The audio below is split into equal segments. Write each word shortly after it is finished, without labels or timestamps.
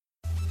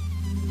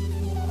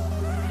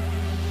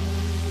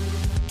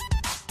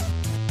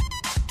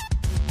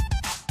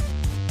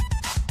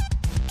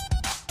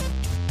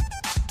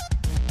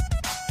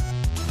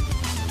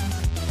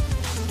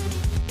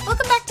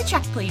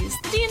Please,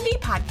 the D&D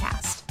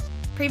podcast.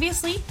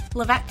 Previously,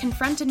 Levette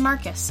confronted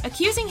Marcus,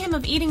 accusing him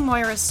of eating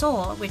Moira's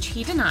soul, which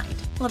he denied.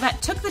 Levette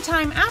took the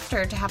time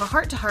after to have a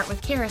heart-to-heart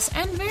with Karis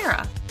and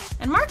Vera,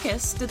 and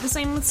Marcus did the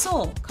same with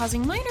Sol,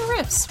 causing minor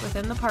rifts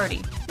within the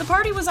party. The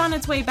party was on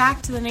its way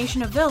back to the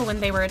Nation of Vil when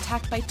they were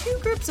attacked by two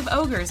groups of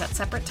ogres at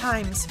separate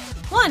times,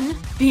 one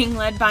being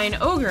led by an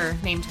ogre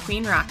named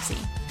Queen Roxy.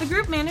 The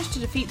group managed to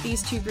defeat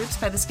these two groups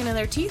by the skin of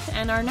their teeth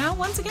and are now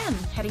once again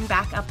heading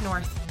back up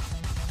north.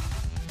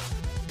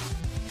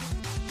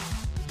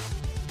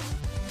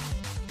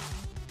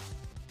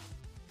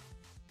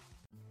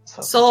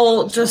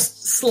 Sol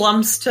just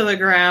slumps to the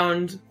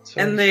ground,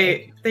 and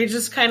they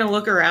just kind of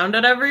look around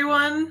at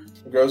everyone.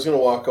 Gro's gonna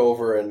walk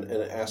over and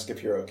ask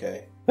if you're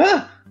okay.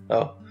 Ah!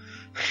 Oh.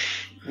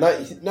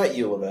 Not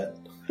you, Levette.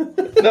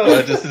 No,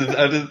 I just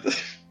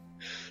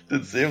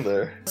didn't see him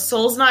there.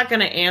 Sol's not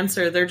gonna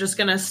answer, they're just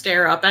gonna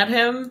stare up at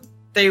him.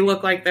 They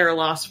look like they're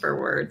lost for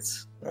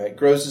words. Alright,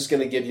 Gro's just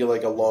gonna give you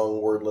like a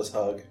long, wordless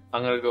hug.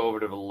 I'm gonna go over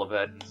to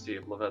Levette and see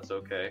if Levette's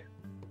okay,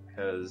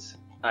 because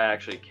I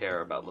actually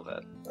care about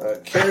Levette.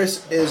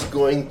 Karis is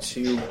going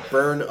to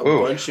burn a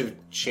bunch of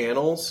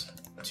channels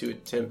to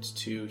attempt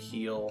to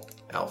heal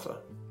Alpha.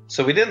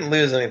 So we didn't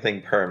lose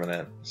anything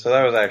permanent, so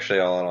that was actually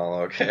all in all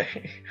okay.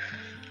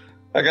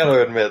 I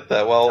gotta admit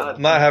that while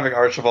not having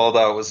Archibald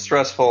out was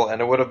stressful,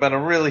 and it would have been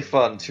really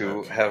fun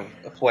to have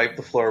wiped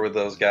the floor with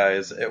those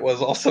guys, it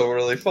was also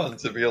really fun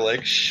to be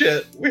like,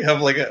 shit, we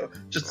have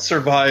just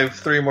survive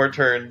 3 more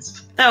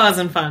turns. That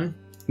wasn't fun.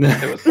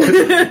 It was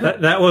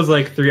fun. that was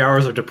like 3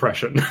 hours of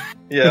depression.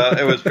 Yeah,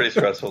 it was pretty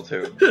stressful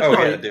too. Oh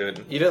yeah,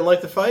 dude. You didn't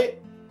like the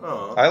fight?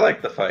 Oh. I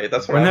like the fight,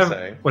 that's what I'm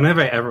saying. When have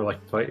I ever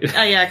liked the fight?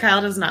 Oh yeah,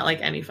 Kyle does not like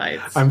any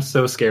fights. I'm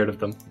so scared of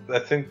them. I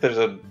think there's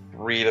a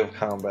breed of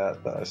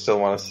combat that I still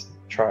want to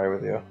try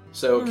with you.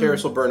 So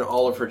Karis will burn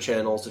all of her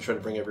channels to try to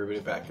bring everybody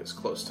back as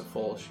close to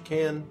full as she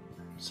can.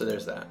 So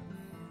there's that.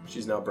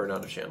 She's now burned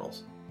out of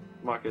channels.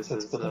 Marcus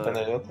That's is...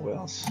 what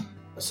else?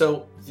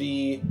 So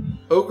the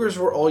ogres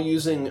were all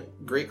using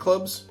great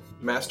clubs,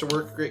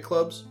 masterwork great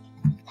clubs.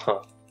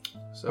 Huh.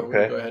 So we're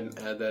going to go ahead and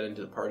add that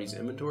into the party's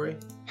inventory.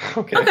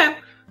 Okay.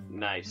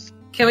 Nice.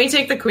 Can we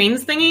take the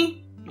queen's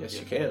thingy? Yes,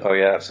 you can. Oh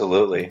yeah,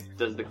 absolutely.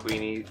 Does the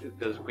queen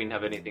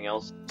have anything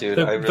else? Dude,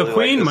 The I really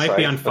queen like might the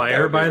be scythe, on but fire,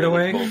 that would be by the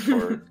really way. cool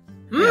for-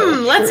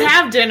 Let's true.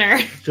 have dinner.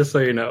 Just so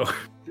you know.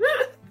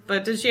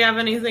 But did she have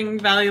anything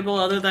valuable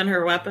other than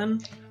her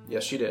weapon?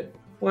 Yes, she did.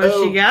 What has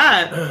she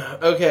got?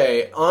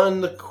 Okay,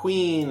 on the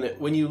queen,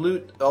 when you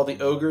loot all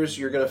the ogres,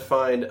 you're going to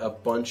find a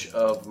bunch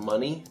of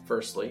money,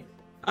 firstly.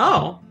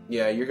 Oh.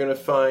 Yeah, you're going to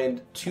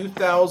find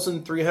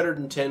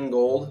 2,310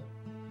 gold.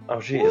 Oh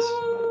jeez.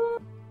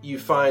 You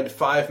find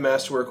 5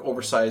 masterwork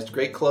oversized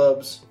great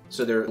clubs.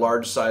 So they're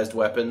large-sized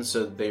weapons,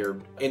 so they're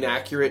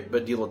inaccurate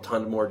but deal a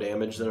ton more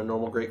damage than a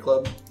normal great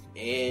club.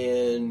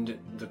 And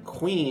the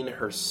queen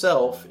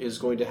herself is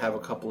going to have a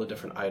couple of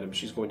different items.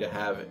 She's going to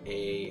have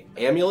a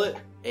amulet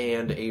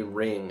and a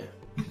ring.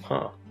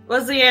 Huh.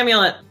 What's the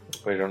amulet?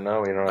 We don't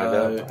know. We don't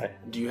identify.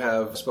 Do you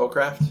have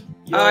spellcraft?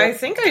 Oh, I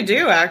think I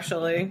do,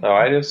 actually. Oh,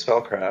 I do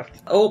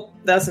spellcraft. Oh,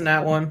 that's a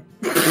nat one.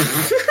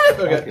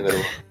 Okay.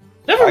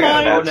 Never I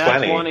got mind. a Nat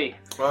 20. 20.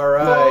 All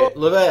right,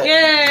 Levette.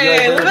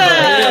 Yay, You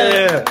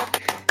guys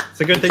Levette!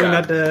 It's a good thing I'm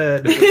not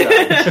dead.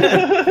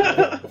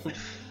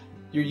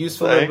 You're a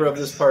useful Thanks. member of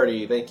this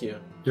party. Thank you.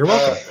 You're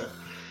welcome.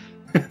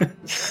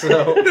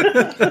 So,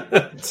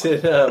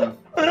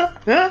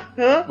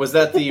 was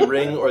that the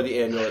ring or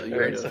the amulet that you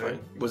Very identified? sorry.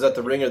 Was that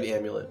the ring or the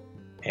amulet?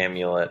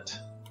 Amulet.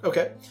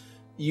 Okay.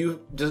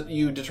 You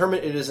determine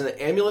it is an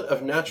amulet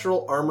of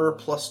natural armor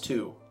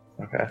 +2.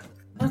 Okay.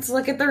 Let's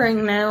look at the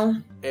ring now.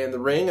 And the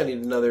ring, I need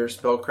another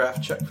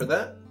spellcraft check for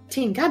that.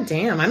 Teen,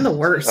 goddamn, I'm the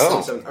worst.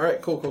 Oh. 7. All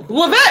right, cool.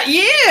 Levette,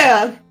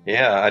 yeah!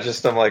 Yeah,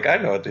 I'm like, I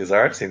know what these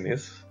are. I've seen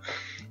these.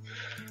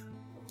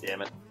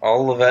 Damn it.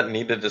 All Levette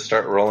needed to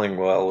start rolling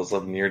well was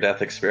a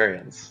near-death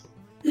experience.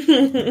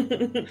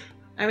 I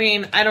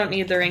mean, I don't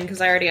need the ring because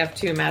I already have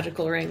 2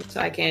 magical rings, so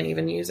I can't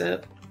even use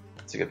it.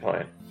 That's a good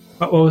point.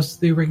 What was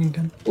the ring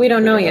again? We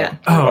don't know yet.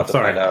 We're Oh, about to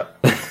sorry.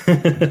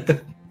 find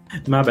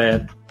out. My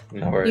bad.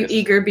 No You worries.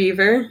 eager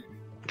beaver.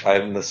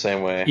 I'm the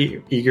same way.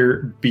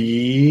 Eager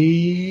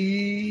beaver?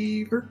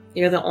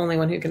 You're the only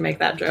one who can make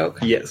that joke.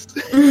 Yes.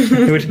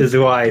 Which is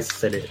why I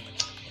said it.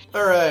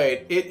 All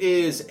right, it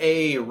is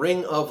a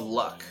ring of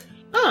luck.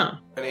 Huh.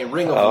 And a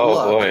ring of Oh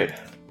luck. boy.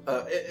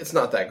 It's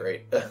not that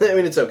great. I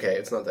mean, it's okay.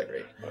 It's not that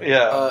great.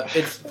 Yeah.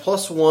 It's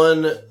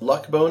 +1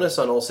 luck bonus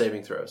on all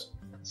saving throws.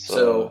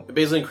 So it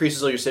basically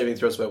increases all your saving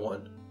throws by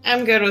 1.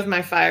 I'm good with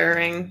my fire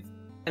ring.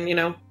 And,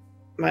 it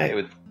my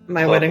would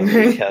wedding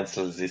probably ring.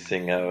 cancel this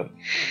thing out.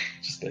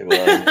 Just like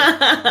one.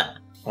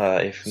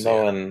 If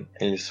no one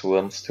else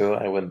wants to,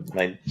 I wouldn't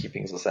mind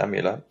keeping this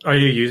amulet. Are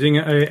you using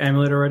an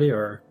amulet already,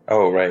 or?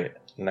 Oh, right.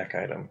 Neck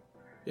item.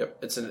 Yep,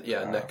 it's a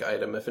neck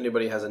item. If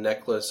anybody has a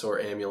necklace or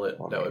amulet,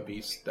 that would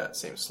be that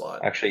same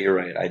slot. Actually, you're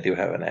right. I do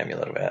have an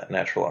amulet of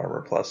natural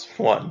armor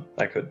 +1.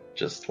 I could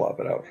just swap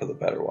it out for the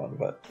better one,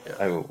 but Yeah.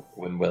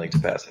 I'm willing to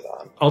pass it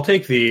on. I'll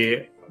take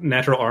the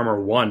natural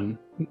armor 1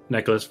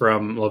 necklace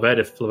from Levette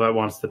if Levette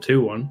wants the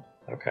 2 one.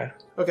 Okay.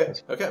 Okay.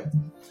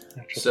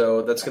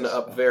 So that's going to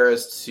up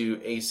Varys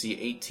to AC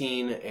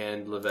 18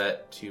 and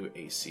Levette to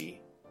AC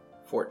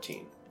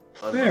 14.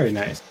 Very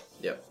nice.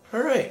 Yep.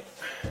 All right.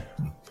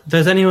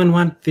 Does anyone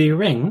want the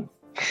ring?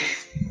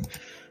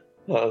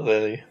 Not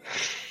really.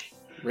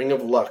 Ring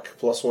of Luck,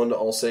 +1 to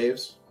all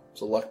saves.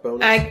 It's a luck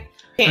bonus. I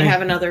can't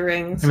have another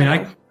ring. So. I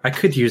mean, I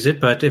could use it,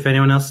 but if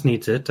anyone else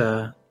needs it,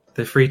 they're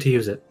free to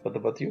use it. What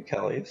about you,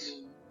 Callies?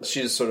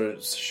 She just sort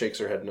of shakes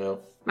her head no.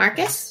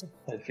 Marcus?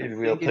 I'd feel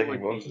real taking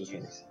both of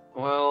things.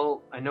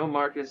 Well, I know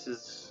Marcus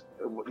is.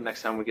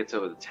 Next time we get to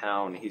the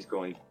town, he's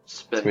going to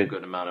spend a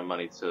good amount of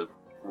money to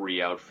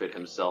re-outfit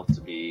himself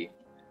to be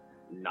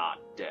not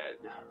dead.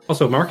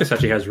 Also, Marcus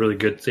actually has really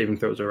good saving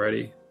throws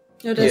already.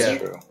 Oh, does Yeah. he?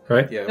 True.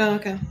 Right? Yeah. Oh,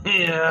 okay.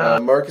 Yeah.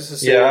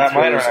 Marcus's saving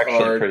Mine are throws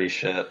actually are pretty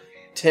shit.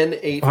 10,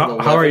 8, and 11.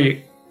 How are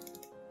you?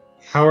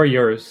 How are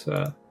yours?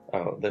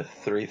 Oh, they're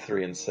 3,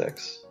 3, and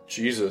 6.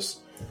 Jesus.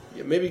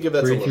 Yeah, maybe give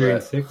that 3, to 3,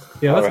 and Levette. 6?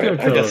 Yeah, let's Alright,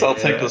 go. I guess I'll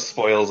to- take the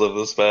spoils of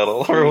this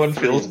battle. Everyone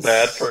feels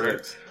bad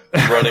for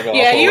running off.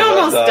 Yeah, you while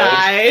almost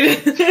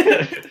Levette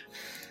died.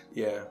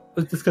 Yeah.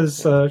 It's just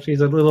because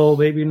she's a little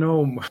baby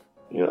gnome.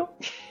 Yeah.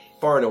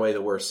 Far and away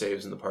the worst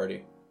saves in the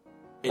party.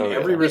 In Oh, yeah.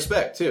 every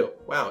respect, too.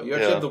 Wow, you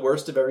actually Yeah. have the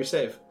worst of every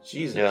save.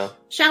 Jesus. Yeah.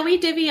 Shall we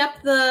divvy up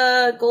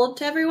the gold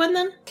to everyone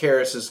then?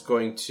 Karis is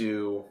going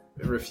to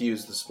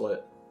refuse the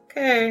split.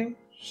 Okay.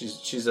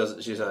 She's not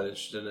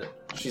interested in it.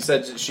 She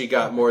said that she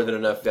got more than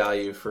enough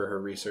value for her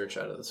research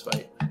out of this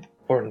fight.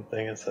 Important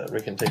thing is that we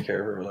can take care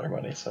of her with our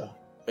money, so.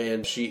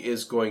 And she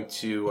is going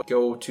to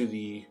go to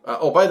the...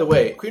 oh, by the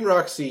way, Queen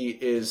Roxy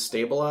is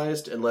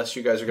stabilized unless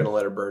you guys are going to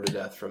let her burn to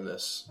death from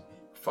this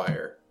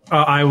fire.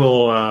 I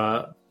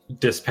will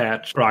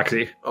dispatch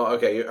Roxy. Oh,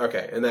 okay,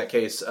 okay. In that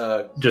case,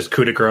 Just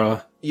coup de grace.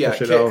 yeah,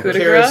 Push it over. Coup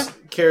de grace?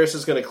 Karis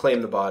is going to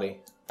claim the body.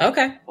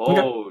 Okay.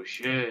 Oh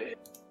shit!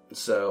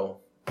 So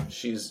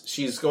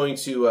she's going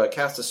to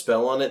cast a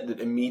spell on it that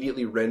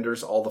immediately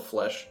renders all the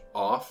flesh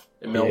off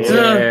and melts it.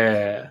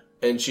 Yeah.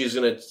 And she's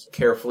going to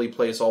carefully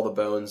place all the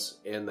bones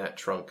in that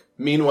trunk.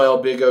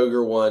 Meanwhile, Big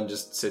Ogre 1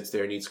 just sits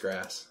there and eats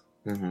grass.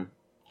 Mm-hmm.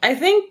 I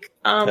think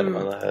Hit him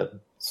on the head.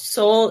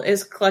 Soul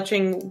is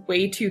clutching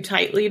way too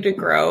tightly to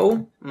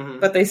grow, Mm-hmm.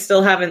 but they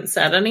still haven't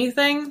said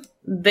anything.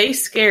 They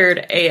scared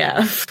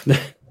AF.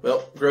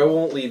 Well, Grow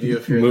won't leave you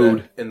if you're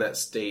Mood. in that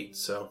state,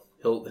 so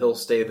he'll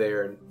stay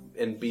there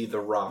and be the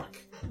rock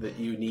that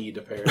you need,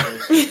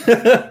 apparently.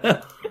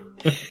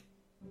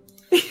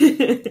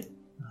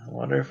 I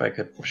wonder if I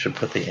should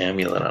put the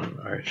amulet on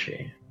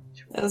Archie.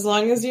 As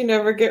long as you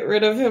never get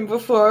rid of him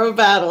before a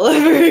battle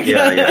ever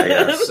again.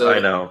 Yeah. So- I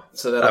know.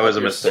 So That was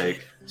a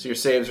mistake. So your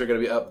saves are going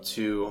to be up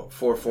to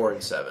 4, 4,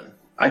 and 7.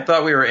 I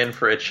thought we were in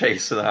for a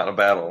chase and not a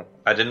battle.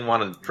 I didn't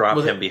want to drop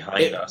Well, him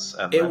behind us.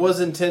 And It was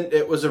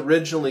It was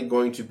originally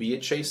going to be a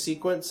chase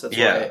sequence.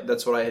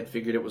 That's what I had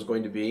figured it was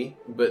going to be.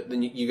 But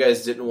then you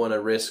guys didn't want to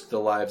risk the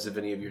lives of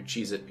any of your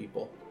Cheez-It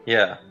people.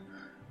 Yeah.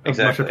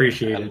 Exactly. Much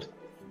appreciated.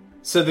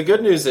 So the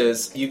good news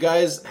is you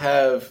guys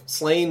have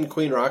slain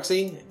Queen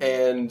Roxy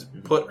and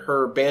put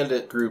her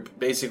bandit group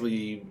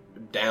basically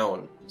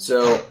down.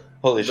 So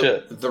Holy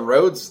shit. the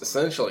road's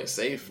essentially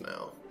safe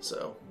now.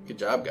 So good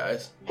job,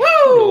 guys.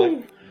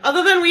 Woo!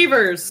 Other than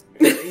Weavers.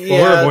 Well,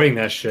 we're avoiding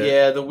that shit.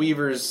 Yeah, the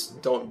Weavers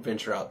don't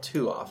venture out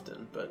too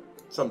often, but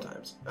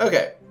sometimes.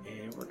 Okay,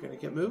 and we're gonna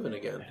get moving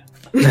again.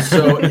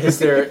 So, is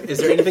there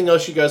anything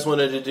else you guys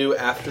wanted to do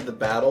after the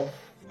battle?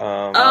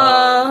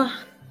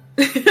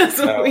 That's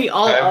what we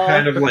all I'm are.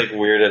 kind of like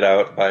weirded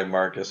out by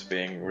Marcus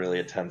being really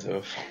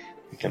attentive.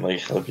 You can like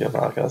help you,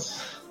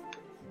 Marcus.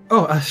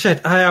 Oh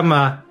shit!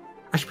 I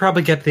should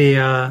probably get the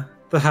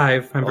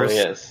hive Oh members.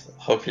 yes.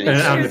 Hopefully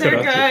And I'm They're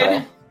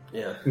good.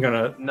 Yeah. I'm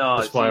gonna No,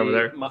 just fly over see,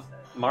 there.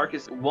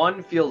 Marcus,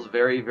 one feels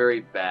very, very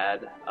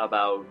bad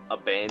about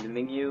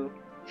abandoning you,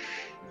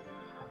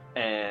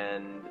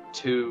 and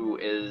two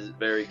is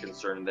very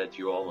concerned that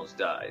you almost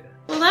died.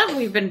 Well, that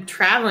we've been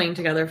traveling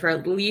together for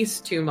at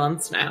least 2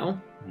 months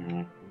now.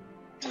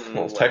 Mm-hmm.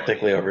 Well, it's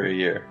technically over a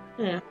year.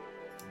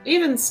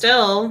 Even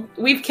still,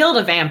 we've killed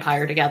a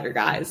vampire together,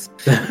 guys.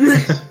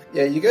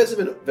 Yeah, you guys have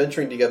been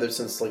venturing together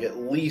since like at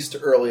least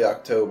early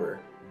October.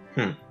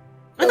 I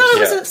thought it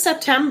was Yeah.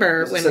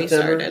 September Was it when we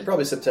September? started.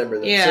 Probably September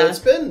then. Yeah. So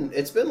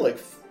it's been like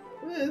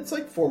it's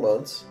like 4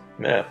 months,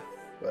 Yeah.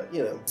 but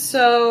you know.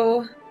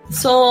 So,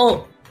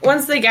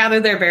 once they gather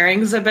their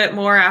bearings a bit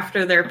more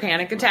after their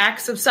panic attack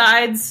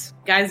subsides,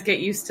 guys get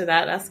used to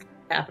that. That's gonna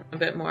happen a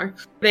bit more.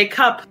 They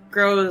cup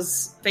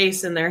Gro's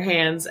face in their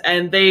hands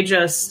and they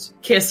just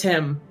kiss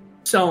him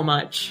so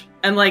much.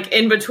 And like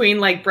in between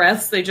like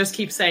breaths, they just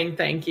keep saying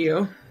thank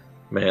you.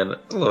 Man,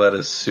 that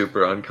is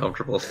super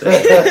uncomfortable.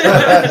 Staying.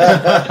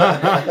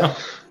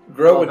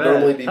 Gro would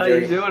normally be How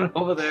very... you doing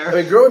over there? I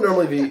mean, Gro would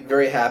normally be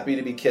very happy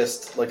to be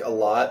kissed, like, a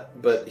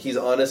lot, but he's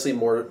honestly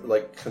more,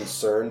 like,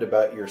 concerned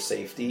about your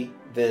safety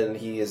than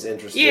he is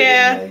interested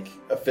in, like,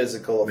 a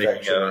physical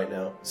affection right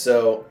now.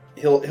 So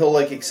he'll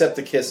like, accept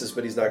the kisses,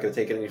 but he's not going to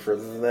take it any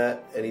further than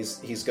that, and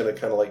he's going to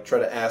kind of, like, try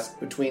to ask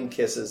between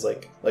kisses,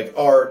 like,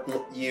 are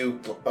you,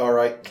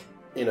 alright,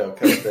 you know,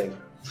 kind of thing.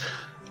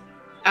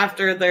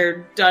 After they're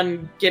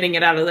done getting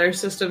it out of their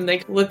system,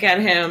 they look at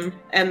him,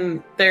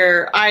 and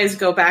their eyes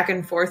go back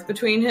and forth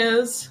between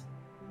his.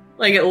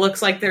 Like, it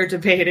looks like they're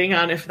debating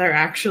on if they're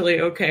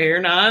actually okay or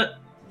not.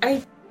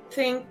 I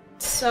think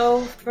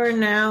so for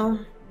now.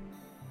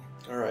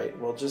 Alright,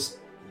 well, just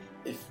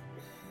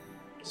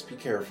be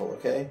careful,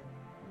 okay?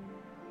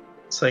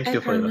 Thank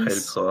you for your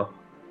help.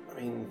 I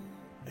mean,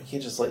 I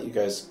can't just let you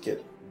guys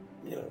get,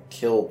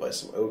 killed by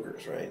some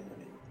ogres, right?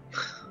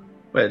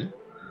 Well,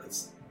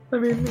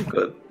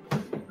 good.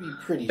 Be a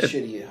pretty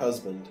shitty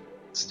husband.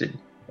 Still,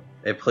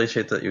 I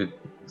appreciate that you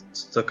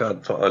stuck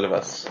out for all of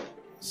us.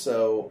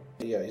 So,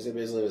 yeah, he's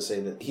basically going to say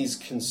that he's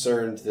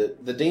concerned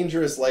that the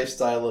dangerous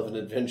lifestyle of an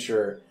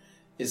adventurer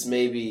is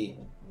maybe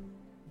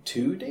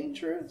too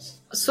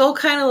dangerous? Soul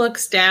kind of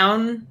looks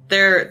down.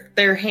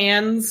 Their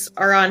hands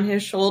are on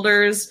his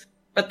shoulders,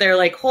 but their,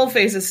 like, whole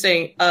face is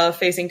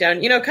facing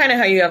down. You know, kind of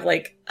how you have,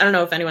 like, I don't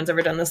know if anyone's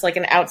ever done this, like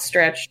an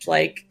outstretched,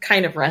 like,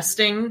 kind of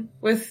resting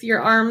with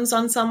your arms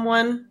on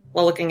someone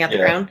while looking at the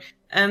ground.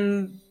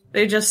 And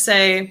they just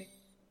say,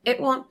 it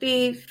won't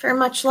be for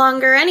much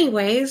longer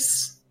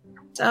anyways.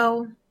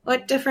 So,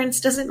 what difference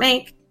does it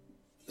make?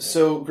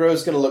 So,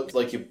 Gro's going to look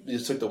like you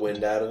just took the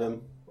wind out of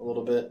him a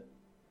little bit.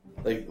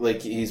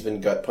 Like he's been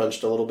gut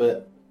punched a little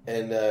bit.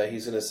 And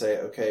he's going to say,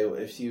 okay,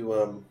 if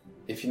you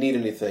need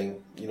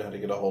anything, you know how to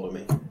get a hold of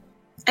me.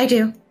 I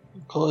do.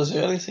 Cole, is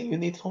there anything you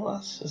need from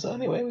us? Is there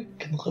any way we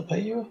can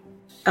repay you?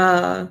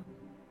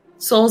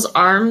 Soul's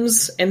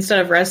arms, instead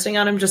of resting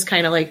on him, just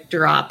kind of, like,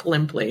 drop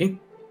limply.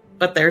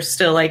 But they're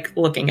still, like,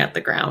 looking at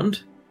the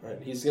ground.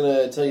 Right. He's going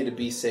to tell you to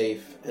be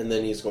safe, and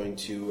then he's going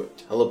to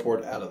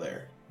teleport out of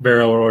there.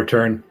 Barrel will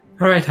return.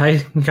 Alright, I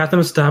got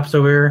them stopped,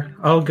 so we're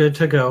all good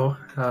to go.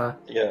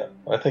 Yeah,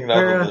 I think now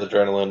that the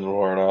adrenaline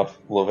worn off,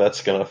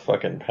 Levette's gonna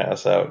fucking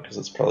pass out, because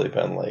it's probably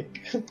been, like,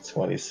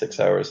 26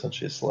 hours since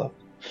she slept.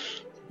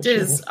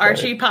 Does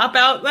Archie pop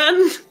out,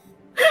 then?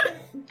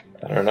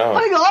 I don't know.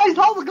 Hey guys,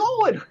 how's it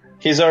going?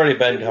 He's already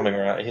been coming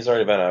around. He's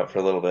already been out for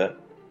a little bit.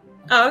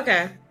 Oh,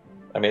 okay.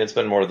 I mean, it's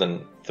been more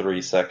than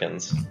 3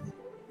 seconds.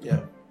 Yeah.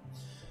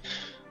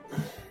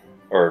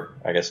 Or,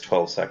 I guess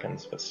 12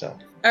 seconds, but still.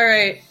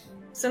 Alright.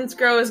 Since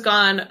Gro is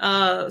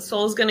gone,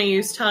 Soul's gonna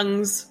use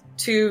tongues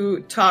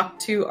to talk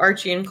to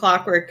Archie and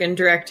Clockwork and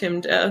direct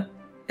him to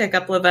pick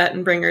up Levette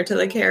and bring her to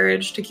the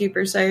carriage to keep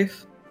her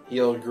safe.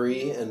 He'll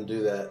agree and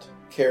do that.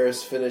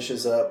 Karis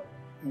finishes up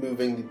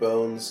moving the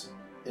bones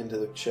into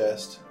the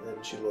chest,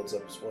 and she loads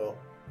up as well.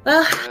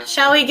 Well,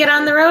 shall we get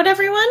on the road,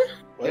 everyone?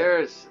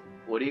 Karis,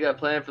 what do you got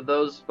planned for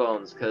those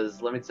bones?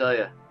 Because let me tell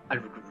you,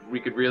 we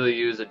could really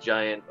use a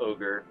giant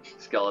ogre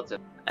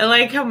skeleton. I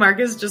like how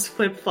Marcus just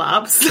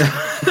flip-flops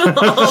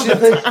all She,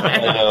 the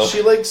time.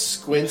 she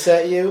squints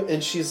at you,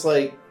 and she's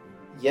like,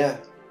 yeah,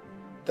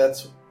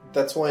 that's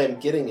why I'm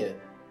getting it.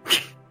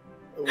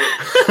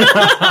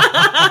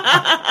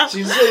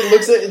 She just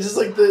looks at it,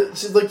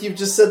 she's like, you've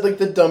just said, like,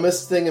 the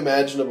dumbest thing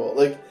imaginable.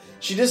 Like,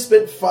 she just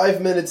spent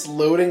 5 minutes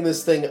loading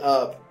this thing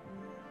up.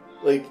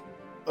 Like,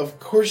 of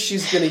course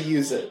she's gonna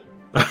use it.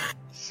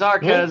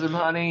 Sarcasm,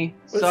 honey.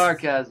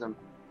 Sarcasm.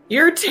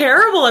 You're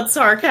terrible at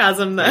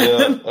sarcasm, then.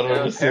 Yeah, I don't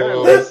understand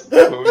what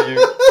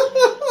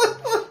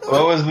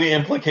was the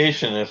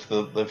implication if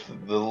the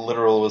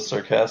literal was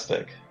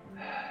sarcastic?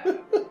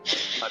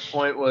 My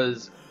point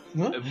was,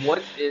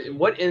 in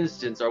what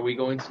instance are we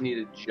going to need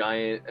a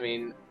giant? I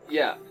mean,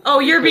 yeah. Oh,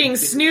 you're being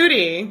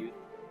snooty.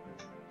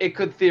 It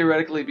could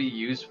theoretically be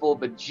useful,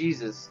 but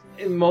Jesus,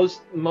 in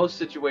most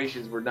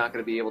situations, we're not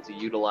going to be able to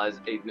utilize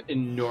an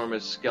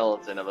enormous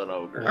skeleton of an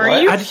ogre. Are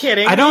you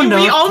kidding? I don't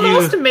know. We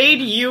almost made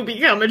you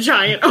become a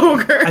giant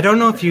ogre. I don't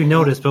know if you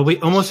noticed, but we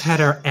almost had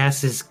our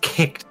asses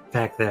kicked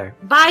back there.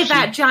 By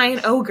that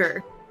giant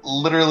ogre.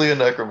 Literally a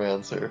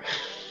necromancer.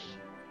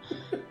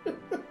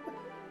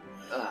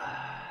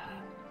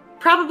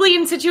 Probably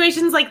in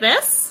situations like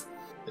this?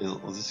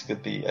 This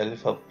could be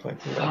Elf up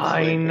pointing.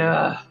 Fine.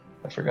 I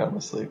forgot my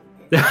sleep.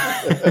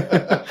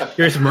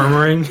 You're just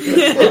murmuring.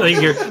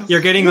 Like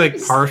you're getting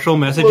like partial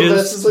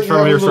messages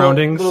from your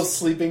surroundings. Little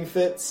sleeping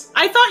fits.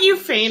 I thought you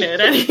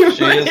fainted anyway.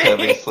 She is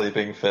having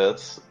sleeping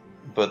fits,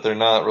 but they're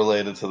not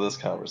related to this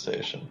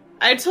conversation.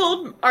 I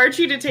told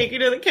Archie to take you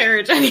to the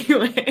carriage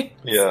anyway.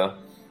 Yeah,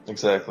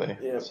 exactly.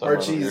 Yeah, So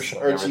Archie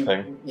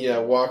everything.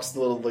 walks the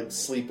little like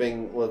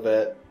sleeping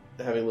Levette,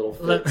 having little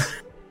fits.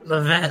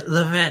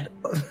 Levette,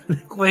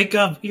 wake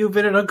up! You've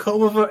been in a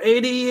coma for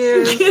 80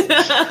 years.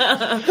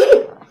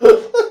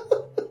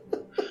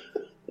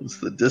 It's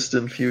the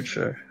distant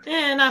future.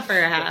 Not for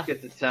a half.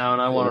 Get to town.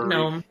 I want to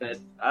refit.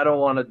 I don't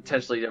want to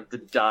potentially have to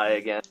die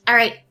again. All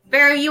right,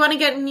 Vera, you want to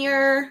get in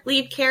your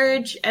lead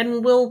carriage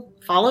and we'll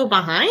follow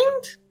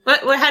behind?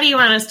 How do you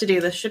want us to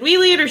do this? Should we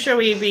lead or should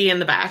we be in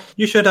the back?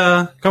 You should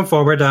come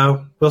forward.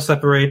 We'll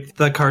separate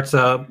the carts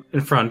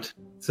in front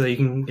so you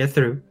can get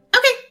through.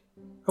 Okay.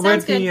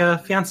 Where'd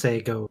the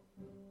fiance go?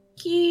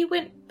 He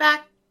went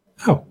back.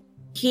 Oh.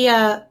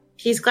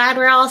 He's glad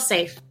we're all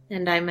safe,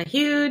 and I'm a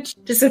huge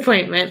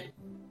disappointment.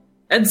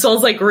 And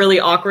Soul's like really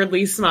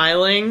awkwardly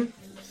smiling.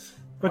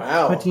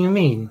 Wow. What do you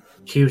mean?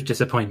 Huge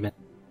disappointment.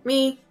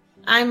 Me,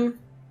 I'm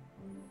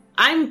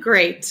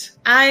great.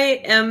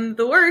 I am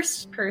the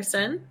worst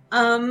person.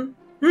 You're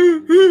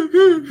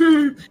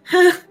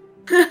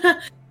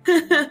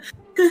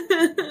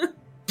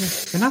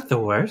not the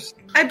worst.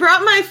 I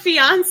brought my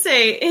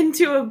fiance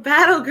into a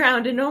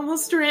battleground and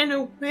almost ran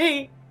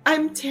away.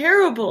 I'm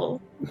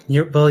terrible.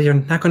 You're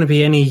not going to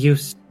be any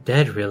use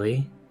dead,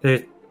 really.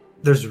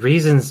 There's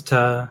reasons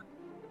to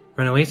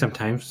run away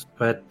sometimes,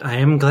 but I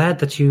am glad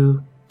that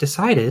you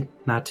decided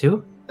not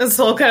to. And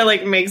Soul kind of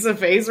like makes a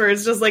face where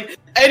it's just like,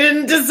 I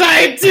didn't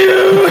decide to!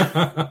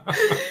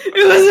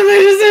 It wasn't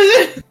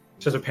my decision!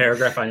 Just a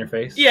paragraph on your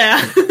face? Yeah.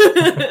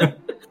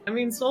 I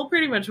mean, Soul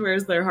pretty much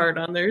wears their heart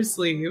on their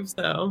sleeve,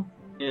 so...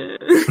 Yeah.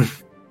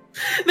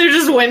 They're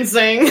just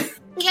wincing.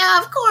 Yeah,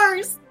 of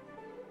course.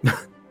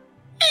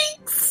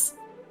 Thanks.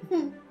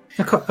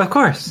 Of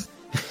course.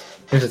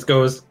 It just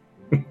goes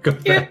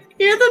back.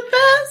 You're the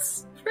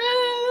best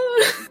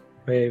friend.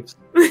 Waves.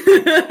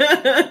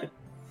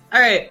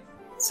 Alright,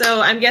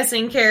 so I'm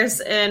guessing Karis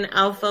and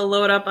Alpha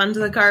load up onto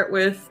the cart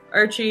with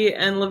Archie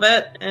and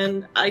Levette,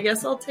 and I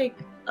guess I'll take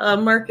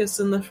Marcus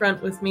in the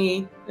front with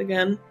me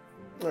again.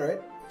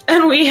 Alright.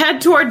 And we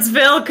head towards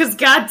Ville, because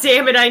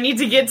goddammit, I need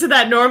to get to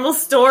that normal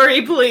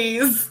story,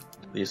 please.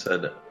 You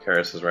said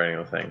Karis is writing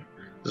the thing.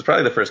 This is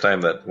probably the first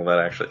time that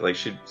actually,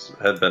 she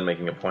had been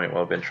making a point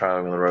while we've been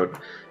traveling on the road.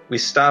 We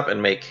stop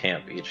and make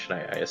camp each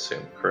night, I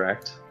assume,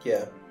 correct?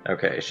 Yeah.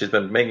 Okay, she's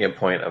been making a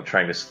point of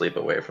trying to sleep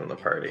away from the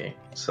party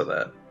so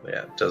that,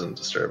 it doesn't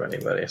disturb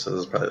anybody. So this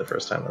is probably the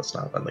first time that's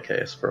not been the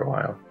case for a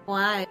while.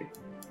 Why?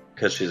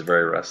 Because she's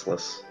very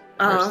restless.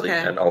 Oh, okay.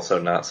 And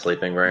also not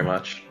sleeping very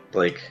much.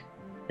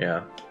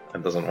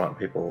 And doesn't want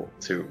people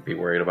to be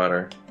worried about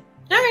her.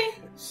 Alright.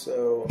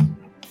 So,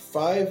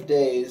 5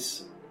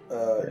 days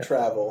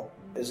travel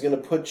is going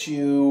to put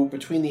you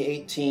between the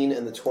 18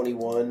 and the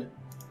 21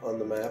 on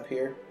the map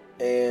here.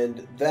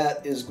 And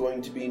that is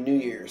going to be New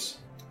Year's.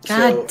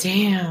 God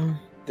damn.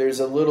 There's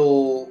a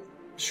little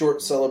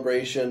short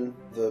celebration.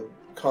 The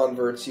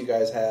converts you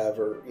guys have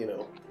are,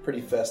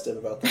 pretty festive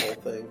about the whole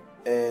thing.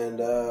 And,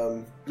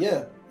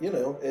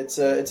 it's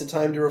a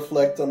time to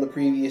reflect on the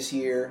previous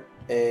year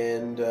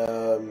and,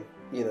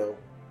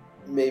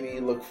 maybe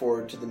look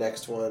forward to the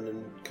next one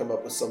and come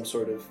up with some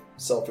sort of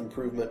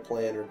self-improvement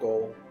plan or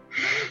goal.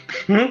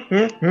 You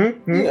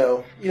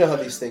know how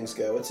these things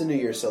go. It's a New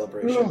Year's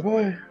celebration. Oh,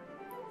 boy.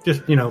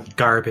 Just,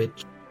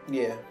 garbage.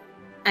 Yeah.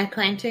 I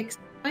plan to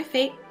accept my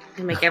fate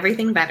and make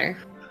everything better.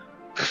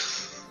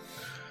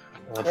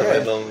 What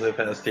have I done the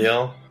past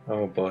year?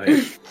 Oh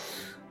boy.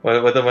 What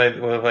have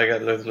I got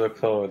to look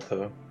forward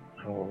to?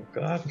 Oh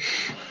god.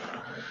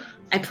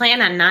 I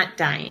plan on not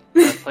dying.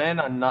 I plan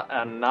on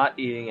not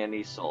eating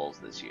any souls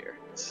this year.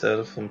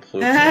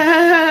 Self-improvement.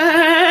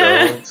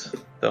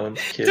 Don't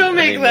kill Don't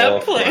make any that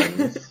more plan.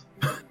 friends.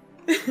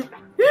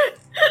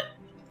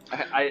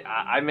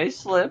 I may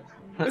slip.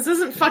 This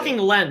isn't fucking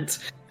Lent.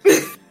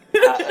 This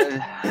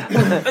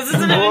This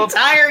isn't an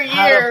entire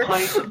year.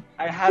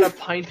 I had a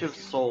pint of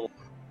soul.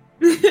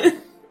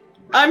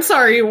 I'm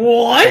sorry,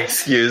 what?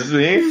 Excuse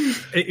me?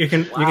 You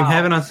can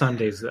have it on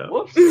Sundays though.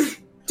 Whoops.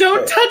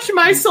 Don't touch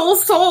my soul.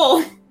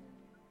 Soul.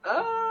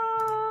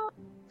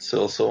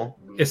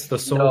 It's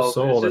the No, soul as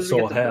soon that as we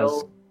soul get to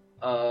has.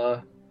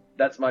 Bill,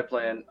 that's my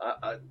plan.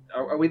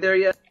 Are we there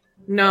yet? Are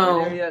we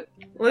No. there yet?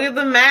 Look at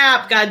the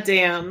map,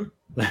 goddamn.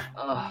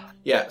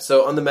 Yeah,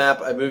 so on the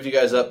map, I moved you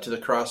guys up to the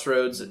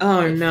crossroads at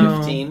Oh, no.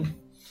 15.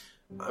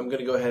 I'm going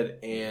to go ahead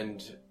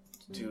and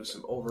do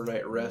some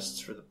overnight rests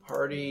for the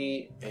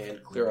party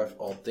and clear off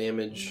all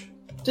damage.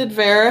 Did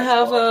Vera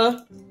have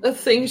a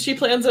thing she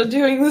plans on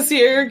doing this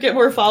year? Get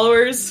more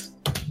followers?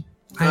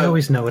 I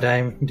always know what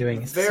I'm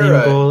doing. Vera.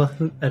 Same goal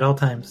at all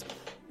times.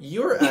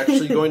 You're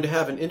actually going to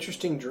have an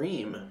interesting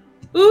dream.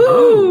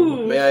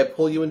 Ooh! May I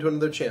pull you into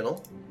another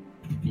channel?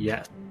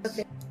 Yes.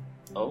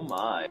 Oh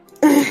my.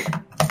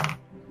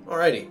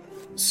 Alrighty.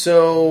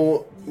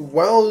 So,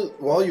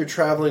 while you're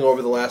traveling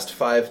over the last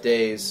 5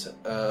 days,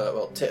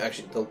 I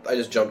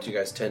just jumped you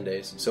guys 10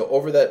 days. So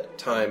over that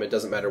time, it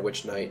doesn't matter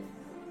which night,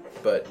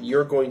 but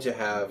you're going to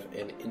have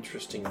an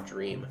interesting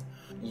dream.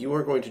 You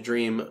are going to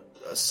dream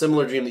a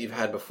similar dream that you've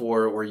had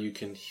before, where you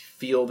can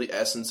feel the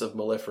essence of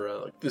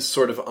Mellifera, like this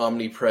sort of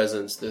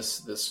omnipresence,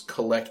 this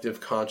collective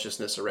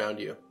consciousness around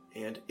you.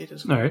 And it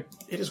is going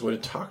to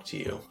talk to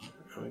you.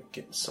 I'm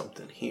getting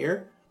something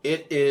here. So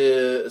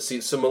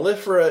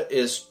Mellifera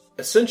is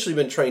essentially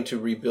been trying to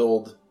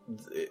rebuild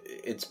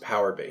its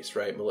power base,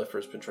 right?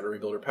 Mellifera's been trying to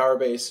rebuild her power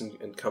base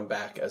and come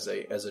back as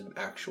an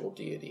actual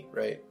deity,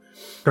 right?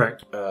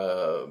 Correct.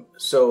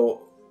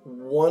 So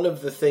one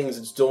of the things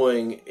it's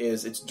doing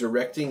is it's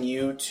directing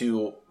you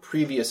to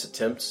previous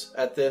attempts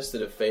at this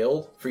that have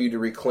failed for you to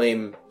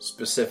reclaim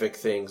specific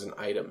things and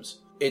items.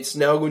 It's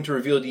now going to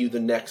reveal to you the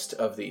next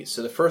of these.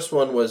 So the first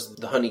one was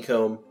the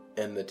honeycomb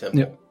and the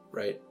temple,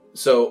 right?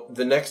 So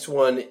the next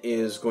one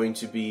is going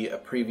to be a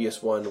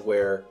previous one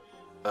where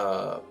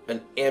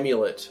an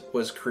amulet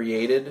was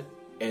created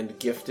and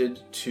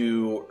gifted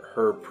to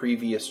her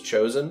previous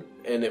chosen,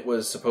 and it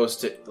was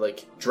supposed to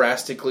like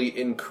drastically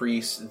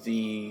increase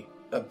the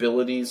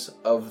abilities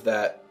of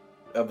that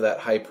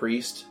high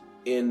priest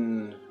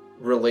in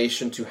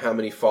relation to how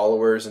many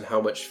followers and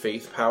how much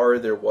faith power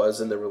there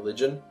was in the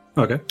religion.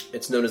 Okay.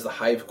 It's known as the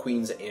Hive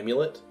Queen's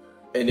Amulet,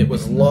 and it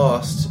was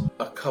lost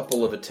a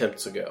couple of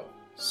attempts ago.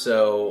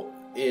 So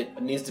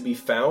it needs to be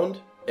found,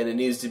 and it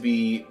needs to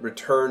be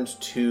returned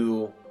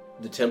to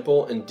the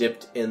temple and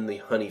dipped in the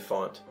honey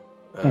font.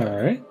 All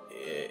right.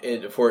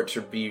 For it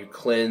to be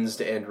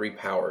cleansed and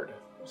repowered.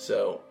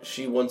 So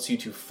she wants you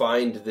to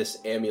find this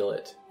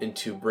amulet and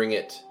to bring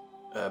it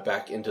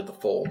back into the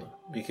fold,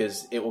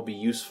 because it will be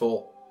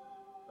useful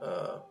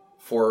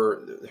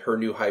for her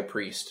new high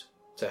priest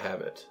to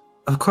have it.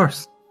 Of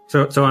course.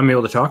 So I'm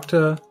able to talk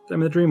to them in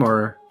the dream,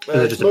 or is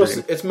it just a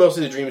dream? It's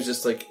mostly the dream is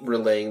just like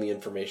relaying the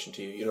information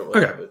to you. You don't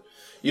really have it.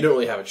 You don't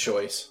really have a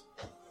choice.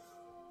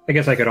 I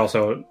guess I could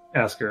also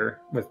ask her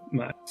with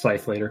my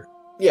scythe later.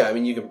 Yeah, I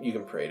mean you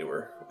can pray to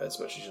her as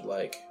much as you'd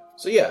like.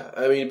 So yeah,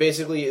 I mean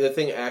basically the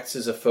thing acts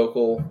as a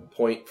focal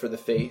point for the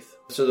faith.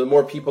 So the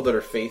more people that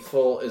are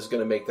faithful is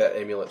going to make that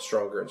amulet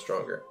stronger and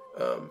stronger.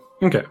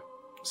 Okay.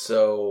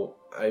 So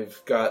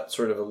I've got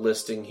sort of a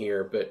listing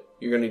here, but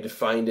you're going to need to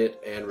find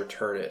it and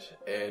return it.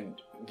 And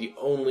you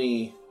don't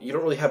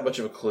really have much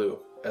of a clue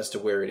as to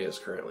where it is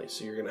currently,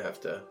 so you're going to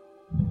have to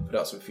put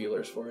out some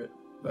feelers for it.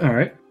 But, all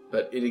right.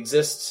 But it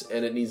exists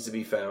and it needs to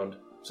be found.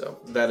 So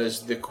that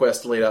is the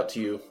quest laid out to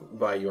you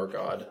by your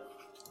god.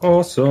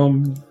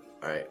 Awesome.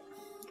 All right.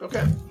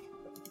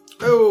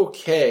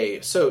 Okay,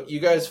 so you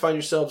guys find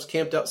yourselves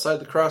camped outside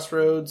the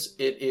crossroads.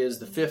 It is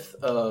the 5th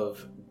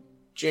of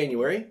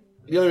January.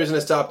 The only reason I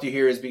stopped you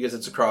here is because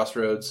it's a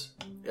crossroads.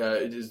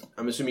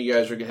 I'm assuming you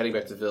guys are heading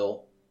back to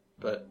Ville.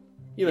 But,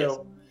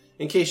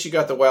 in case you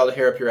got the wild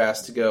hair up your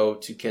ass to go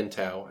to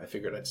Kentau, I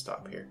figured I'd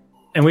stop here.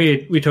 And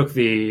we took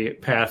the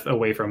path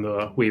away from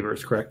the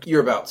Weavers, correct?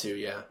 You're about to,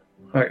 yeah.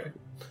 All right.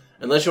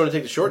 Unless you want to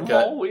take the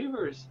shortcut. No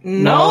Weavers.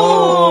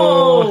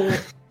 No!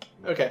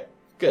 Okay,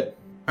 good.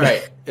 All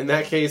right. In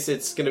that case,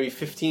 it's going to be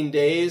 15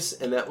 days,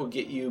 and that will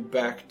get you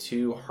back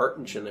to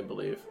Hartenshin, I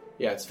believe.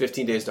 Yeah, it's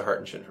 15 days to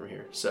Hartenshin from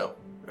here. So,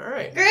 all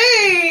right.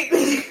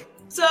 Great!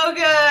 So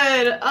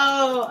good!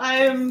 Oh,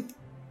 I'm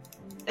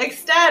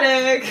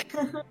ecstatic.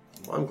 Well,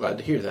 I'm glad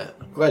to hear that.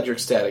 I'm glad you're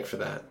ecstatic for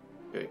that.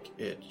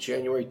 It's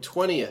January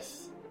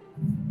 20th.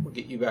 We'll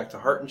get you back to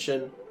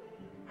Hartenshin.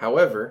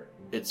 However,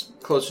 it's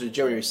closer to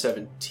January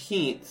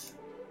 17th.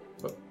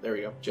 Oh, there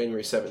we go.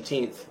 January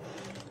 17th.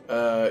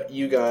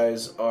 You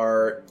guys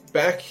are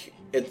back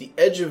at the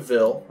edge of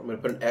Ville. I'm going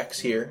to put an X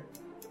here.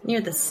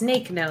 Near the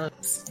snake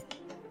nose.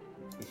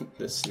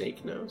 The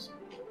snake nose?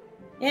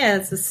 Yeah,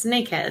 it's a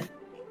snake head.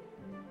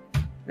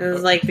 It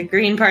was like the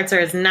green parts are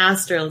his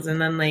nostrils,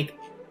 and then like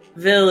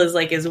Ville is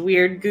like his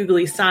weird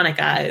googly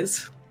Sonic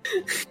eyes.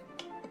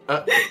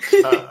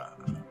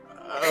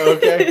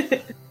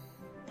 Okay.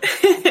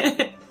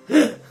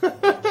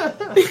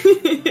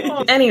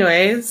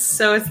 Anyways,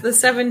 so it's the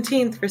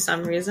 17th for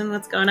some reason.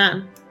 What's going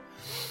on?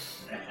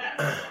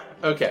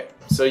 Okay,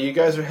 so you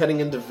guys are heading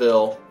into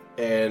Ville,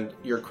 and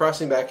you're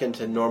crossing back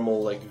into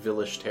normal, like,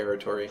 Villish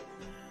territory,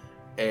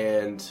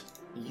 and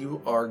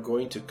you are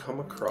going to come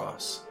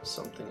across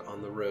something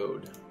on the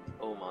road.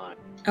 Oh my.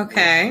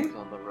 Okay.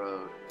 On the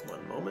road.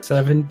 One moment.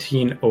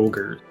 17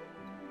 ogres.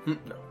 No.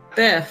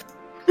 Biff.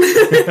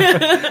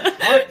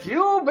 Fuck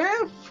you,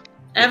 Biff!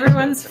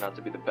 Everyone's... Turned out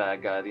to be the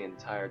bad guy the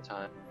entire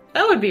time.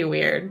 That would be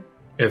weird.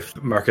 If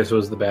Marcus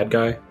was the bad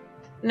guy?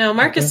 No,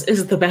 Marcus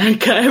is the bad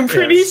guy, I'm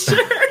pretty sure.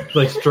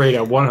 Like, straight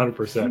up,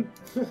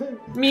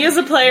 100%. Me as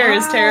a player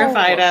is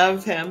terrified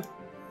of him.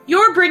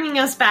 You're bringing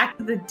us back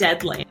to the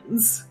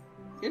Deadlands.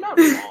 You're not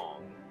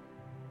wrong.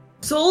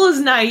 Soul is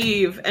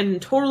naive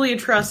and totally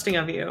trusting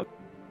of you.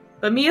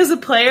 But me as a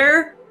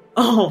player...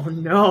 Oh,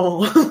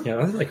 no. Yeah,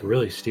 that's, like,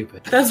 really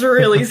stupid. That's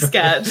really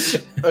sketch.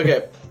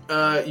 Okay,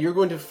 you're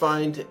going to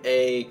find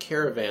a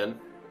caravan,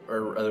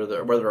 or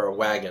rather a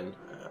wagon.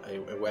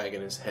 A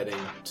wagon is heading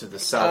to the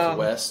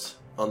southwest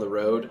on the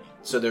road,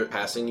 so they're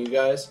passing you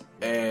guys,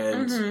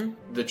 and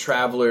the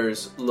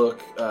travelers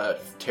look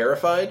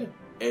terrified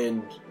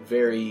and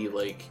very,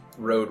 like,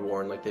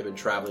 road-worn, like they've been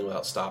traveling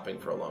without stopping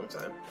for a long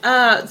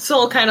time.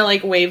 Soul kind of,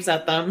 like, waves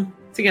at them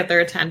to get their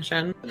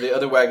attention. The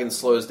other wagon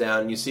slows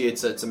down, and you see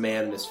it's a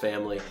man and his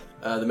family.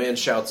 The man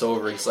shouts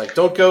over, he's like,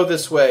 "Don't go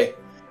this way.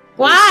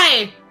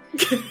 Why?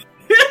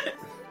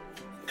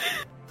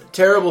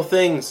 Terrible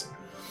things.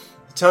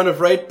 The town of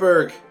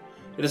Reitberg.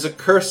 It is a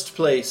cursed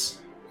place."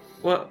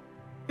 What?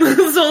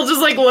 Soul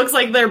just, like, looks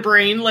like their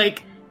brain,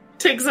 like,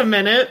 takes a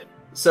minute.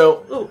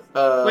 So,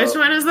 which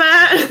one is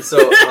that?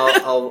 So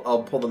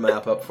I'll pull the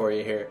map up for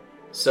you here.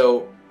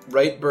 So,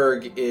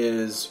 Wrightburg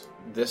is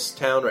this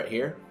town right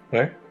here.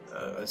 Where?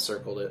 I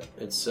circled it.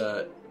 It's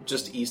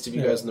just east of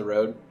you guys on the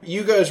road.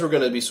 You guys were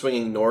going to be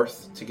swinging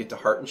north to get to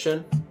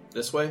Hartenshin,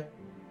 this way.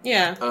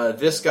 Yeah.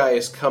 This guy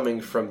is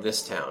coming from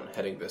this town,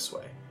 heading this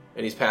way.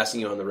 And he's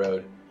passing you on the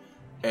road.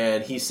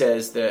 And he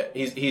says that,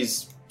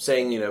 he's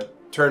saying,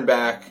 turn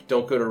back,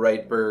 don't go to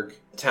Wrightburg.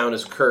 The town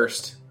is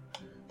cursed.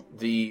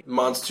 The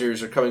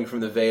monsters are coming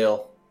from the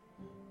Vale.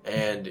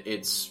 And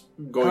it's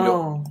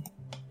going to...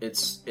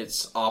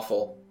 It's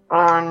awful.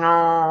 Oh,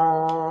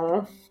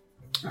 no.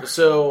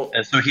 So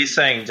he's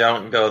saying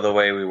don't go the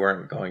way we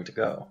weren't going to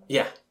go.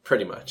 Yeah,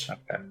 pretty much.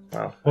 Okay.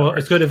 Well,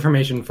 it's good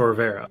information for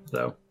Vera,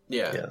 though.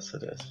 Yeah. Yes,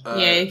 it is.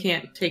 Yeah, you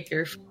can't take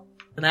your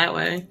that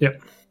way.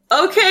 Yep.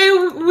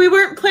 Okay, we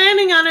weren't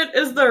planning on it.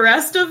 Is the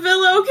rest of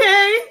Ville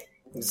okay?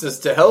 He says,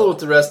 to hell with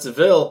the rest of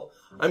Ville.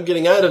 I'm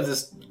getting out of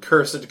this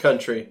cursed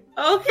country.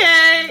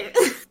 Okay.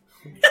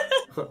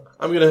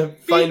 I'm gonna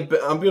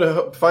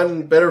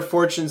find better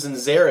fortunes in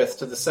Zareth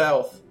to the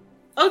south.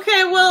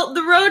 Okay, well,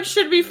 the road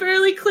should be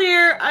fairly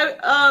clear.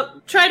 I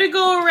try to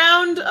go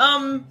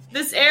around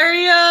this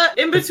area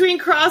in between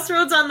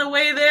crossroads on the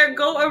way there.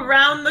 Go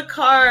around the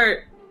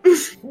cart.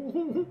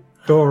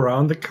 Go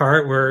around the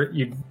cart where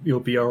you'll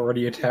be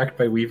already attacked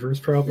by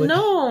weavers, probably.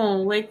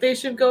 No, they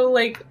should go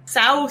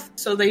south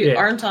so they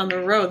aren't on the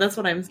road. That's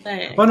what I'm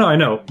saying. Oh no, I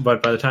know,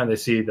 but by the time they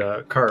see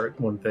the cart,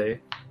 won't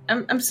they?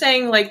 I'm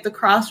saying the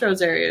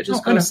crossroads area.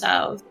 Just go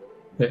south.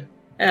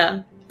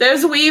 Yeah.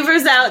 There's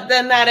weavers out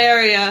in that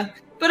area.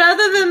 But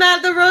other than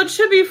that, the road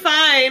should be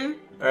fine.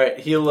 All right,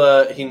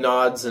 he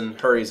nods and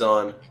hurries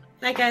on.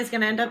 That guy's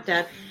gonna end up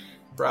dead.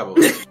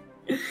 Probably.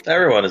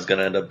 Everyone is going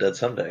to end up dead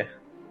someday.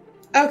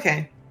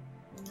 Okay.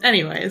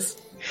 Anyways.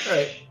 All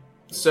right.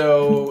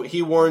 So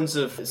he warns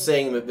of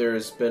saying that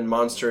there's been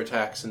monster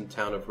attacks in the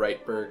town of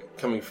Wrightburg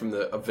coming from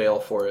the Vale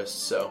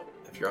Forest. So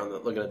if you're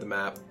looking at the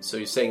map, so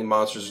he's saying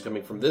monsters are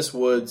coming from this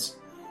woods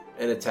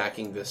and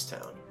attacking this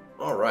town.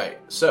 All right.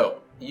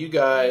 So you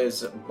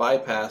guys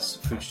bypass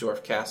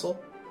Fuchdorf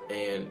Castle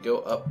and go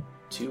up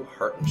to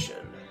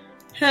Hartenshin.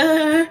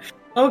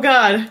 Oh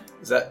god.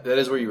 That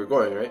is where you were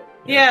going, right?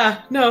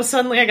 Yeah. No,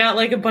 suddenly I got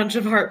a bunch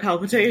of heart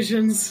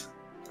palpitations.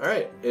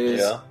 Alright, it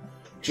is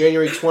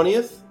January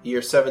 20th,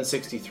 year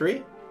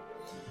 763.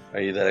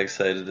 Are you that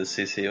excited to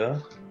see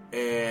Siva?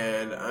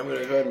 And I'm going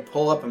to go ahead and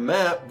pull up a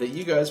map that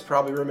you guys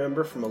probably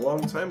remember from a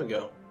long time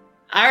ago.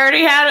 I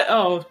already had it.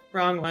 Oh,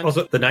 wrong one.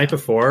 Also, the night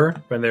before,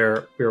 when we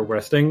were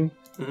resting,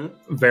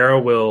 Vera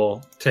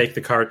will take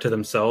the cart to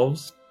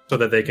themselves so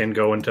that they can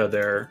go into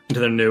their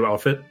new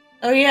outfit.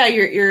 Oh yeah,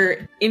 your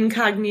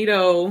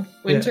incognito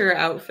winter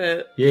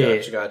outfit. Yeah.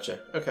 Gotcha.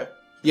 Okay.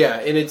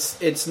 Yeah, and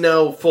it's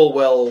now full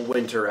well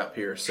winter up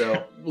here.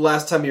 So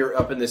last time you were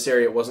up in this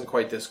area, it wasn't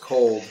quite this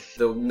cold.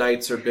 The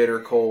nights are bitter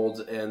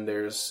cold, and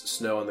there's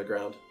snow on the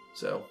ground.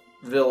 So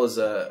Ville is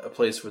a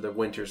place where the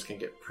winters can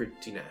get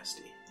pretty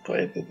nasty.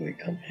 Why did we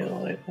come here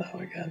late now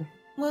again?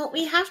 Well,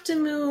 we have to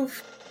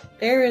move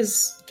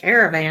Vera's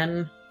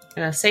caravan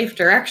in a safe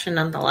direction,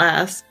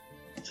 nonetheless.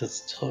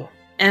 That's true.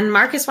 And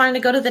Marcus wanted to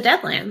go to the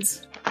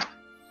Deadlands.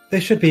 They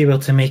should be able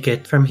to make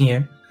it from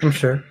here, I'm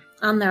sure.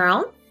 On their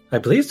own? I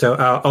believe so.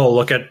 I'll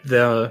look at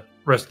the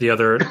rest of the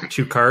other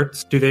two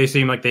carts. Do they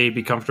seem like they'd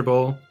be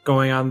comfortable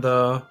going on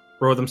the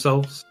road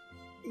themselves?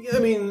 I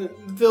mean,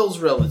 Ville's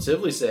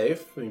relatively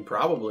safe. I mean,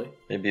 probably.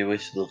 Maybe we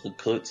should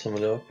recruit some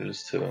of the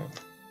workers to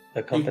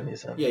accompany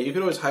them. Yeah, you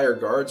could always hire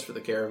guards for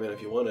the caravan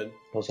if you wanted.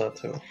 How's that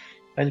too?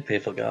 I'd pay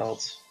for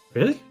guards.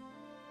 Really?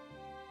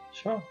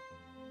 Sure.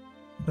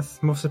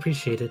 That's most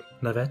appreciated,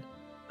 Levette.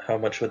 How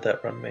much would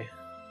that run me?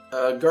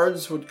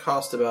 Guards would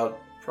cost about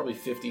probably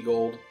 50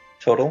 gold.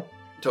 Total?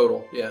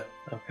 Total, yeah.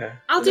 Okay.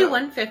 I'll do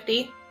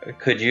 150.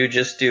 Could you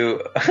just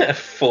do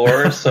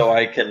 4 so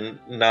I can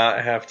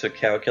not have to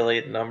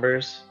calculate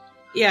numbers?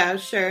 Yeah,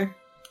 sure.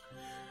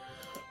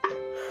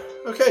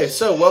 Okay,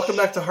 so welcome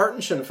back to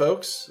Hartenshin,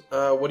 folks.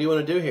 What do you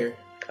want to do here?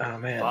 Oh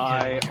man.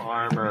 Buy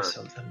armor.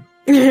 Something.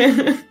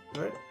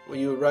 Alright. Well,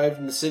 you arrived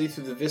in the city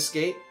through the Vis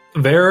Gate.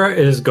 Vera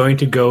is going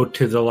to go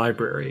to the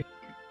library.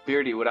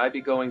 Beardy, would I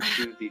be going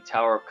to the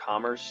Tower of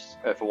Commerce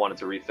if I wanted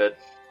to refit?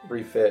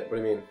 Refit? What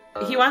do you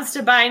mean? He wants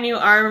to buy new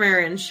armor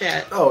and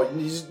shit. Oh,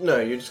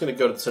 you're just going to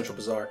go to the Central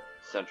Bazaar.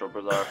 Central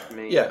Bazaar for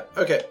me? Yeah,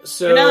 okay,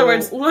 so... In other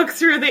words, look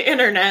through the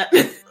internet.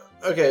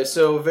 Okay,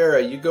 so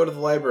Vera, you go to the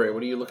library.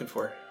 What are you looking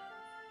for?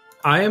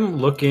 I am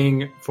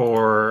looking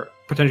for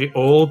potentially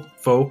old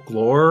folk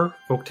lore,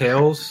 folk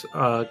tales,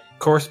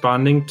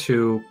 corresponding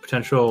to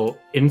potential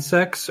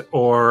insects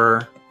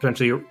or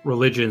potentially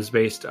religions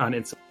based on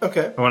insects.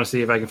 Okay. I want to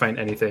see if I can find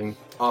anything.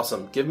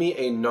 Awesome. Give me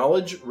a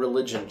knowledge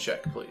religion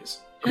check, please.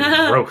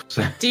 Gross.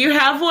 Do you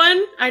have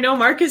one? I know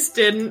Marcus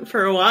didn't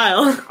for a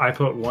while. I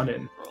put 1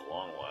 in. For a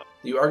long while.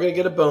 You are going to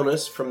get a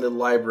bonus from the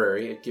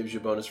library. It gives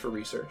you a bonus for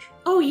research.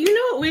 Oh, you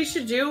know what we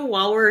should do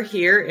while we're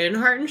here in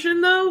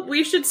Hartenshin, though?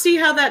 We should see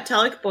how that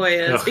Telic boy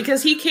is, Ugh.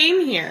 because he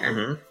came here.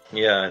 Mm-hmm.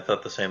 Yeah, I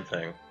thought the same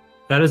thing.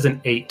 That is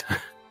an 8.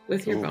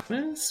 with your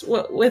bonus?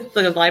 What, with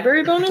the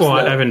library bonus? Well,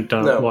 I though? haven't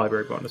done No. the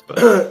library bonus,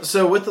 but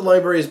So with the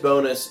library's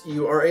bonus,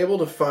 you are able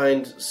to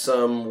find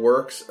some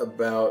works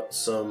about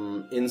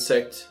some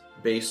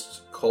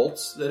insect-based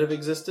cults that have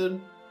existed.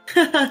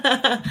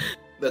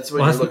 That's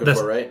what Well, you're looking that's-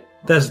 for, right?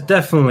 that's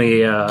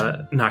definitely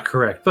not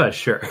correct. But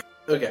sure.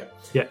 Okay.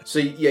 Yeah. So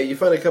yeah, you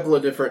find a couple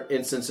of different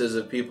instances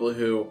of people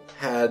who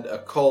had a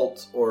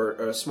cult or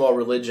a small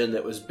religion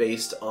that was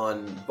based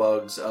on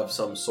bugs of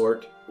some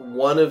sort.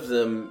 One of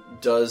them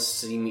does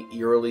seem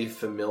eerily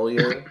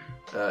familiar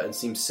and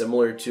seems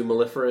similar to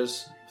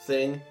Mellifera's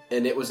thing,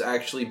 and it was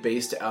actually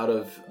based out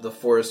of the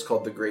forest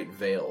called the Great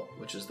Vale,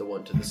 which is the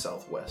one to the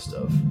southwest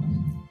of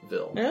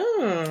Ville.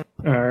 Oh,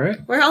 All right.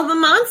 where all the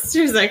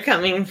monsters are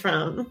coming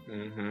from.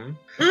 Mm-hmm.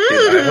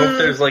 Dude, I hope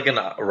there's like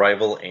a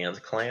rival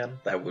ant clan.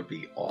 That would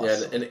be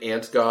awesome. Yeah, an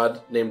ant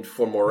god named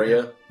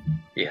Formoria.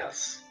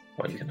 Yes,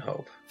 one can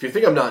hope. If you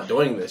think I'm not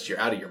doing this, you're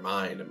out of your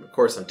mind. Of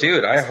course I'm doing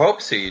Dude, I this.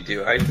 hope so. You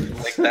do. I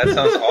like that.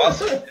 Sounds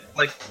awesome.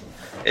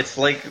 It's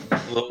like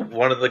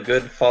one of the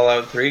good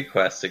Fallout 3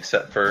 quests,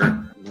 except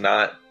for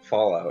not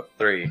Fallout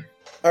 3.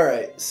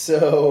 Alright,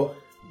 so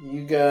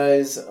you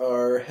guys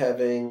are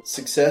having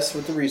success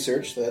with the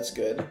research. That's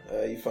good.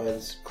 You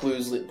find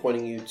clues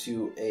pointing you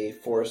to a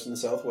forest in the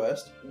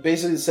southwest.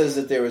 Basically, it says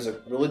that there was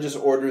a religious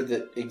order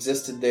that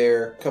existed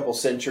there a couple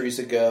centuries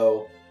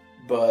ago,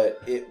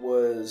 but it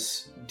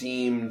was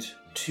deemed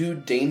too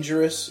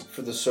dangerous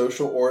for the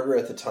social order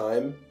at the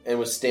time and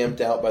was stamped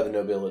out by the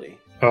nobility.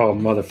 Oh,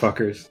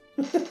 motherfuckers.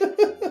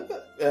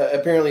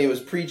 Apparently, it was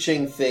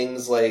preaching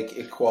things like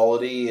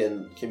equality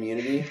and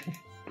community.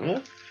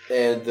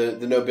 And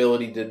the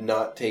nobility did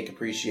not take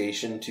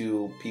appreciation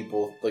to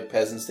people like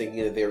peasants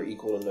thinking that they were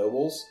equal to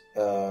nobles,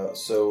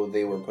 so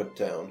they were put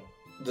down.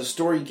 The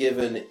story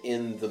given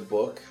in the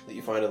book that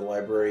you find in the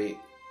library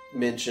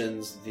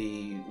mentions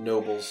the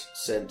nobles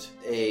sent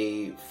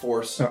a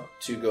force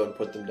to go and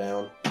put them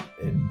down.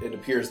 It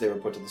appears they were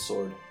put to the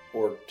sword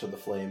or to the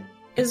flame.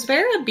 Is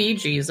Vera B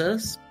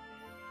Jesus?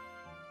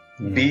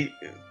 Be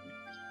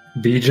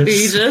Beegis.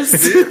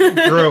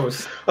 Beegis.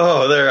 Gross.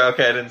 Oh, there.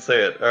 Okay, I didn't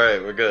say it. All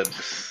right, we're good.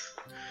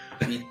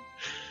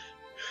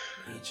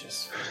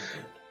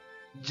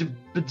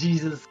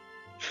 Jesus.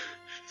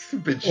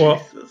 But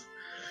Well- Jesus.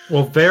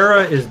 Well,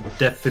 Vera is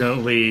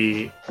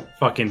definitely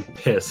fucking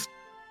pissed.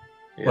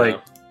 Yeah.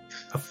 Like,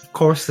 of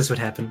course this would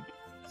happen.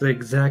 That's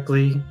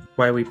exactly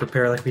why we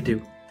prepare like we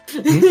do.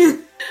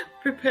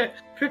 Prepare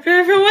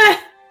for what?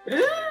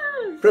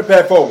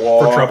 Prepare for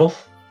war. For trouble?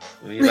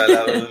 Viva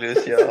la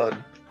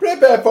revolución.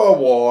 Prepare for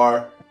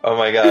war. Oh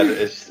my god.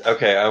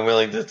 Okay, I'm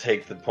willing to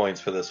take the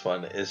points for this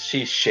one. Is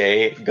she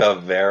Shay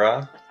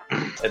Guevara?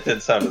 It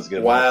did sound as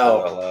good. Wow.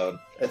 When I said it out loud.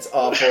 That's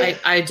awful.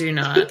 I do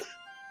not.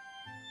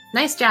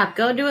 Nice job.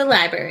 Go to a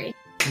library.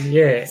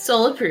 Yeah.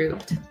 Soul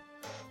approved.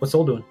 What's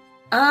Soul doing?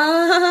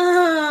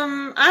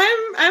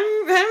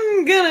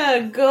 I'm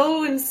gonna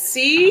go and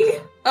see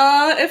if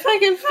I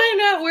can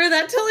find out where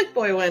that Tillich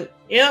boy went.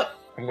 Yep.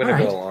 I'm gonna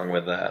Alright. go along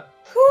with that.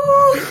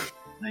 Whew.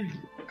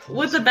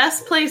 Would the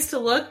best place to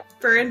look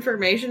for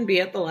information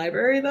be at the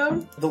library,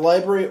 though? The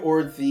library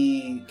or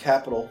the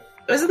capital?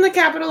 Isn't the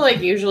capital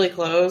like usually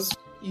closed?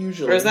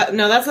 Usually. Or is that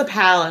no? That's the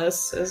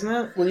palace, isn't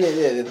it? Well,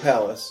 yeah, the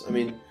palace. I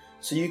mean,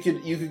 so you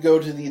could go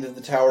to either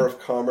the Tower of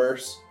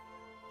Commerce,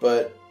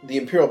 but the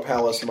Imperial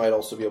Palace might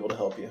also be able to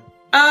help you.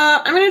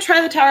 I'm gonna try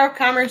the Tower of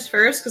Commerce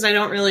first because I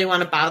don't really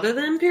want to bother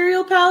the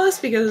Imperial Palace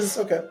because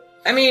Okay.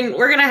 I mean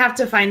we're gonna have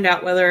to find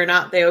out whether or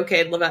not they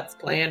okayed Levette's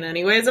plan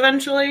anyways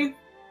eventually.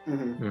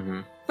 Mm-hmm. Mm-hmm.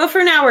 But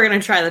for now, we're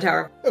gonna try the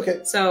Tower.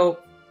 Okay. So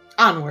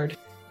onward,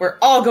 we're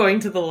all going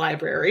to the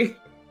library.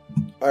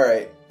 All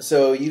right.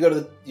 So you go to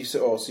the.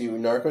 So you're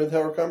not going to the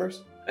Tower of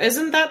Commerce?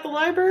 Isn't that the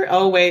library?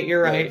 Oh wait,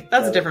 you're No, right.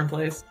 That's no. a different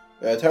place.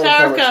 Tower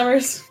Tower of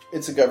Commerce.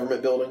 It's a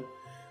government building.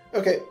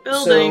 Okay.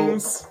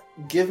 Buildings. So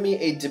give me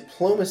a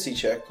diplomacy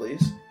check,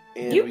 please.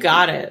 And You we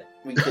got can- it.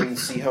 We can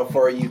see how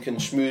far you can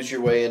schmooze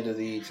your way into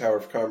the Tower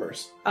of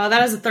Commerce. Oh,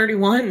 that is a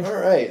 31. All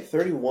right,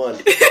 31.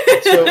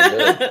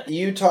 So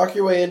you talk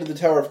your way into the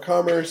Tower of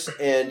Commerce,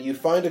 and you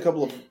find a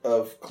couple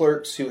of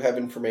clerks who have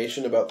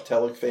information about the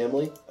Telek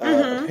family.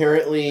 Mhm.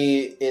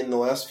 Apparently, in the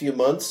last few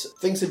months,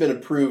 things have been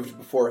approved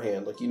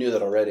beforehand. Like, you knew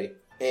that already.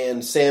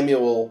 And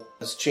Samuel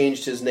has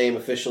changed his name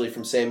officially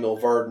from Samuel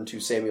Varden to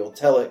Samuel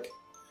Telek.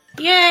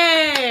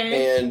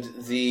 Yay! And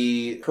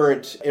the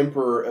current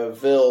Emperor of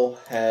Ville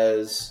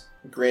has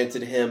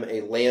granted him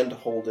a land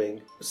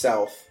holding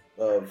south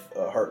of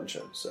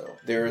Hartenshire. So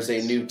there is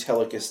a new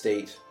Telek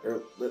estate,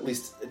 or at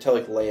least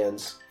Telek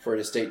lands for an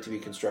estate to be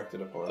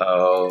constructed upon.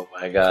 Oh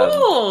my god.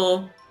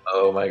 Cool.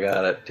 Oh my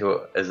god.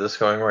 Is this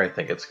going where I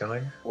think it's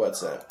going?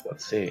 What's that?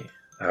 Let's see.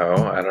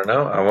 Oh, I don't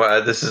know. I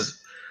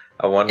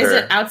wonder. Is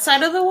it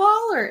outside of the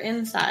wall or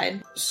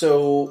inside?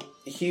 So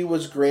he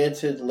was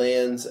granted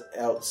lands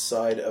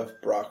outside of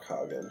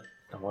Brockhagen.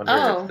 I wonder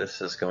Oh. if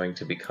this is going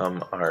to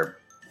become our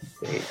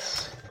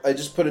Base. I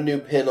just put a new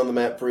pin on the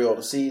map for you all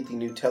to see, the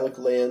new Telek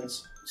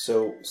lands.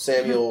 So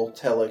Samuel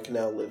Telek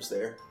now lives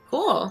there.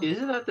 Cool.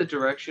 Isn't that the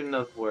direction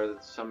of where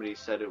somebody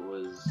said it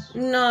was?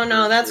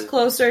 No, that's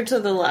closer to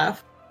the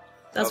left.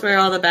 That's where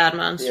all the bad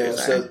monsters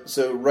are.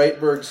 So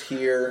Reitberg's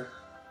here.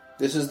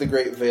 This is the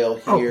Great Vale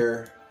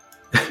here.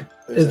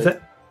 There's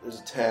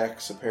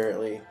attacks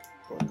apparently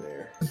on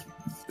there.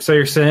 So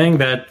you're saying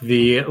that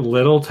the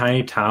little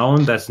tiny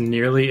town that's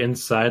nearly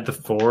inside the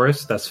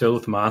forest that's filled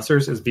with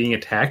monsters is being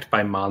attacked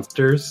by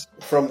monsters?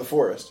 From the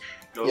forest.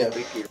 Yeah.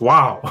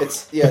 Wow.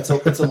 It's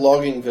a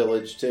logging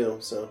village too,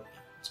 so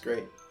it's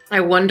great. I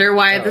wonder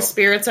why the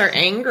spirits are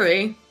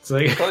angry. It's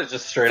like Probably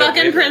just straight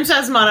Fucking up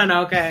Princess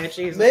Mononoke,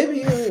 Jesus. Maybe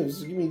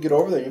you get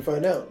over there and you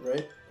find out,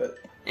 right? But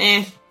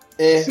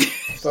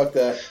fuck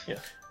that. Yeah.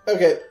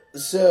 Okay,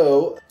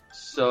 so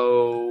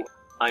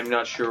I'm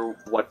not sure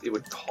what it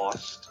would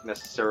cost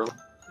necessarily.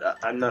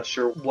 I'm not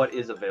sure what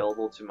is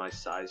available to my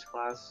size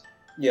class.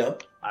 yeah.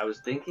 I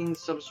was thinking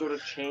some sort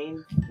of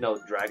chain,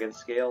 dragon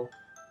scale,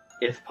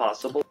 if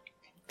possible.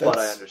 That's But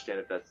I understand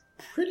if that's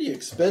pretty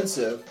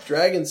expensive.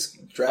 Dragon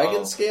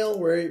scale?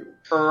 Where?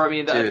 I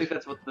Dude. think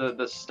that's what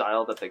the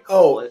style that they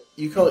call Oh, it.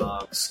 you call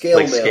it scale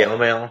Like mail. scale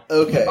mail.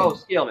 Okay. Oh,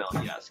 scale mail.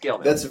 Yeah, scale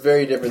mail. That's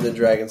very different than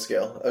dragon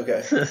scale.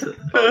 Okay.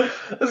 I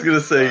was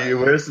gonna say, you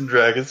wear some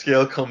dragon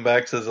scale, come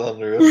back to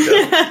Zelda.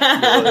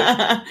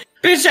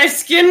 Bitch, I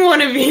skinned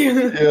one of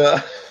you.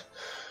 Yeah.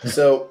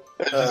 So,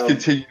 Just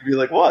continue to be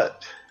like,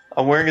 what?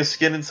 I'm wearing a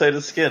skin inside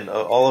a skin.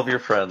 All of your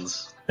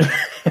friends.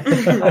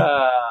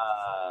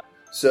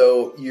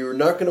 so you're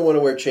not going to want to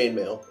wear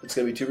chainmail. It's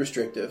going to be too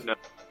restrictive. No.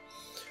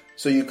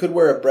 So you could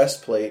wear a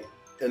breastplate,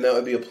 and that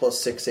would be a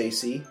 +6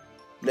 AC.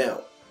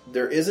 Now,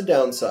 there is a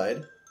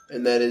downside,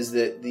 and that is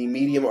that the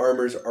medium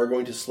armors are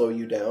going to slow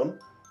you down,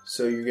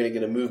 so you're going to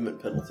get a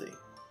movement penalty.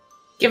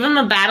 Give him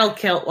a battle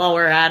kilt while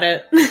we're at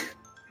it.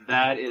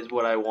 That is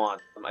what I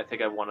want. I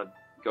think I want to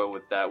go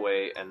with that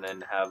way, and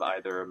then have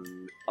either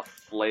a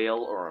flail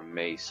or a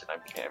mace, and I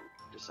can't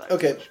decide.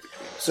 Okay, which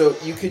between. so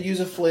you could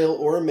use a flail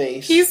or a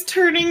mace. He's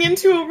turning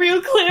into a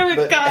real cleric,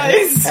 but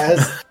guys.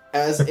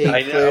 as a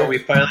I know, cleric, we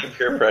finally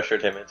peer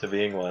pressured him into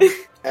being one.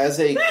 as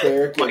a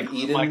cleric in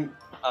Eden,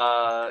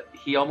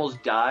 He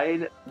almost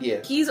died.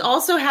 yeah. He's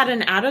also had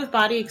an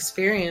out-of-body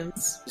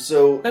experience.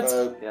 So That's-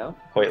 Yeah.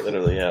 Quite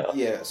literally, yeah.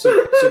 yeah,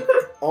 so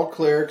all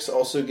clerics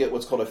also get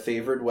what's called a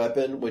favored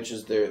weapon, which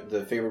is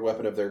the favored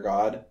weapon of their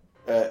god,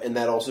 and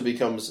that also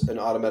becomes an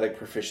automatic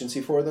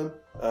proficiency for them.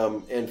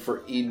 And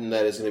for Eden,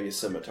 that is going to be a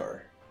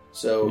scimitar.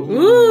 So,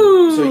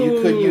 Ooh. so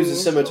you could use a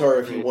scimitar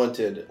if you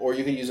wanted, or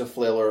you could use a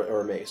flail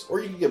or a mace,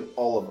 or you could get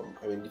all of them.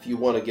 I mean, if you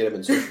want to get them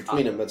and switch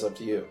between them, that's up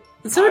to you.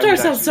 The scimitar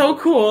sounds so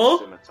cool.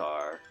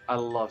 Scimitar. I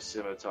love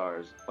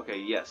scimitars. Okay,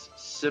 yes,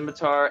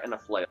 scimitar and a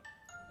flail.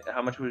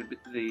 How much would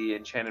the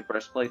enchanted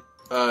breastplate?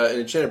 An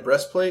enchanted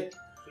breastplate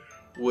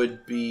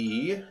would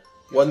be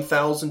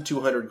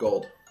 1,200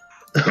 gold.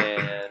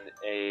 And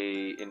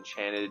a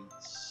enchanted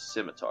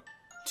scimitar.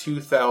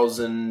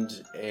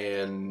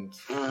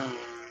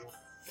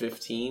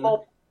 2,015,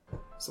 Oh.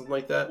 something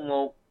like that.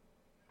 Well,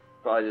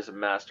 probably just a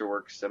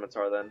masterwork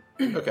scimitar then.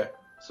 Okay.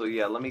 So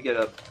yeah, let me get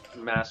a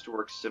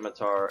masterwork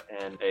scimitar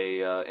and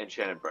a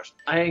enchanted breast.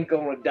 I ain't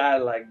gonna die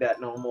like that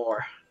no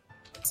more.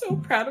 So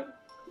proud of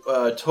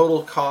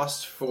Total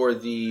cost for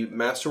the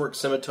masterwork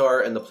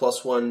scimitar and the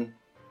 +1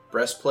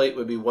 breastplate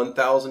would be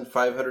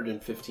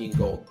 1,515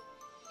 gold.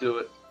 Do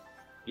it.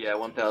 Yeah,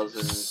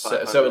 1,500. So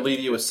it would leave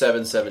you with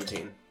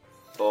 717.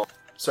 Oh.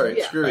 Sorry,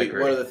 Yeah. screw I it.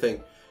 agree. One other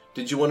thing.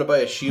 Did you want to buy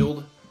a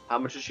shield? How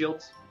much is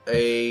shields?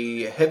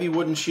 A heavy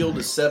wooden shield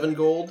is 7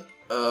 gold.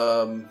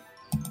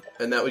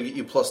 And that would get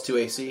you +2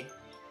 AC.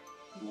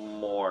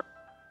 More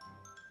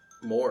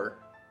More.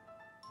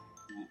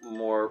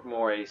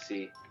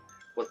 AC.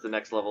 What's the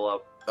next level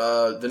up?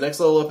 The next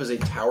level up is a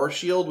tower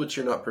shield, which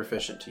you're not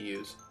proficient to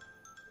use.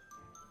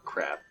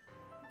 Crap.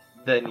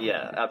 Then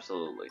yeah,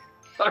 absolutely.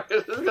 I'm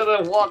just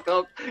gonna walk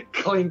up,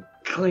 clink,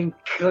 clink,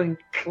 clink,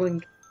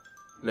 clink.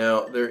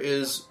 Now, there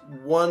is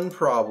one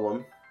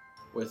problem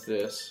with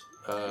this.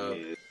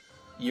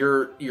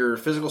 Your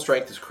physical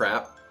strength is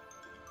crap.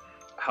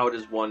 How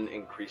does one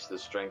increase the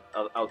strength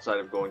outside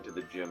of going to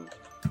the gym?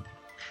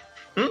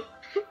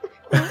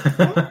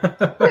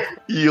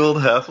 Yield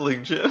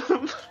halfling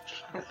gym.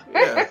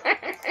 Yeah.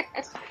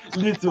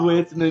 Lift the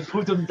weights and then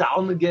put them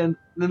down again,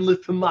 and then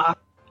lift them up.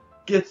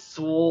 Get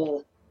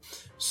swole.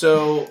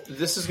 So,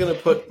 this is going to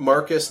put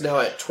Marcus now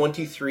at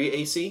 23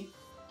 AC.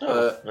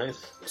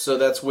 Nice. So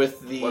that's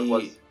with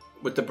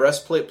What? the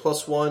breastplate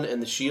 +1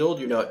 and the shield,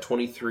 you're now at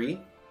 23.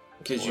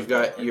 Because you've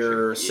got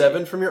your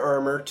 7 from your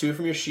armor, 2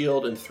 from your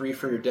shield, and 3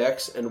 from your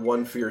dex, and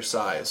 1 for your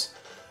size.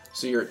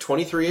 So you're at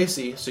 23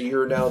 AC, so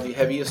you're now the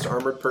heaviest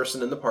armored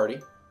person in the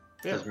party.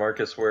 Yeah. Does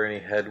Marcus wear any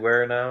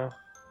headwear now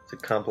to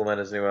complement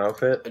his new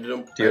outfit? I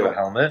don't, Do you have a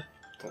helmet?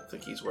 I don't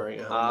think he's wearing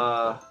a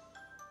helmet.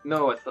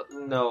 No,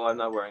 no, I'm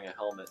not wearing a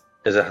helmet.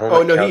 Is a helmet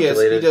Oh, no, he is.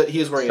 calculated He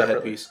is wearing a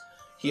separately? headpiece.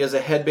 He has a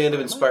headband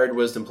of inspired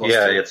wisdom +2.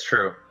 Yeah, it's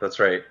true. That's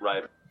right.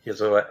 Right.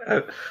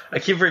 I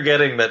keep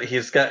forgetting that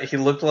he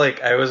looked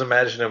like, I always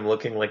imagine him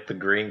looking like the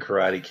Green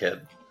Karate Kid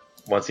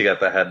once he got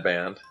the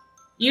headband.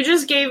 You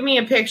just gave me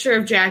a picture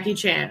of Jackie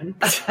Chan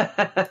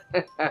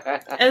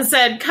and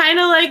said, kind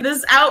of like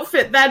this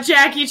outfit that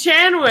Jackie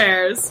Chan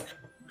wears,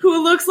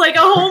 who looks like a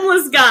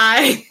homeless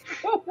guy.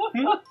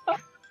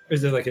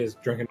 Is it like his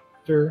drunken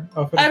master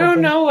outfit? I don't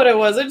know what it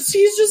was.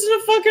 He's just in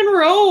a fucking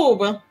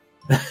robe.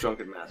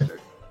 Drunken Master.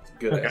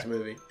 Good ass Okay.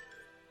 movie.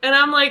 And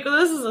I'm like,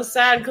 this is a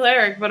sad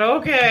cleric, but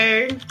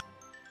okay.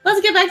 Let's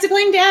get back to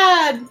playing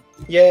Dad.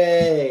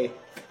 Yay!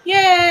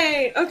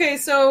 Yay! Okay,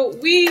 so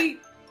we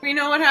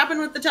know what happened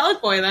with the Telic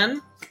boy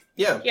then.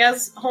 Yeah, He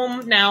has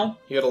home now.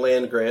 he got a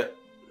land grant.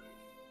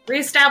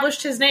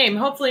 Reestablished his name.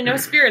 Hopefully no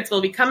spirits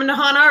will be coming to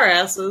haunt our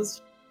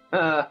asses.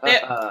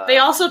 They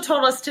also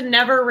told us to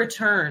never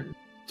return.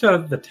 To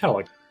the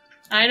Telic.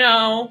 I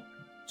know.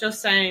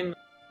 Just saying.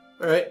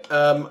 All right.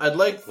 I'd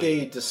like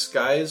a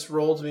disguise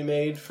roll to be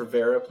made for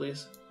Vera,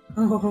 please.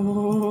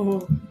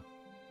 Oh.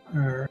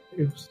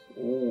 Oops.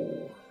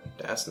 Ooh,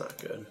 that's not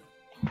good.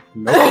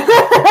 Nope.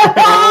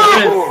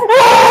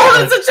 Oh,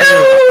 it's a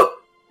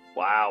 2!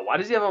 Wow, why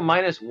does he have a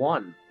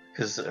 -1?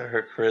 Because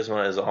her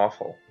charisma is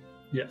awful.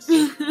 Yes.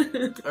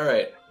 All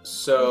right.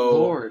 So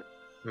Lord.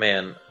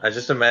 Man, I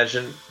just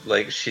imagine,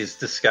 like, she's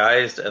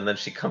disguised and then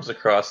she comes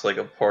across, like,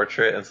 a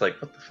portrait and it's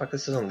like, what the fuck,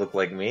 this doesn't look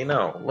like me?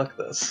 No, look at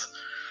this.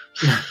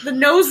 The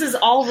nose is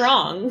all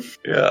wrong.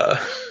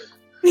 Yeah.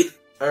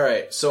 all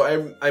right.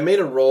 So I made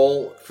a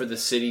roll for the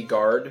city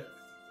guard,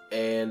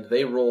 and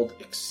they rolled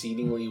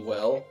exceedingly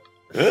well.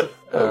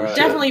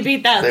 Definitely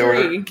beat that They were-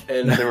 3.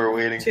 And They were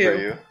waiting for 2.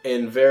 you.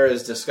 and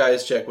Vera's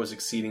disguise check was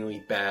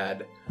exceedingly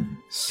bad.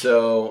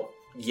 So,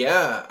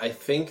 yeah, I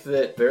think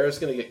that Vera's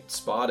going to get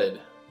spotted.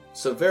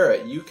 So, Vera,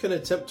 you can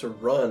attempt to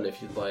run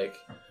if you'd like,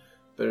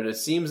 but it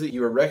seems that you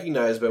were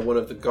recognized by one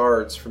of the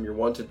guards from your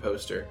wanted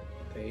poster.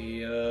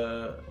 They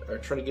are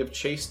trying to give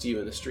chase to you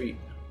in the street.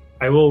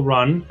 I will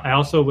run. I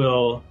also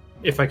will,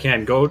 if I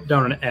can, go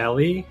down an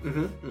alley,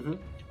 Mm-hmm.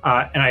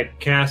 and I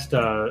cast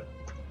a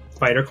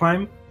spider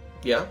climb,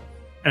 Yeah.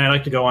 and I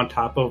like to go on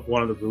top of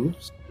one of the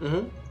roofs.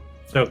 Mm-hmm.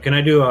 So can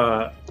I do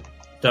a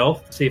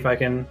stealth? See if I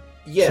can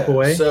Yeah. slip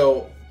away?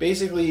 So,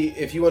 basically,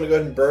 if you want to go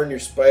ahead and burn your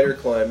spider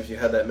climb, if you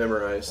had that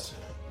memorized,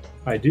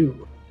 I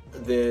do.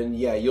 then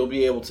yeah, you'll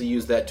be able to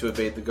use that to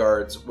evade the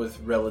guards with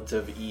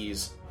relative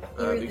ease,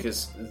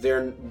 because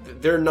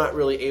they're not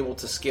really able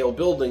to scale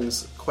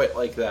buildings quite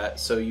like that.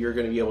 So you're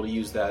going to be able to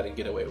use that and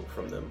get away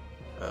from them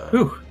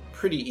Whew.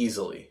 pretty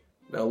easily.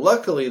 Now,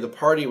 luckily, the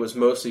party was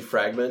mostly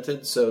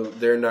fragmented, so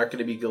they're not going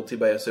to be guilty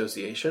by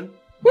association.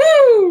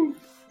 Woo!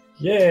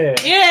 Yeah.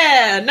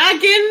 Yeah,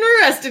 not getting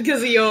arrested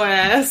because of your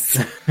ass.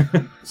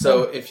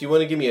 So if you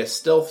want to give me a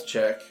stealth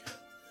check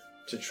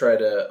to try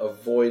to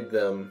avoid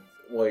them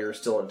while you're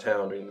still in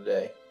town during the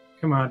day.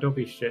 Come on, don't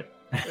be shit.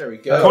 There we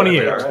go.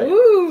 28. All right.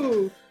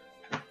 Woo!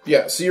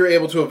 Yeah, so you're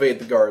able to evade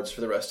the guards for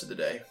the rest of the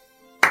day.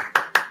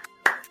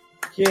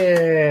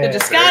 Yeah. The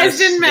disguise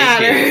Very didn't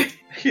matter. sneaky.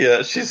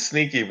 Yeah, she's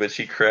sneaky, but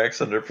she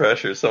cracks under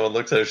pressure. Someone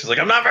looks at her, she's like,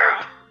 I'm not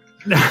Vera!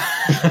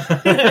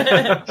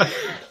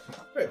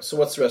 Alright, so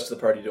what's the rest of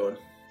the party doing?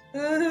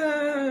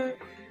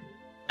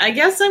 I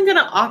guess I'm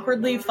gonna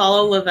awkwardly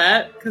follow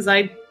Livette because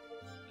I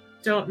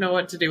don't know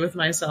what to do with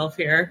myself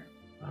here.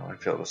 Oh, I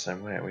feel the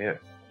same way. We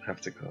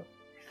have to go.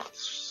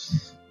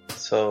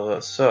 So,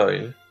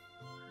 sorry.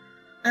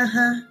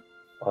 Uh-huh.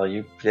 Are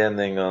you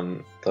planning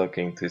on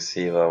talking to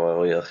Siva while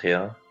we're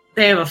here?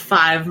 They have a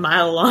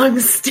 5-mile long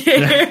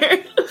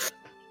stair.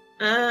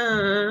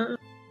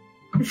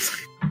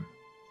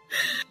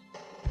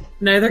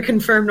 Neither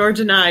confirmed nor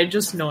denied,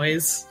 just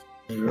noise.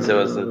 There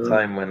was a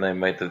time when I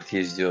might have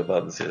teased you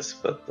about this,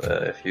 but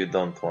if you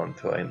don't want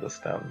to, I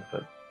understand.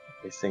 But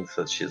I think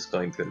that she's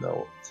going to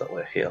know that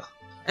we're here.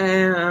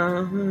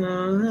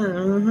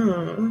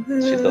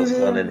 She does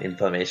run an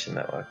information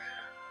network.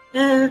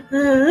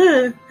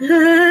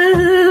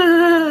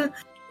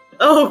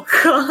 Oh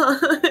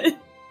god.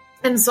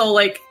 And so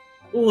like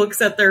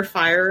looks at their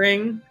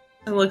firing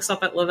and looks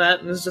up at Livette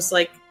and is just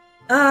like,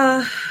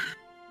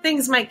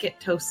 things might get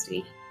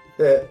toasty.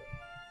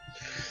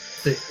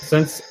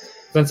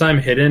 Since I'm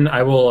hidden,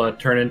 I will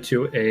turn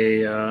into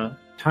a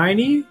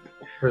tiny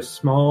or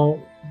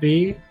small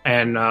bee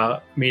and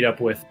meet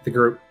up with the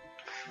group.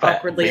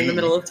 Awkwardly in the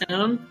middle of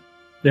town.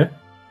 Yeah.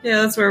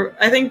 Yeah, that's where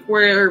I think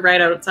we're right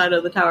outside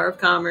of the Tower of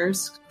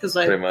Commerce because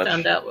I Pretty much.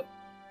 found out.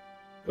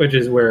 Which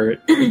is where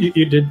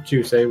did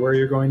you say where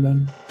you're going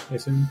then? I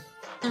assume.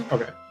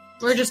 Okay.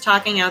 We're just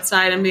talking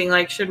outside and being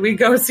like, "Should we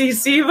go see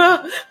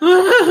Siva?"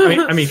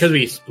 I mean, because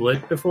we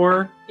split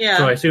before, yeah.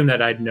 so I assume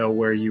that I'd know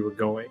where you were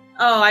going.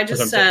 Oh, I just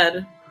That's what I'm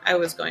said I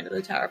was going to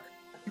the Tower. of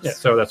Commerce. Yeah,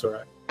 so that's all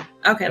right.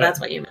 Okay, that's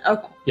what you meant.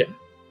 Okay.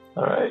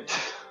 Alright.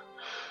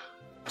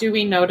 Do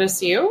we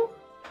notice you?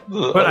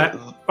 But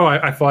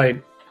I fly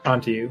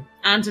onto you.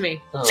 Onto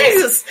me. Oh.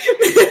 Jesus!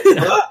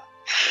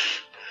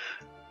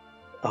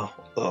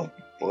 oh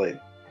boy.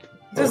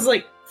 Just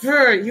like,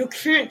 you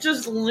can't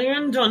just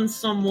land on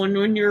someone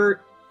when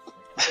you're...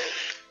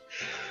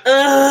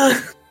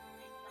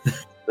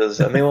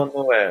 Does anyone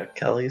know where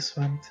Kelly's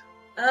went?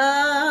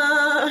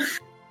 I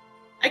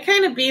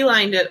kind of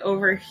beelined it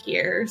over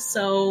here,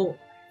 so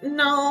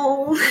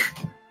no.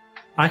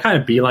 I kind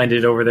of beelined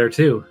it over there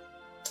too.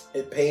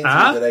 It pains me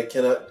that I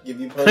cannot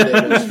give you pun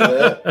damage for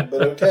that,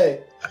 but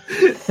okay.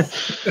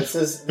 This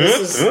is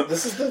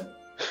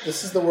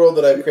the world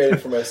that I've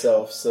created for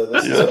myself, so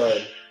this is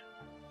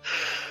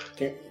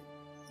fine.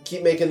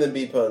 Keep making them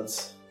bee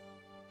puns.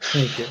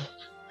 Thank you.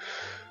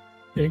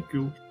 Thank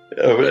you.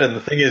 And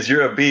the thing is,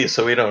 you're a bee,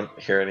 so we don't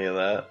hear any of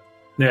that.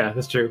 Yeah,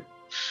 that's true.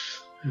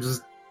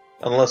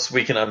 Unless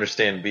we can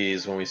understand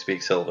bees when we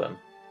speak Sylvan.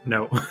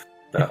 No.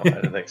 No, I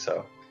don't think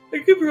so. I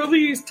could really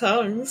use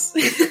tongues.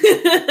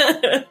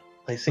 I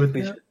think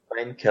we should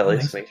find Kelly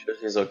to make sure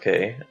she's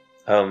okay.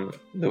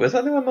 Does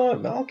anyone know where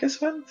Malchus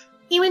went?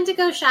 He went to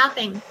go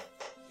shopping.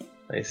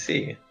 I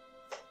see.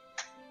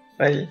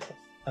 Well,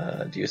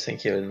 do you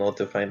think he will know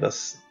to find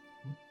us?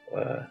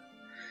 Well,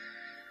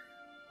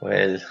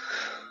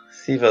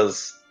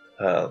 Siva's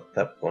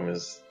that one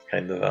is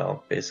kind of our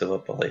base of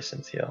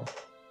operations here.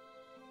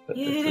 But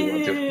if we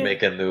want to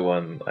make a new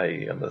one,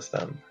 I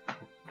understand.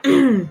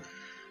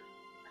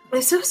 I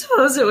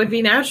suppose it would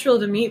be natural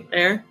to meet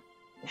there.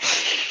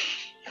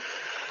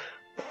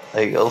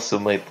 I also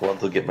might want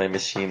to get my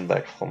machine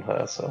back from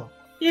her, so...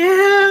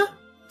 Yeah.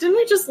 Didn't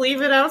we just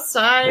leave it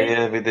outside?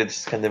 Yeah, we did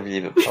just kind of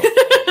leave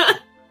it.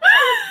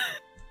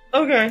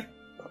 Okay.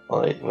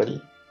 Alright,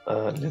 well,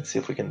 let's see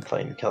if we can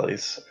find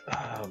Kelly's.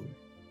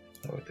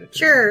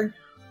 Sure.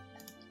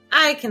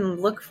 I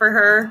can look for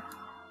her.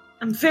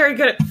 I'm very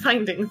good at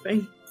finding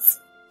things.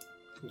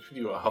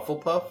 You a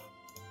Hufflepuff?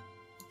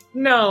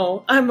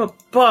 No, I'm a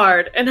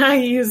bard, and I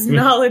use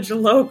knowledge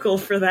local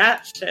for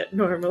that shit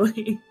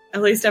normally.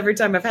 At least every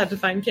time I've had to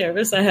find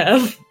Karis, I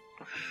have.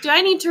 Do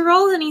I need to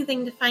roll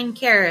anything to find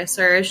Karis,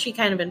 or has she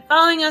kind of been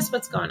following us?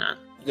 What's going on?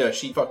 Yeah,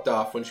 she fucked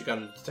off when she got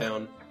into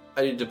town.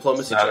 I need a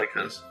diplomacy check,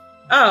 please.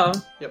 Oh.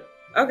 Yep.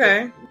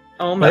 Okay.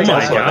 Oh my That's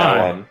also god.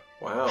 that one.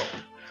 Wow.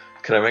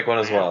 Could I make one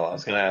as well? I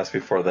was going to ask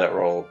before that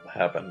roll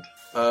happened.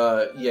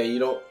 Yeah, you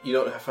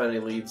don't find any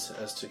leads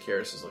as to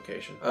Karis'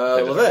 location.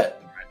 Levette,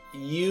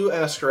 you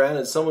ask around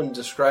and someone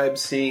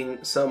describes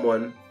seeing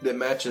someone that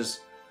matches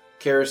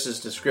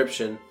Karis'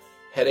 description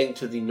heading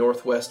to the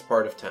northwest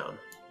part of town.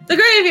 The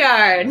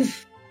graveyard!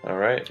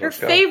 Alright, Your let's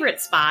go.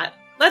 favorite spot.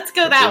 Let's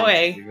go that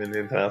way. You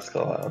need to ask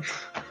aloud.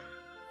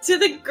 To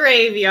the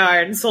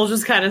graveyard. Soul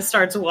just kind of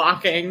starts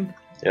walking.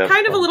 Yep,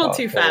 Kind of a little I'll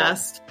too follow.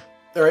 fast.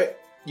 Alright,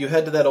 you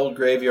head to that old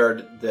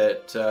graveyard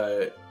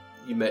that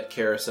you met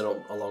Karis in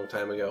a long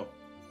time ago.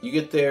 You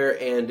get there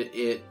and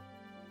it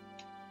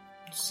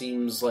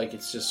seems like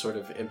it's just sort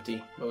of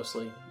empty,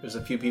 mostly. There's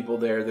a few people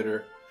there that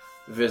are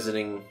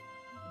visiting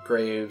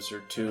graves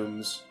or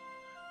tombs,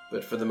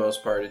 but for the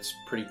most part it's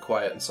pretty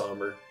quiet and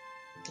somber.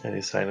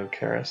 Any sign of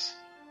Karis?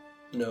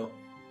 No.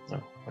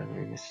 No, I'm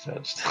really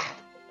misjudged.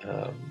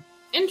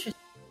 Interesting.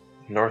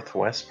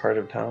 Northwest part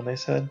of town, they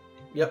said?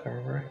 Yep.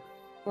 Right.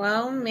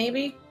 Well,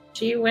 maybe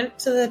she went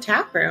to the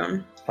tap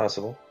room. It's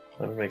possible.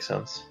 That would make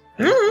sense.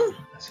 Mm.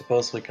 I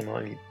suppose we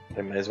might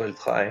as well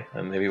try,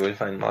 and maybe we'll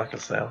find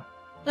Marcus now.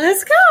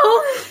 Let's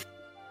go!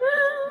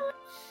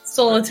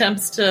 Soul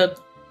attempts to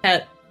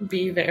pet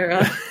Bee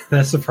Vera.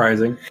 That's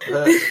surprising.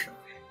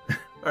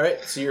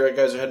 Alright, so you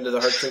guys are heading to the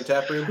Heartstring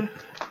Tap Room?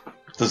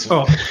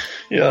 Oh,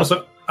 Yeah.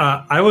 also,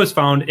 I was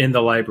found in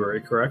the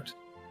library, correct?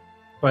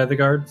 By the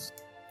guards?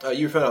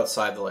 You were found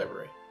outside the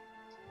library.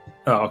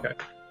 Oh, okay.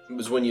 It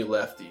was when you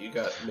left that you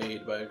got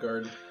made by a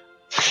guard.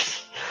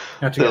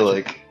 Gotcha, They're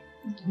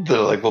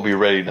gotcha. like, we'll be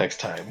ready next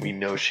time. We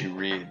know she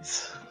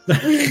reads.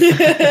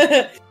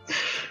 It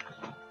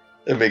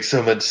makes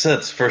so much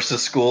sense. First a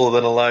school,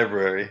 then a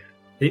library.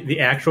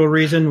 The actual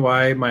reason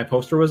why my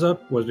poster was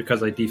up was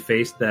because I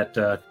defaced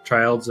that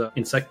child's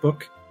insect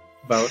book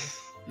about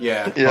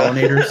Yeah.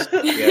 pollinators.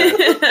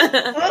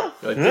 Yeah.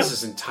 You're like, this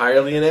is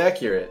entirely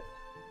inaccurate.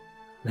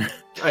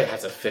 I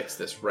have to fix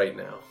this right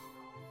now.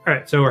 All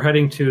right, so we're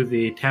heading to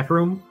the tap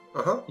room.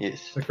 Uh-huh.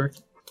 Yes. Is that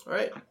correct?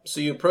 Alright, so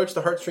you approach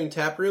the Heartstring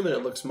Tap Room, and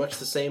it looks much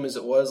the same as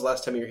it was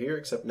last time you were here,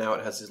 except now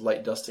it has this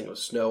light dusting with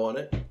snow on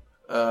it.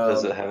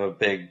 Does it have a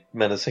big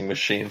menacing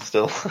machine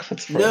still?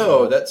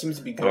 No, that seems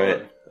to be gone.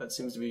 Alright. That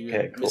seems to be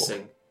Okay, cool.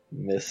 missing.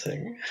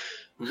 Missing.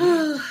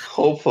 Mhm.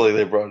 Hopefully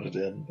they brought it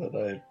in, but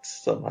I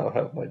somehow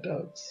have my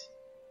doubts.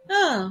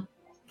 Oh,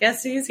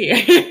 guess he's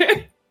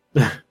here.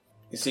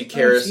 You see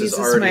Karis is Jesus,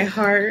 already... my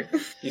heart.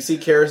 You see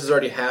Karis is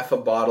already half a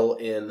bottle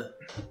in.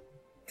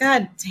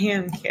 God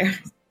damn,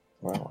 Karis.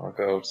 Well, I'll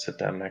go sit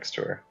down next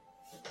to her.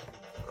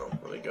 Oh,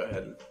 let me go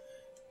ahead and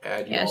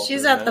add you Yeah, all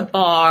she's to at the map.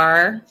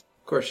 bar.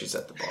 Of course she's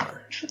at the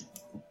bar.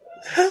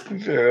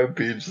 Vera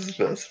Beach's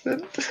best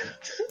friend.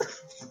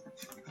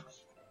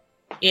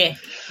 Yeah.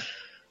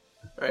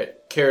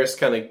 Alright, Karis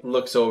kind of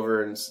looks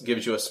over and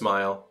gives you a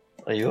smile.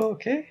 Are you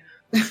okay?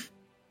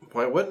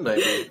 Why wouldn't I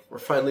be? We're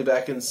finally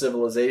back in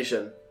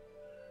civilization.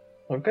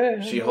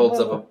 Okay. She holds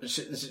up a...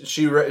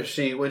 She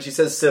when she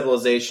says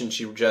civilization,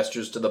 she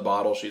gestures to the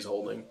bottle she's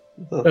holding.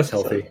 That's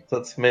healthy.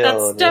 That's male.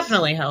 That's and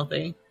definitely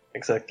healthy.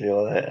 exactly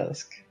what I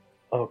ask.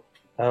 Oh,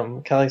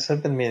 Calix,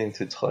 I've been meaning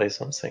to try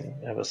something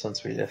ever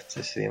since we left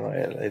this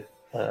email.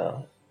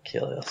 I'm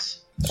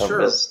curious.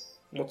 Sure. Is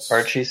What's...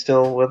 Archie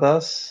still with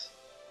us?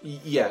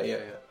 Yeah.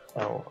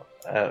 Oh,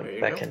 There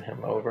you beckon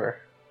him over.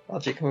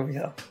 Archie, come over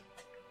here.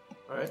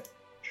 Alright.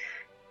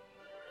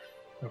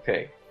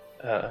 Okay.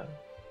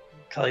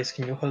 Calix,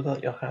 can you hold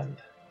out your hand?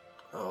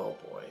 Oh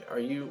boy. Are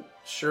you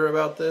sure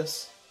about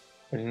this?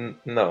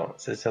 No,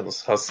 this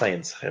is how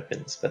science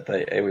happens, but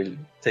I will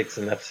take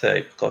the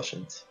necessary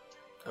precautions.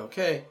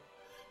 Okay.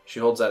 She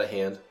holds out a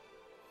hand.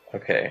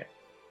 Okay.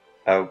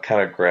 I'll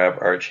kind of grab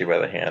Archie by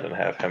the hand and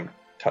have him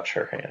touch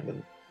her hand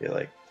and be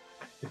like,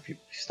 if you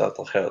start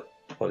to hurt,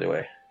 pull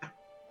away.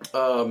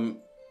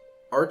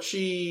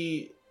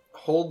 Archie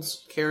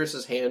holds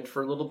Karis's hand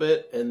for a little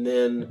bit, and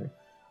then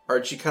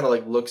Archie kind of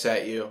like looks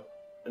at you,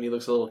 and he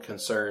looks a little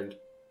concerned,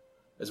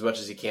 as much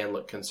as he can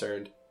look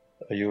concerned.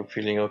 Are you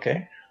feeling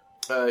okay?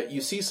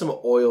 You see some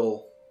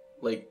oil,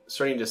 like,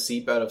 starting to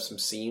seep out of some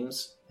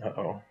seams.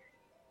 Uh-oh.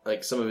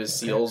 Like, some of his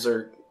seals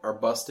are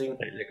busting.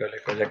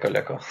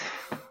 Leco.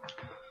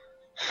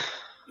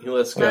 He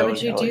lets go. Why would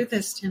you do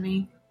this to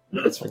me?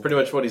 That's pretty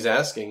much what he's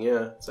asking,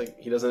 yeah. It's like,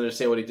 he doesn't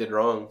understand what he did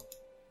wrong.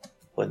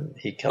 When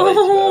he carried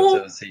you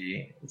out of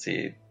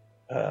the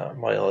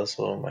Miles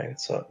room, I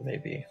thought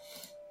maybe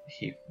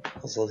he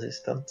was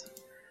resistant.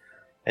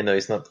 I know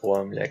he's not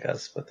warm like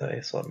us, but I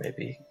thought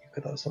maybe you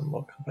could have some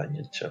more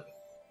companionship.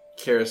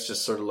 Karis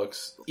just sort of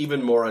looks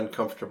even more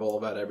uncomfortable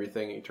about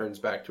everything. He turns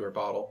back to her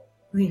bottle.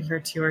 Leave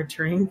her to her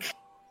drink.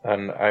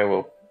 And I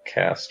will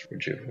cast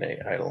Rejuvenate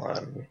Eidolon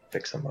and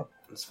fix him up.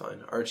 That's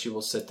fine. Archie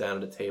will sit down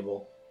at a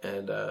table,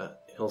 and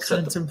he'll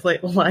set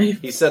Contemplate life.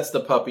 He sets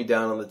the puppy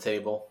down on the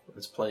table and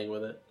is playing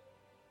with it.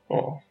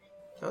 Oh.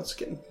 Now it's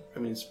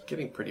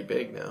getting pretty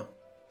big now.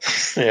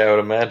 Yeah, I would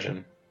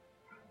imagine.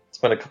 It's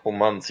been a couple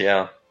months,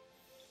 yeah.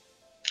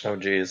 Oh,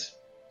 geez.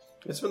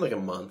 It's been like a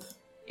month.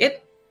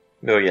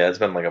 No, yeah, it's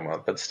been like a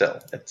month, but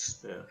still,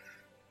 it's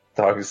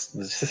dogs,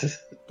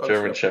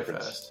 German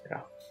shepherds. Fast.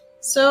 Yeah.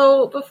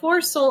 So,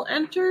 before Soul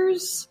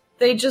enters,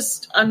 they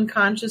just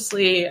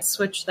unconsciously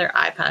switch their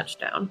eye patch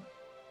down.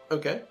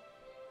 Okay.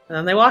 And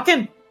then they walk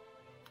in.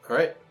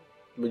 Alright.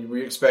 Were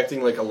you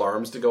expecting like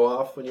alarms to go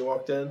off when you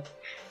walked in?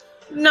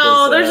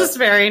 No, they're just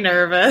very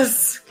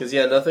nervous. Because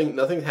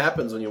nothing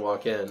happens when you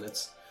walk in.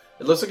 It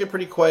looks like a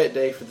pretty quiet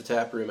day for the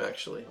tap room,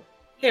 actually.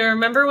 Hey,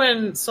 remember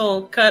when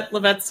Soul cut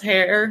Levette's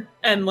hair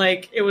and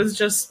like it was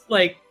just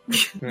like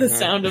the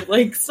sound of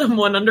like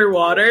someone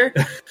underwater?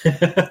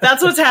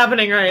 That's what's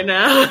happening right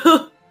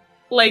now.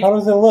 Like, how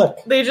does it look?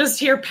 They just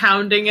hear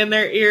pounding in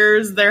their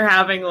ears. They're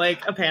having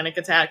like a panic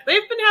attack.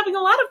 They've been having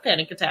a lot of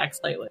panic attacks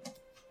lately.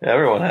 Yeah,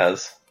 everyone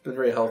has. It's been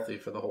very healthy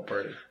for the whole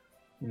party.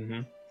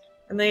 Mm-hmm.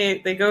 And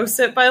they go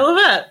sit by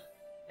Levette,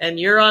 and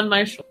you're on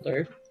my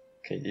shoulder.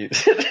 Okay,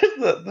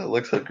 that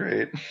looks so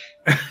great.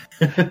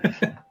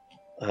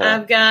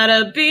 I've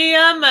gotta be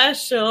on my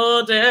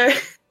shoulder.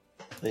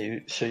 Are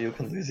you sure you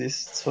can do this,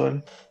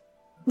 Soul?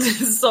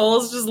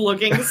 Soul's just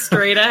looking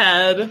straight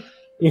ahead.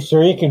 You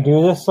sure you can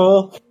do this,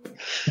 Soul?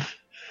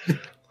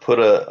 Put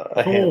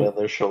a hand on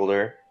their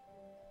shoulder.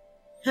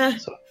 Huh.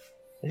 So,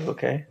 are you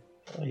okay?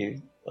 Are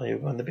you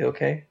going to be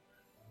okay?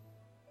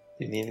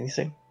 Do you need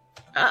anything?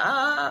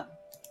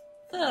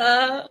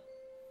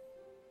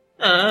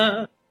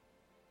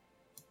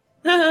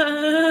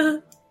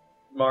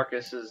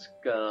 Marcus is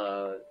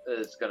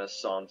gonna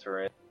saunter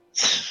in.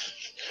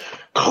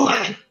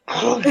 Clang,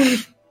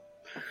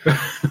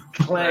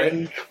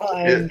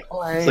 clang.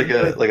 It's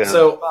like a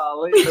so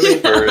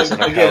Spurs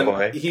and a again,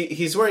 cowboy.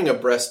 he's wearing a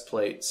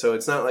breastplate, so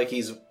it's not like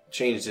he's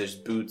changed his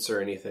boots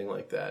or anything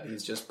like that.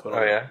 He's just put on.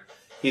 Oh yeah.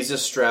 He's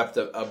just strapped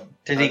a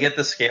Did he get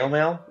the scale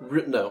mail?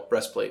 No,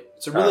 breastplate.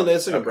 It's a really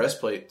nice looking okay.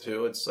 breastplate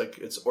too. It's like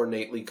it's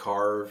ornately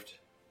carved.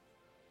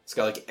 It's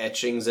got like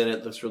etchings in it.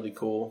 It looks really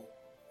cool.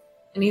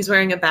 And he's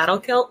wearing a battle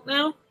kilt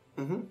now?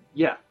 Mm-hmm.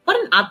 Yeah. What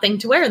an odd thing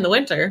to wear in the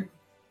winter.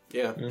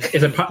 Yeah.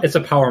 It's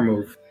a power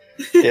move.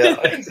 Yeah,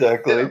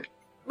 exactly.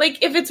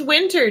 Like, if it's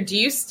winter, do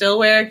you still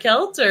wear a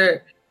kilt,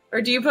 or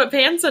do you put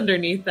pants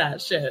underneath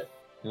that shit?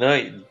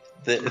 No,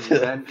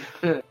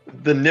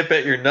 the nip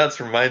at your nuts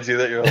reminds you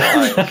that you're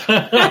alive.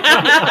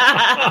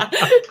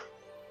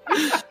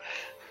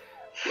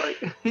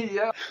 Like,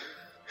 yeah.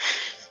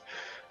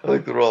 I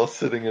like that we're all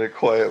sitting in a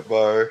quiet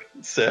bar,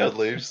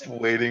 sadly, just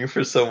waiting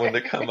for someone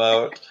to come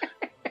out.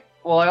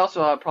 Well, I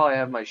also probably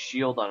have my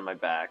shield on my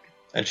back.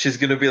 And she's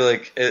gonna be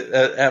like,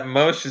 at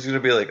most, she's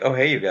gonna be like, "Oh,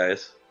 hey, you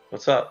guys,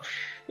 what's up?"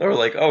 Or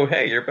like, "Oh,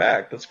 hey, you're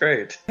back. That's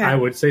great." I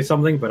would say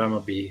something, but I'm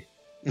a bee.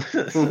 I'm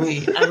a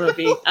bee. I'm a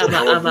bee.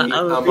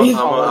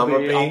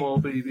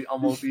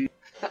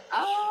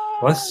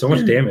 Well, that's so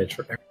much damage.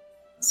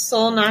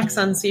 Soul knocks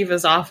on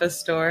Siva's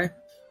office door.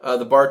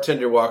 The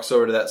bartender walks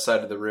over to that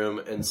side of the room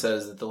and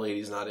says that the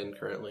lady's not in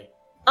currently.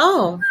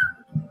 Oh.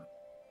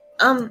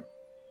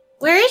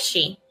 Where is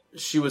she?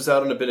 She was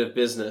out on a bit of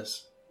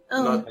business.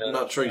 Oh.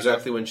 Not sure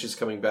exactly when she's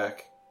coming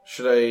back.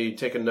 Should I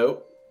take a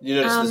note? You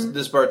notice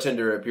this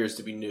bartender appears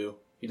to be new.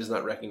 He does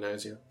not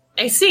recognize you.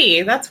 I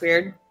see. That's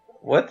weird.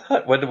 What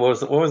was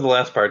the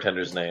last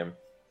bartender's name?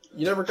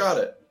 You never got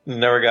it.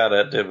 Never got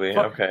it, did we?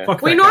 Fuck- Okay.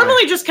 fuck We that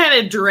normally just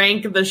kind of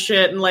drank the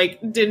shit and like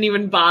didn't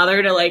even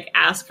bother to like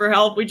ask for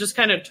help. We just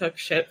kind of took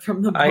shit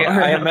from the bar. I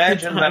every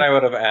imagine time. that I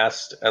would have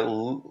asked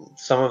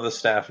some of the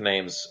staff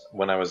names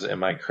when I was in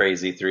my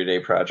crazy 3-day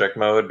project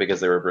mode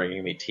because they were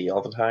bringing me tea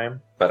all the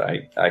time, but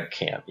I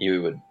can't.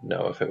 You would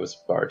know if it was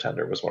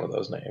bartender was one of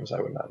those names. I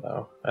would not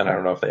know. And I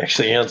don't know if they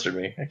actually answered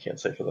me. I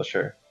can't say for the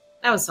sure.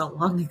 That was so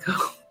long ago.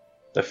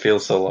 That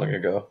feels so long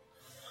ago.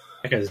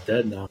 That guy's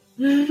dead now.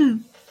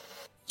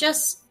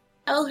 Just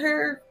tell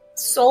her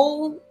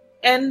Soul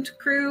and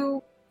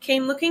crew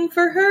came looking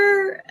for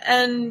her,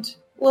 and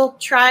we'll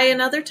try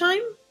another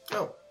time.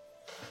 Oh.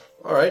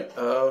 All right.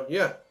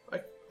 Yeah.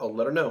 I'll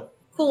let her know.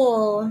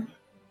 Cool.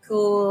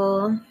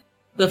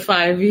 The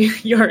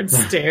 5-yard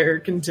stare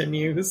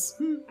continues.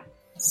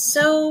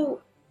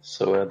 So,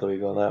 So where do we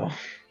go now?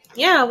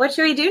 yeah, what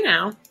should we do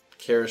now?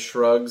 Kara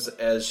shrugs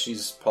as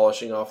she's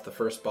polishing off the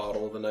first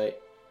bottle of the night.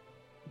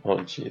 Oh,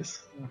 jeez.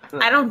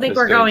 I don't think was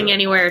we're going going to-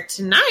 anywhere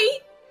tonight,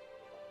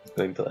 I was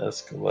going to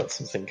ask about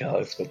something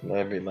else, but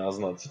maybe now's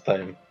not the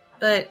time.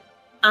 but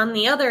on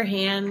the other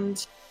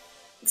hand,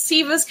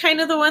 Siva's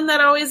kind of the one that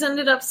always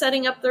ended up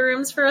setting up the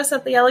rooms for us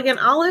at the Elegant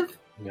Olive.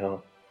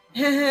 No.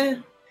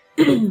 Ew.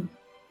 I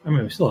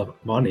mean, we still have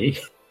money.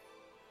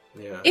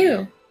 Yeah.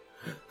 You.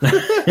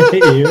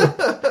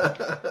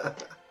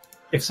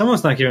 If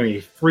someone's not giving me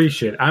free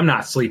shit, I'm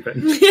not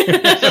sleeping.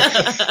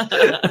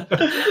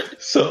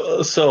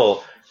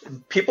 So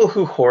people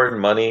who hoard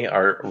money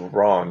are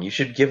wrong. You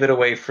should give it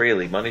away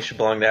freely. Money should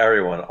belong to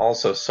everyone.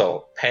 Also,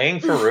 so paying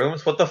for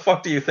rooms? What the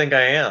fuck do you think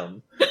I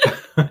am?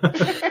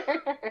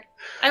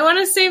 I want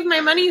to save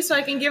my money so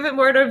I can give it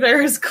more to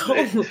Vera's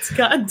Colts.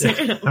 God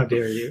damn. How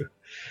dare you?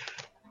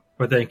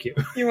 But thank you.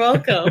 You're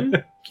welcome.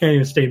 Can't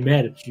even stay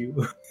mad at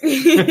you.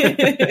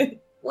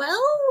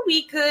 Well,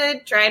 we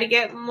could try to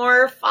get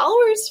more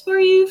followers for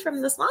you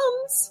from the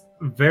slums.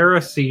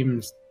 Vera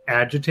seems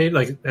agitated.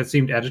 Like, that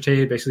seemed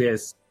agitated basically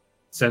as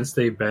since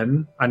they've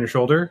been on your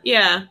shoulder.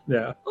 Yeah.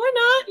 Yeah. Or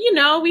not. You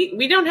know,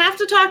 we don't have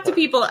to talk to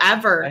people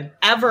ever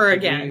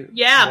again.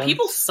 Yeah, once-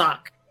 people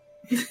suck.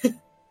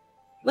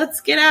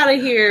 Let's get out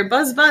of here.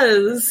 Buzz,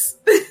 buzz.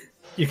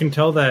 You can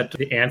tell that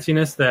the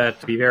antsiness that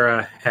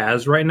Vera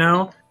has right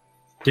now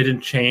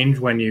didn't change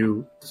when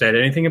you said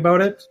anything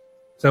about it.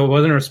 So it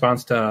wasn't a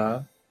response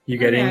to you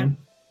getting... Okay.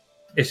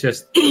 It's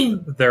just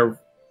they're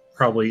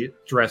probably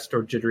stressed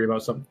or jittery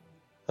about something.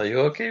 Are you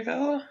okay,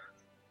 Bella?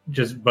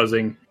 Just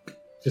buzzing.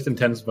 Just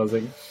intense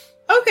buzzing.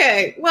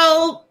 Okay,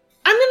 well,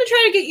 I'm gonna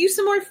try to get you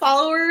some more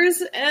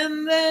followers,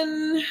 and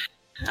then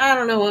I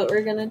don't know what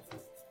we're gonna.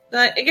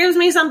 But it gives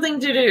me something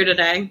to do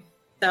today,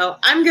 so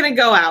I'm gonna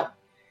go out.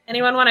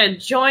 Anyone want to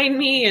join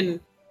me in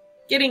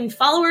getting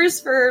followers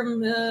for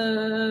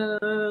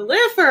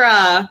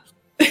Lifera?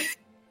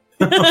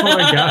 Oh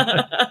my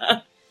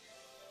god.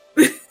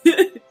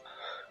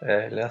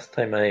 Last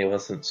time I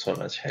wasn't so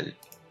much help.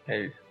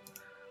 I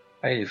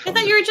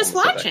thought you were just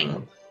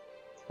watching.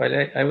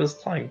 Well, I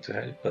was trying to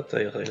help, but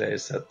I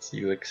realized that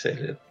you excel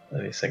at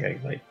anything I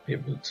might be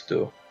able to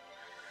do.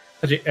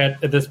 Actually,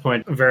 at this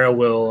point, Vera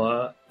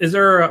will... is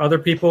there other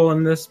people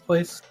in this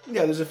place?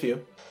 Yeah, there's a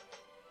few.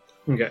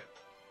 Okay.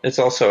 It's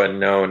also a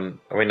known,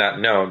 I mean, not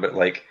known, but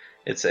like,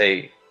 it's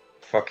a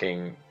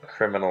fucking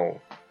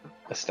criminal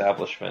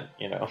establishment,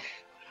 you know?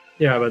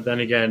 Yeah, but then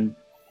again,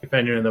 if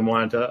any of them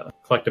wanted to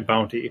collect a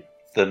bounty...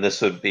 Then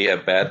this would be a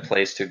bad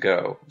place to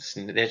go.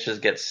 Snitches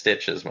get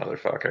stitches,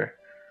 motherfucker.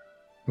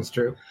 That's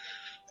true.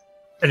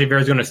 Eddie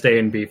Vera's going to stay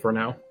in B for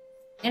now.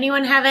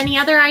 Anyone have any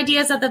other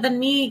ideas other than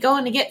me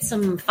going to get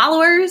some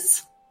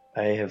followers?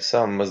 I have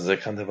some, but they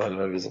can't have all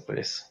over the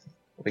place.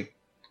 We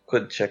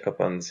could check up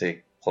on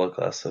the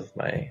progress of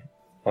my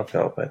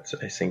hotel, but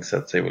I think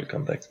that they will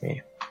contact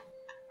me.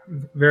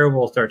 Vera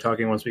will start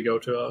talking once we go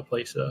to a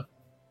place to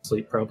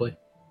sleep, probably.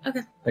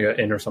 Okay. Like an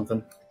inn or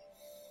something.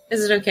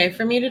 Is it okay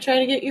for me to try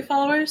to get you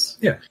followers?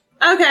 Yeah.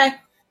 Okay.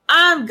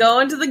 I'm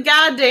going to the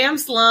goddamn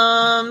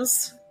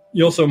slums.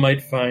 You also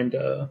might find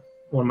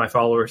one of my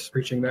followers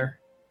preaching there.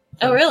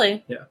 Oh,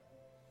 really? Yeah.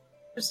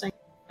 Interesting.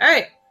 All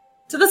right.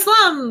 To the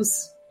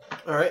slums.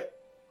 All right.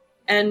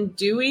 And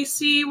do we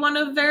see one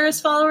of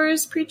Vera's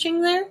followers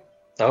preaching there?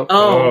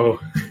 Oh,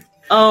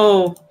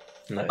 Oh.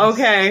 nice.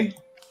 Okay.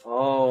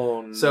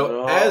 Oh no.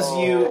 So as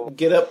you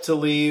get up to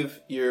leave,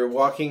 you're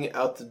walking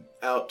out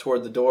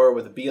toward the door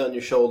with a bee on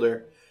your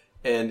shoulder,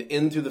 and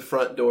in through the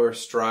front door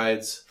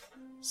strides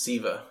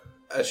Siva.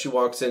 As she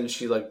walks in,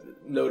 she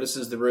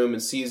notices the room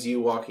and sees you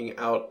walking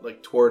out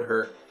toward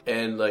her,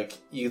 and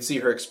you can see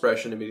her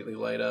expression immediately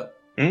light up.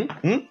 And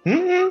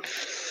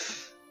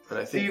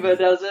I think Siva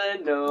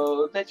doesn't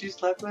know that you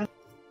slept with.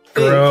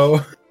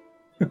 Grow.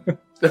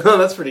 oh,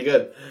 that's pretty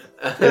good.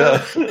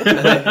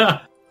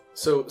 Yeah.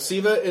 So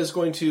Siva is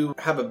going to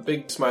have a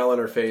big smile on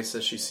her face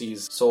as she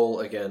sees Soul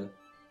again,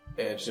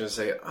 and she's going to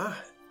say,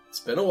 it's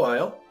been a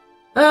while.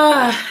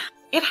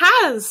 It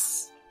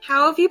has.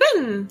 How have you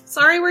been?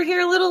 Sorry we're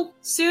here a little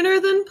sooner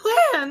than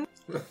planned.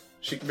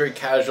 She very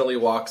casually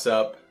walks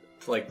up,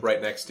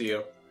 right next to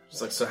you.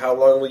 She's like, so how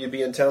long will you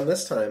be in town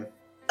this time?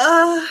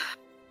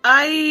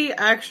 I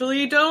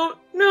actually don't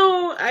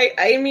know.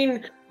 I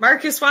mean,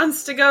 Marcus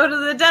wants to go to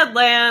the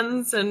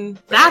Deadlands, and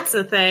that's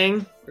a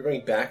thing. We're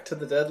going back to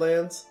the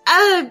Deadlands?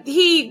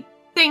 He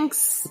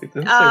thinks, He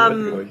didn't say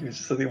when he went, he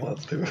just said he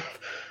wants to.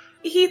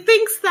 he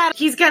thinks that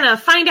he's gonna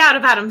find out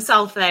about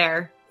himself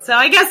there. So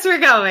I guess we're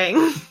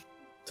going.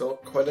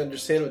 Don't quite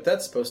understand what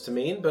that's supposed to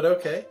mean, but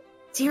okay.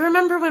 Do you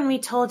remember when we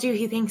told you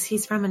he thinks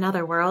he's from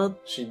another world?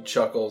 She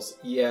chuckles.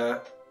 Yeah,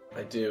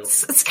 I do.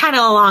 It's kind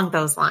of along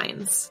those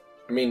lines.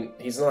 I mean,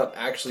 he's not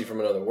actually from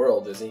another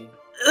world, is he?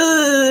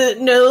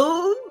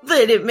 No,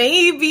 but it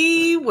may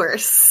be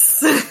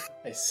worse.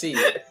 I see.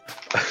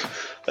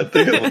 I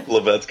think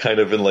Levette's kind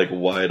of in like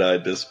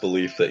wide-eyed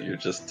disbelief that you're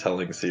just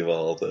telling Siva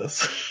all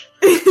this.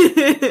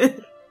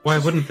 Why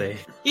wouldn't they?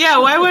 Yeah,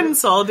 why wouldn't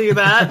Saul do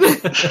that?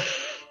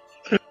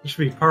 It should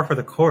be par for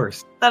the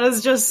course. That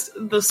is just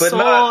the But soul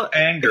not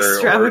anger or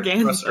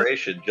extravaganza.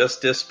 frustration,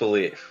 just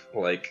disbelief.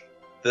 Like,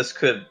 this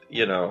could,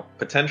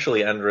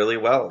 potentially end really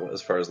well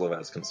as far as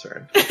Levette's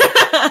concerned.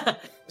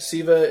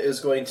 Siva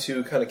is going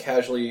to kind of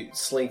casually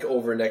slink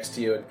over next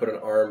to you and put an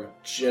arm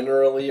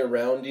generally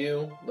around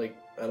you. Like,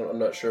 I'm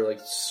not sure, like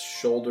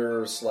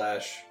shoulder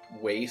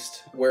 /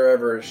 waist,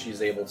 wherever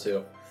she's able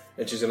to.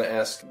 And she's going to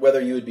ask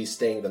whether you would be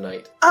staying the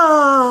night.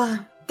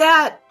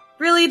 That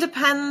really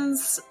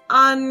depends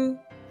on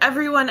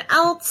everyone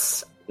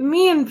else.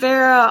 Me and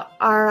Vera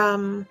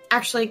are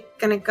actually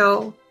gonna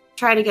go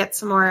try to get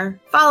some more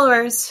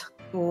followers.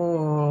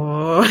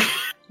 Oh,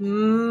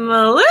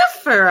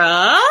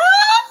 Mellifera?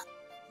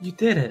 You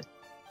did it.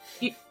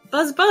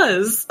 Buzz.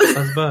 Buzz.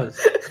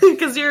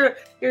 Because you're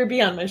a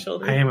bee on my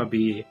shoulder. I am a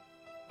bee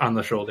on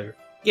the shoulder.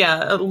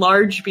 Yeah, a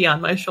large bee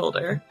on my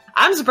shoulder.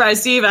 I'm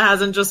surprised Siva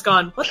hasn't just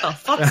gone, what the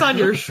fuck's on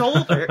your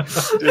shoulder?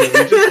 Dude,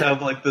 we just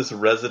have like this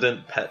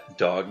resident pet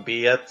dog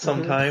bee at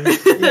some time.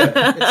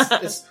 Yeah,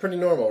 it's pretty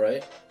normal,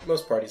 right?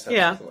 Most parties have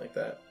Yeah. something like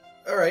that.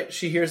 Alright,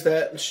 she hears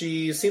that, and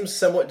she seems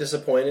somewhat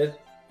disappointed,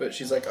 but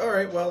she's like,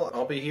 alright, well,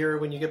 I'll be here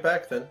when you get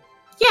back then.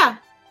 Yeah,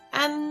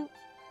 and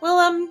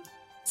we'll,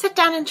 sit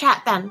down and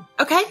chat then,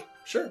 okay?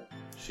 Sure.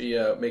 She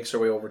makes her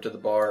way over to the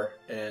bar,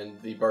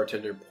 and the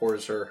bartender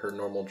pours her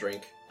normal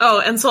drink. Oh,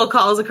 and Sol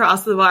calls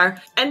across the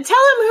bar, and tell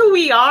him who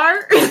we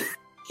are.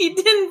 He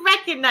didn't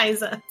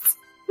recognize us.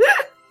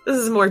 This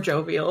is more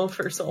jovial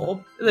for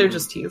Sol. They're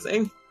just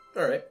teasing.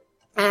 Alright.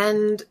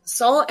 And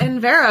Sol and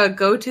Vera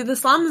go to the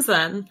slums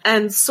then.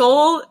 And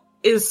Sol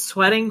is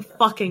sweating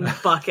fucking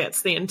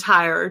buckets the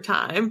entire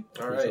time.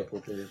 Alright.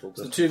 So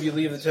the two of you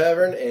leave the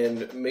tavern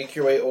and make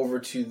your way over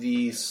to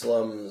the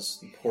slums,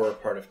 the poorer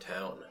part of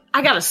town.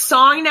 I got a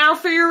song now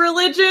for your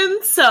religion,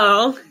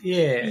 so...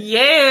 Yeah.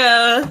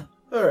 Yeah!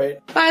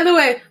 Alright. By the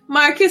way,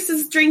 Marcus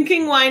is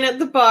drinking wine at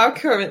the bar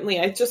currently.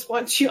 I just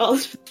want you all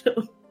to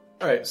know.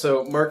 Alright,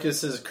 so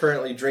Marcus is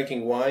currently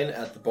drinking wine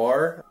at the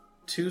bar.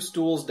 2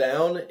 stools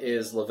down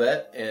is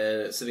Levette,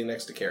 and sitting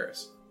next to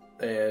Karis.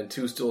 And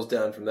 2 stools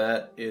down from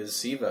that is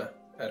Siva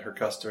at her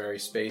customary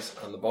space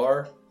on the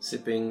bar,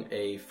 sipping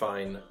a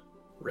fine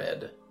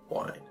red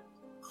wine.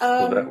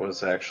 Levette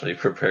was actually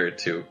prepared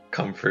to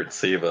comfort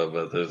Siva,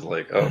 but there's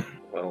like, oh,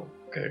 well,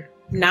 okay.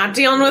 Not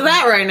dealing with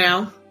that right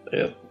now.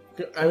 Yeah.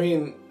 I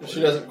mean,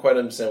 she doesn't quite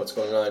understand what's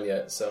going on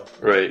yet, so...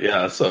 Right,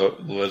 yeah, so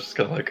Levette's just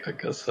kind of like, I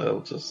guess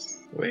I'll just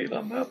wait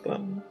on that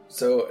then.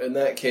 So, in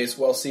that case,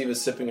 while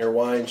Siva's sipping her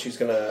wine, she's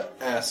gonna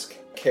ask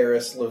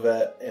Karis,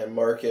 Levette, and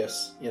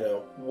Marcus,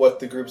 what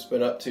the group's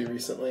been up to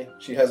recently.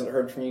 She hasn't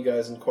heard from you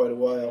guys in quite a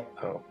while.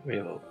 Oh,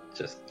 we will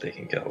just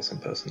taking care of some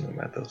personal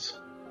matters.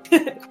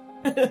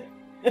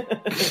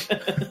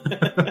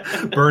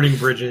 Burning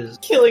bridges.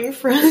 Killing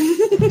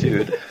friends.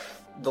 Dude.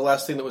 The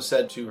last thing that was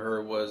said to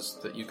her was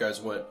that you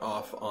guys went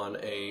off on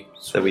a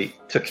That we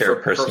took care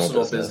of personal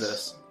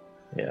business.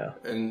 Yeah.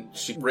 And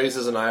she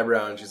raises an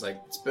eyebrow and she's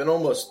like, it's been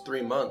almost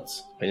 3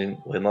 months.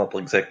 We're not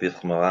exactly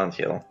from around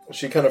here.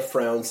 She kind of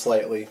frowns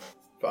slightly.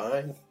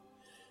 Fine.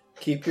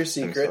 Keep your I'm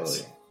secrets.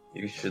 sorry.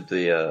 You should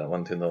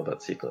want to know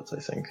about secrets, I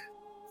think.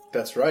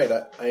 That's right.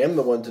 I am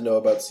the one to know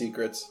about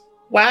secrets.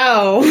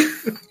 Wow.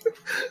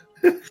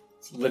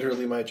 It's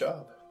literally my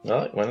job.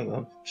 Well,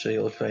 I'm sure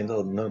you'll find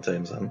out in no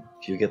time, son.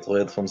 If you get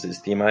word from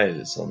these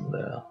emails on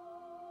their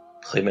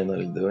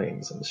criminal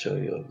doings, I'm sure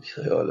you'll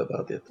hear all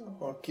about it.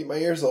 I'll keep my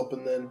ears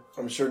open then.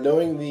 I'm sure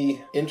knowing the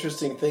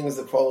interesting things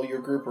that follow your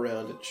group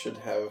around, it should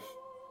have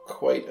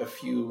quite a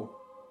few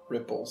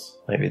ripples.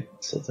 Maybe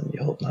certainly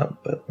hope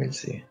not, but we'll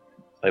see.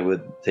 I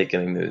would take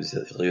any news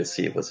that you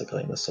receive with a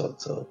grain of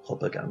salt, so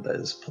propaganda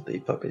is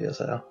pretty popular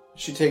there.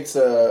 She takes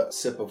a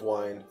sip of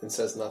wine and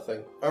says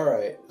nothing.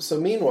 Alright, so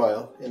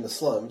meanwhile, in the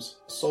slums,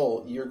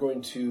 Sol, you're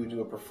going to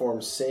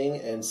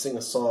sing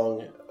a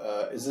song.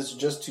 Is this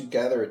just to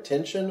gather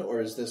attention,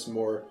 or is this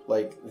more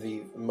like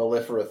the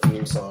Mellifera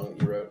theme song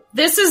that you wrote?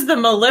 This is the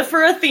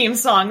Mellifera theme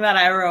song that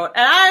I wrote,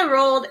 and I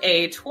rolled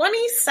a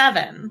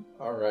 27.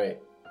 Alright.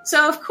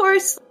 So, of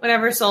course,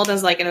 whenever Sol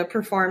does, a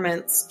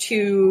performance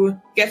to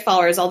get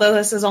followers, although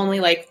this is only,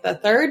 the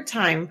 3rd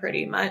time,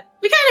 pretty much,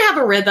 we kind of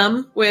have a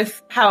rhythm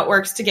with how it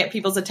works to get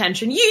people's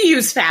attention. You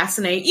use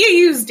Fascinate, you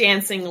use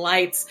Dancing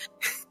Lights.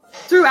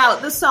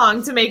 throughout the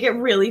song to make it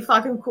really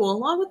fucking cool,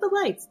 along with the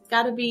lights. It's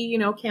gotta be,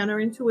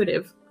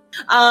 counterintuitive.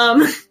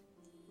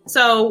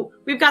 So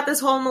we've got this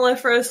whole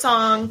Mellifera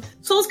song.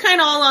 Soul's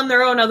kind of all on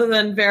their own, other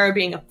than Vera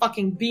being a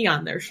fucking bee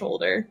on their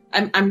shoulder.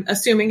 I'm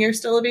assuming you're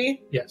still a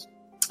bee? Yes.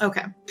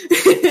 Okay.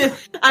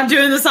 I'm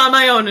doing this on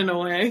my own in a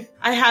way.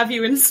 I have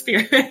you in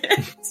spirit.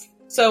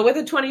 So with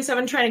the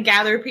 27 trying to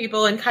gather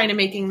people and kind of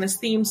making this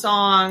theme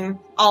song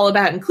all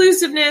about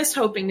inclusiveness,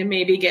 hoping to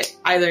maybe get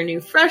either new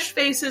fresh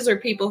faces or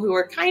people who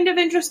were kind of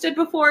interested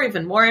before,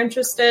 even more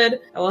interested.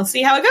 And we'll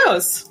see how it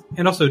goes.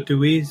 And also, do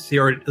we see,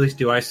 or at least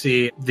do I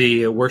see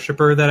the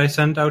worshiper that I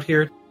sent out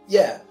here?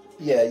 Yeah.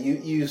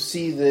 You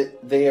see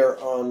that they are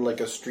on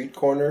like a street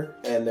corner,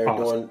 and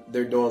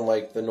they're doing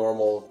like the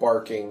normal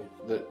barking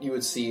that you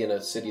would see in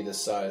a city this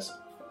size.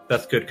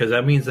 That's good, because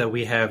that means that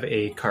we have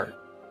a cart.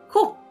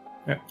 Cool.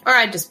 Yeah. Or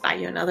I'd just buy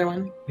you another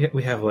one.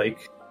 We have like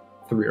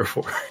 3 or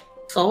 4.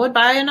 Soul would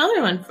buy another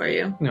one for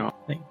you. No,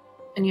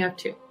 And you have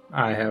 2.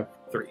 I have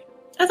 3.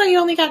 I thought you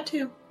only got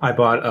 2. I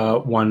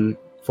bought one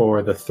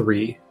for the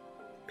 3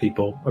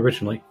 people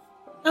originally.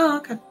 Oh,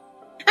 okay.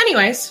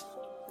 Anyways,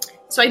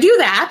 so I do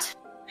that.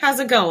 How's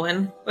it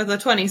going with the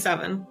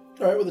 27?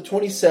 All right, with the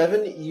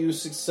 27, you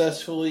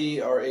successfully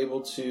are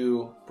able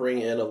to bring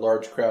in a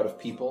large crowd of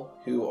people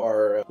who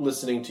are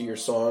listening to your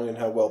song and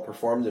how well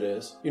performed it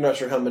is. You're not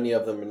sure how many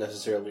of them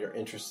necessarily are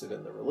interested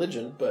in the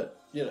religion,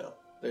 but,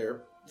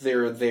 they're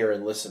there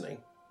and listening.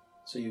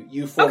 So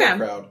you form a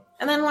crowd.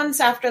 And then once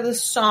after the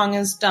song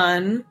is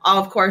done,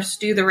 I'll, of course,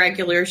 do the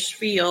regular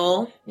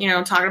spiel,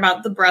 talking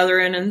about the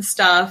brethren and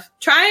stuff.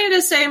 Trying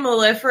to say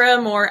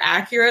Mellifera more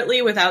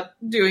accurately without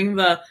doing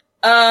the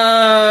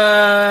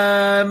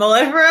Mellifera?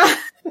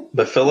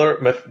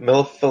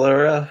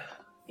 Mellifera?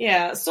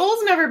 Yeah,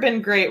 Soul's never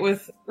been great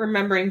with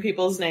remembering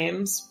people's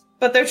names,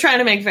 but they're trying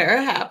to make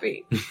Vera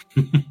happy.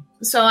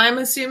 So I'm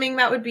assuming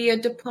that would be a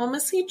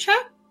diplomacy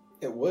check?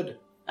 It would.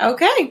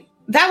 Okay.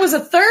 That was a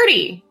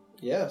 30.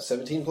 Yeah,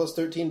 17 plus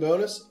 13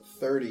 bonus,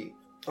 30.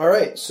 All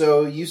right,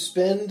 so you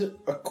spend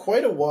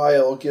quite a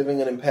while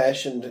giving an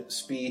impassioned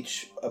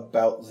speech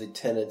about the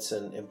tenets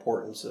and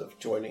importance of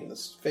joining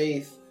this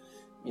faith,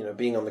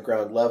 being on the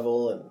ground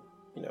level and,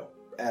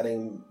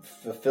 adding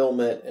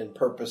fulfillment and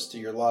purpose to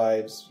your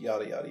lives,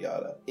 yada, yada,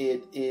 yada.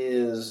 It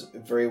is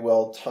very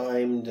well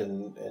timed,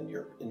 and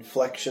your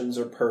inflections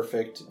are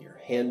perfect, and your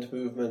hand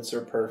movements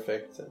are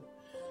perfect, and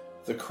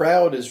the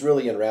crowd is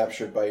really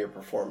enraptured by your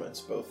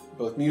performance,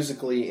 both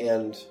musically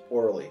and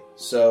orally.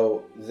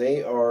 So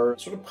they are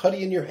sort of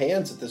putty in your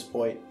hands at this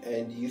point,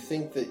 and you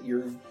think that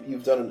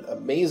you've done an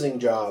amazing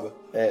job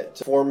at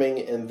forming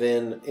and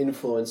then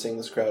influencing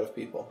this crowd of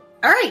people.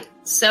 All right,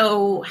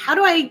 so how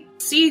do I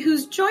see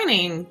who's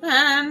joining? What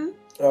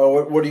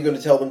are you going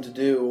to tell them to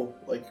do?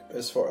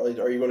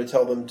 Are you going to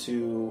tell them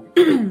to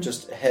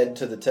just head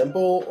to the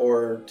temple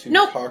or to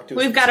talk to?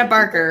 We've got a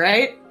barker,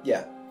 right?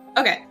 Yeah.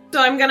 Okay, so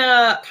I'm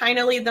gonna kind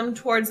of lead them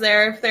towards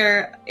there if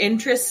they're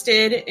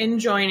interested in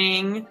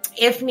joining.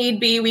 If need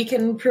be, we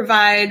can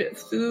provide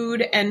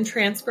food and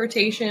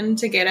transportation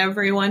to get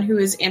everyone who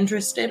is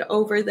interested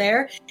over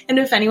there. And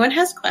if anyone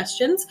has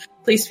questions,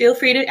 please feel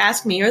free to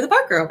ask me or the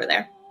barker over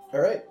there.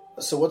 All right.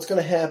 So what's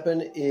going to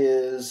happen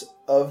is,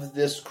 of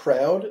this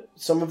crowd,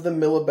 some of them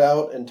mill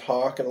about and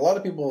talk, and a lot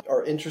of people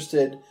are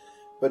interested,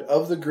 but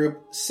of the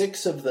group,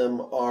 6 of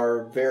them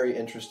are very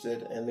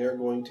interested, and they're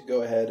going to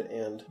go ahead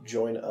and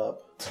join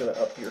up. It's going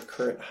to up your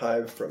current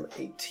hive from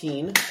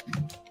 18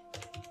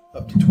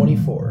 up to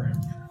 24.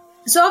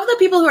 So of the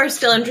people who are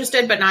still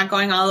interested but not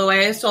going all the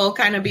way, so I'll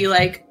kind of be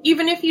like,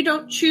 even if you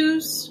don't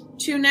choose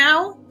to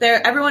now,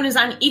 everyone is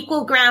on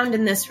equal ground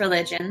in this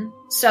religion.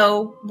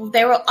 So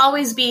there will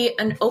always be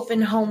an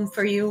open home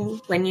for you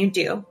when you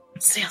do.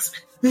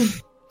 Salesman.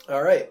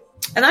 All right.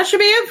 And that should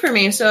be it for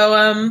me.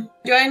 So,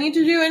 do I need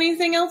to do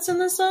anything else in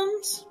the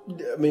Slums?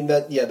 I mean,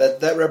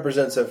 that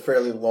represents a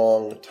fairly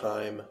long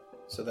time.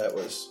 So that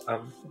was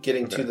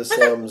getting to the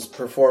slums,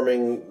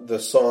 performing the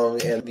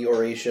song and the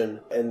oration,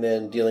 and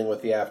then dealing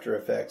with the after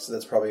effects. So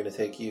that's probably going to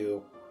take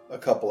you a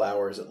couple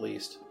hours at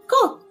least.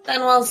 Cool.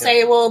 Then we'll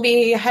say we'll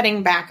be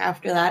heading back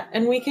after that,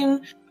 and we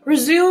can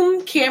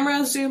zoom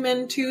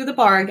into the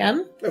bar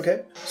again.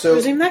 Okay. So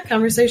resume that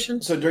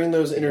conversation. So during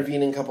those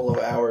intervening couple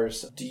of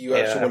hours, do you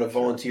actually want to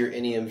volunteer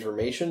any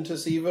information to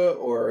Siva,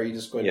 or are you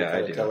just going to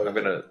kind of tell her? I'm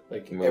going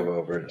to move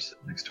over and sit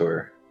next to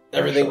her.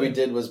 Everything we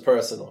did was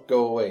personal.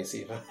 Go away,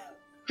 Siva.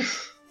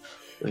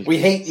 We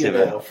hate you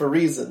now for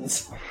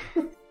reasons.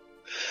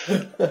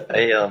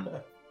 I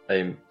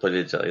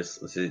apologize.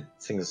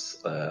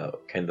 Things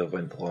kind of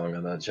went wrong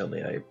on that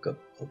journey. I got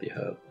pretty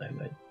hurt,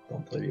 and I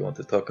don't really want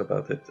to talk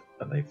about it.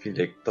 And I feel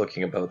like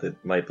talking about it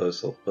might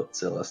also put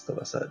the rest of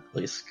us at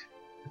risk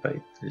if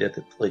I let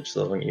it reach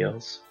the wrong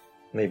ears.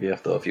 Maybe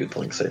after a few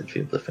drinks, I'd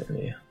feel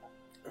differently.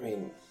 I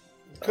mean,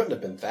 it couldn't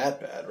have been that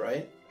bad,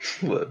 right?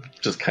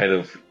 Just kind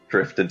of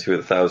drift into a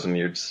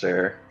 1,000-year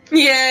stare.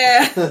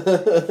 Yeah.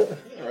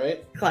 All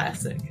right.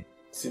 Classic.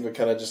 Siva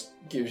kind of just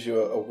gives you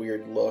a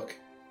weird look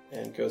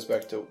and goes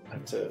back to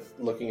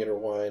looking at her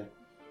wine.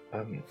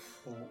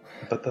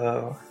 But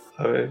how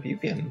have you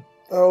been?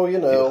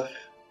 Oh,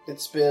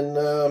 it's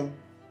been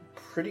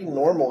pretty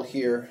normal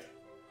here.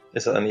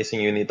 Is there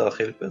anything you need our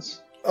help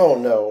with? Oh,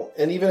 no.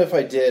 And even if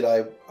I did,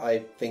 I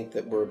think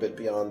that we're a bit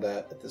beyond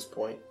that at this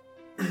point.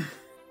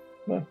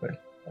 Well,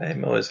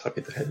 I'm always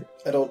happy to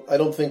help. I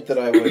don't think that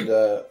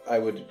I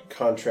would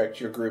contract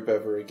your group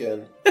ever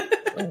again.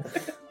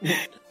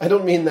 I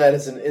don't mean that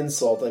as an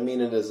insult. I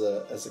mean it as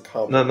a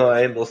compliment. No,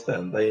 I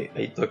understand.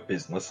 I took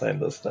business. I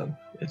understand.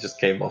 It just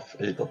came off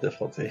a little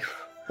differently.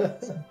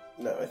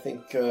 No, I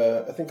think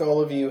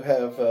all of you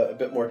have a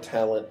bit more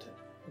talent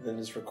than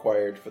is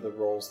required for the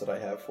roles that I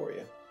have for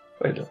you.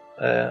 Well,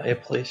 I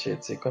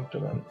appreciate the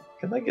compliment.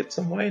 Can I get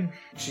some wine?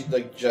 She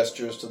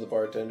gestures to the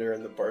bartender,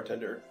 and the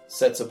bartender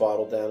sets a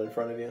bottle down in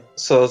front of you.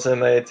 So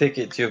then I take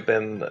it you've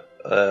been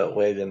well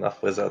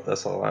enough without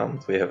us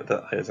around.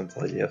 That hasn't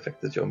really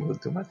affected your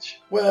mood too much.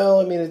 Well,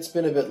 I mean, it's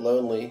been a bit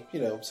lonely,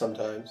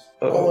 sometimes.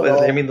 Oh,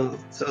 well, I mean,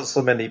 there's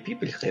so many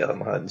people here,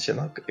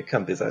 it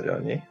can be that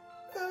lonely.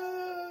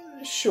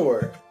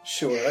 Sure.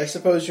 I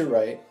suppose you're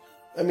right.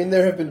 I mean,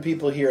 there have been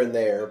people here and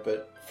there,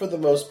 but for the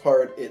most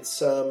part,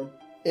 it's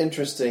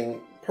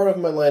interesting. Part of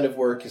my line of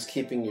work is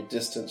keeping your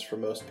distance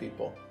from most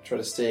people. Try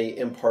to stay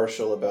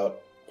impartial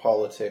about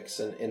politics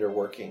and inner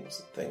workings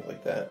and things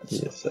like that.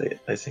 Yes,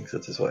 I think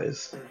that is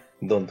wise.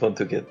 Don't want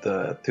to get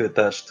too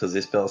attached to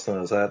this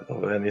person as that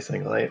or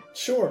anything, right?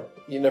 Sure.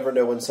 You never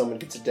know when someone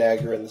gets a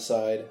dagger in the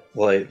side.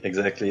 Right,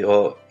 exactly.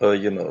 Or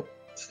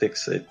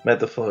sticks a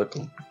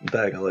metaphorical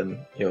dagger in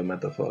your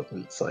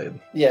metaphorical side.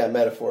 Yeah,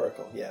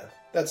 metaphorical, yeah.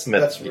 That's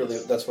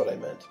what I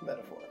meant,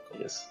 metaphorical.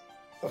 Yes.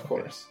 Of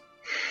course.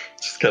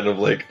 Just kind of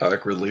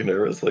awkwardly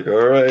nervous,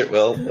 alright,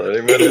 well,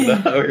 30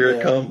 minutes now, here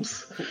it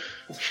comes.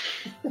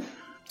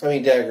 I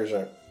mean, daggers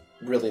aren't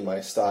really my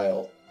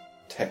style,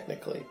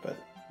 technically, but...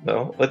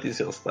 No? What is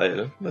your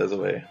style, by the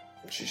way?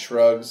 She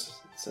shrugs,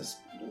 says,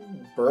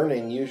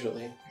 burning,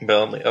 usually.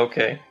 Burning,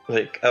 okay.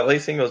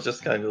 Lacing was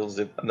just kind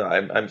of... No,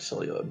 I'm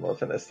sure you're more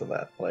finesse than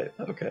that.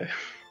 Okay.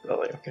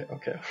 Really,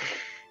 okay.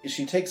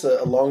 She takes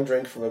a long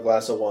drink from a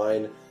glass of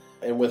wine,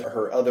 and with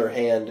her other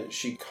hand,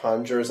 she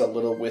conjures a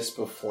little wisp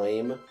of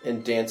flame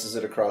and dances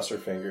it across her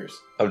fingers.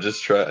 I'm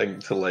just trying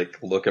to,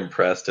 look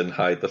impressed and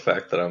hide the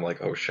fact that I'm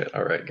oh shit,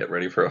 alright, get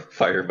ready for a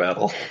fire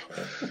battle.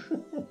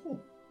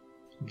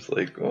 It's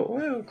oh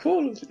wow,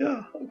 cool,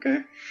 yeah, okay.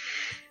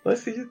 I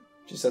see it.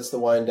 She sets the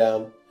wine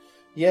down.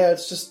 Yeah,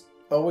 it's just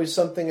always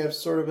something I've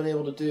sort of been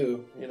able to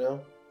do,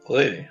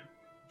 Really?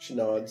 She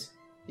nods.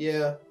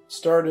 Yeah,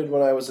 started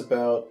when I was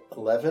about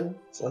 11.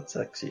 So that's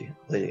actually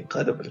really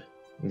incredible.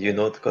 Do you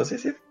know what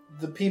causes it?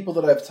 The people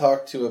that I've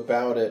talked to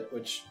about it,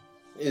 which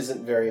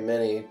isn't very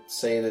many,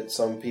 say that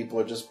some people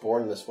are just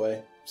born this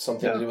way.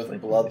 Something to do with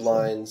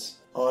bloodlines.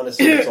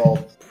 Honestly, it's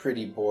all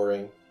pretty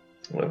boring.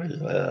 Well,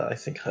 I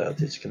think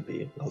heritage can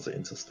be also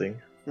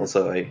interesting.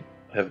 Also, I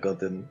have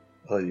gotten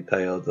really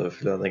tired of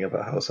learning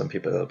about how some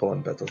people are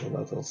born better than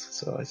others,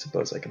 so I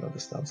suppose I can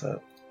understand that.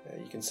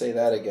 Yeah, you can say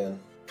that again.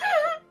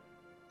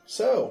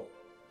 So,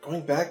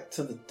 going back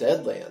to the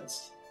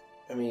Deadlands...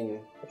 I mean...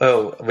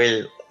 Oh,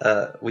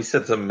 well, we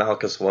said that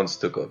Malchus wants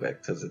to go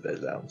back to the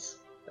Deadlands.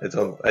 I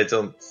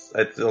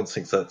don't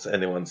think that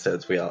anyone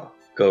said we are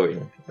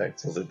going back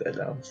to the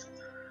Deadlands.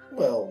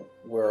 Well,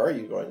 where are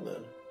you going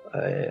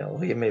then?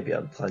 We may be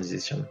on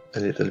transition a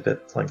little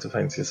bit, trying to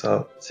find this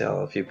out. There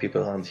are a few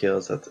people around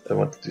here that I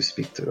wanted to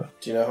speak to.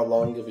 Do you know how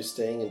long you'll be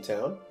staying in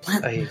town?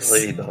 I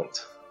really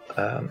don't.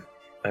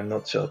 I'm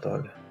not sure,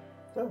 dog.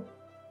 Oh,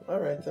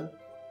 alright then.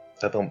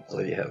 I don't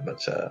really have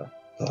much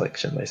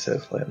direction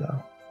myself right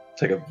now.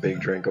 Take a big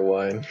drink of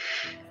wine.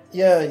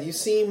 Yeah, you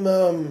seem, I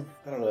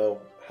don't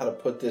know how to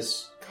put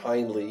this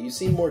kindly. You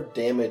seem more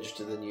damaged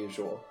than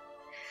usual.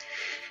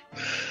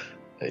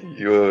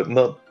 You're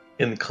not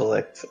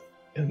incorrect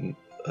in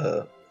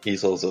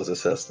either of those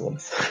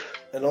assessments.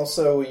 And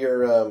also,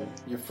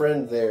 your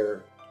friend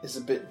there is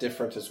a bit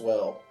different as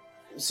well.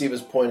 See, he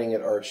was pointing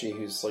at Archie,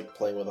 who's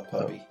playing with a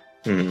puppy.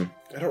 Oh. Mm-hmm.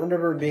 I don't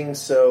remember being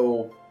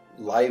so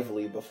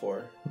lively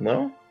before.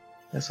 No?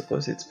 I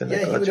suppose it's been a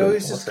he would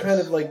always just kind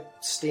of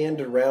stand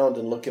around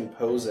and look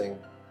imposing.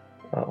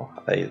 Oh,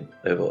 I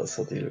always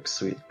thought he looked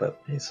sweet,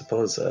 but I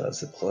suppose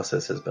the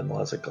process has been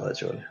rather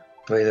gradual.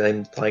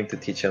 I'm trying to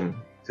teach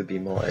him to be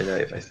more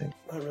alive, I think.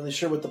 Not really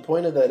sure what the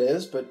point of that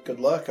is, but good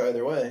luck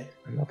either way.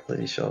 I'm not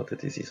really sure what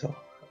it is either.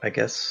 I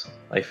guess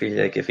I feel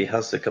like if he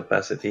has the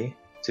capacity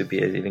to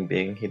be a living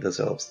being, he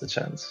deserves the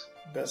chance.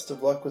 Best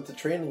of luck with the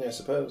training, I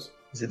suppose.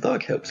 The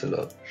dog helps a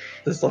lot.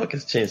 This dog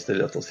has changed a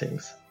lot of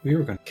things. We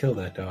were going to kill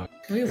that dog.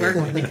 We were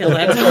going to kill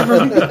that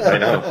dog. I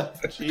know.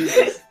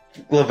 Jesus.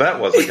 Levette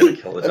wasn't going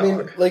to kill the dog. I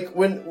mean,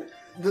 when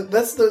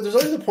there's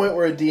always a point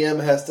where a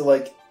DM has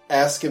to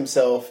ask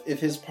himself if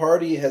his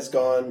party has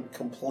gone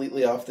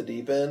completely off the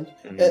deep end.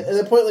 Mm-hmm. And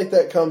a point like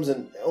that comes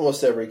in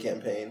almost every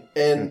campaign.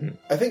 And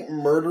I think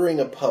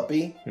murdering a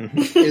puppy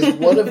is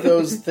one of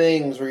those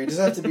things where you just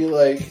have to be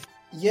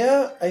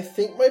yeah, I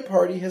think my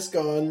party has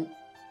gone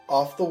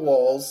off the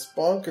walls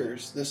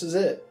bonkers. This is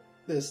it.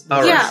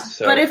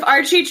 But if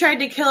Archie tried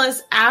to kill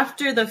us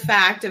after the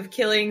fact of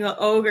killing the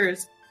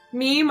ogres,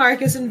 Me,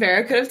 Marcus, and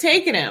Vera could have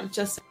taken him.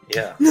 Just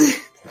Yeah.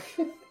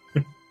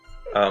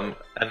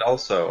 And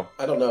also,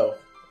 I don't know.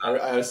 I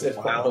honestly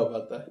don't know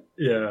about that.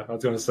 Yeah, I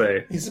was going to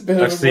say. He's a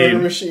bit of a murder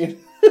machine.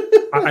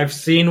 I've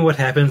seen what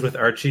happens with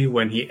Archie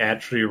when he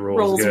actually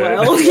rolls good.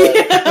 well.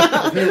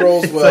 Yeah. If he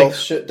rolls well, like,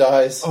 shit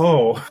dies.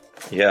 Oh.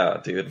 yeah,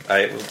 dude,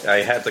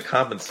 I had to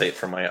compensate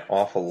for my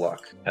awful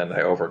luck, and I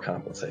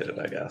overcompensated,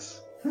 I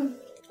guess.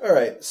 All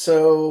right,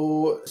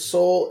 so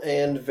Sol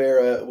and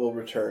Vera will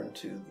return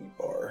to the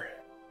bar.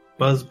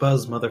 Buzz,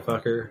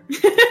 motherfucker.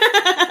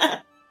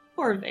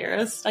 Poor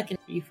Vera, stuck in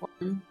B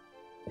form.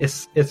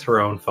 It's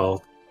her own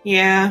fault.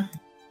 Yeah.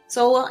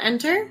 Sol will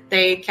enter.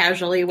 They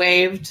casually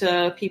wave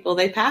to people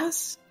they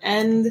pass.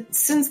 And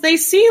since they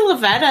see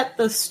Levette at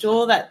the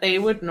stool that they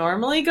would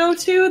normally go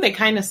to, they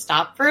kind of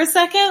stop for a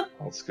second.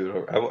 I'll scoot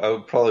over. I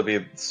would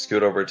probably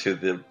scoot over to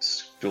the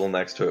stool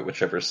next to it,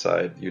 whichever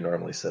side you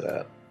normally sit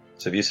at.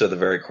 So if you sit at the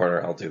very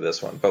corner, I'll do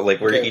this one. But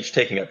we're each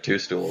taking up 2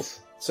 stools.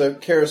 So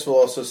Karis will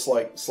also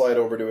slide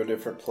over to a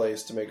different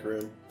place to make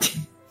room.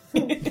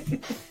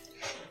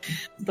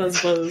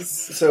 Buzz.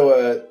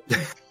 So,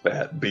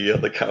 Fat B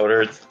on the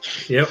counter.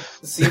 Yep.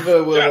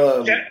 Siva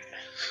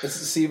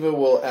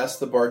will ask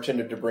the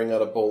bartender to bring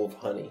out a bowl of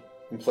honey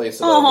and place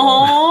it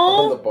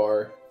on the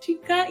bar. She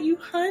got you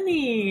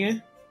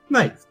honey.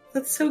 Nice.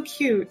 That's so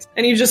cute.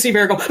 And you just see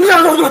Vera go, A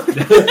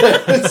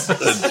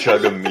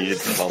jug of mead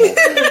pummel.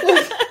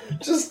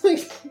 Just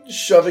like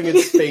shoving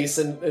its face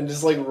and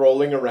just like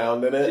rolling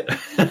around in it.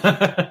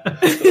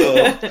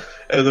 Oh.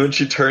 And then when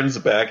she turns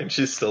back and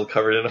she's still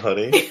covered in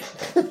honey.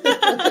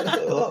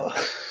 Oh.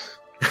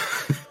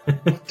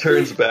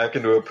 Turns back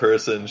into a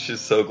person.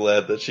 She's so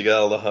glad that she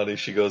got all the honey.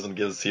 She goes and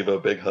gives Siva a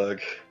big hug.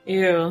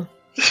 Ew.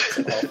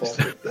 Awful.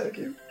 Thank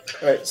you.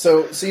 Alright,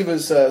 so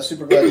Siva's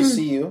super glad to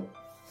see you.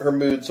 Her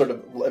mood sort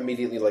of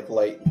immediately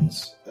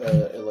lightens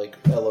and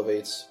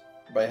elevates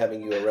by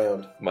having you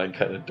around. Mine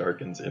kind of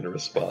darkens in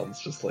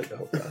response, just like,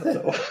 oh god,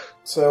 no.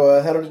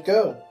 So, how did it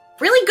go?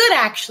 Really good,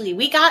 actually.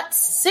 We got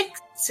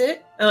 6.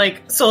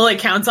 Sol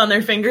counts on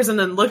their fingers and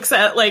then looks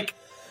at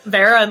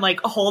Vera and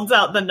holds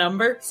out the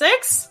number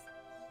 6.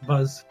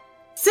 Buzz.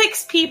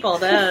 6 people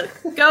to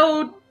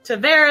go to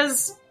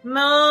Vera's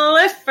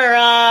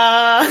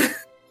mellifera.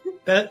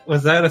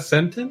 Was that a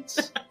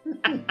sentence?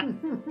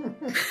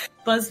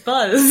 Buzz.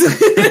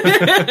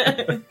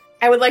 I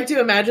would like to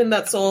imagine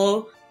that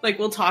Sol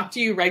will talk to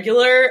you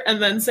regular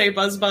and then say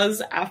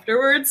buzz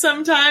afterwards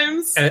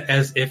sometimes.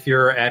 As if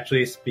you're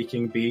actually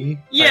speaking B?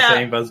 Yeah. By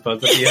saying buzz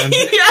at the end?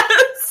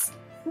 Yes!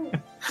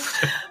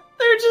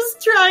 They're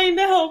just trying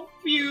to help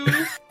you.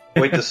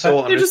 Wait, does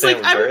Sol They're just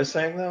understand what Vera's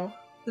saying, though?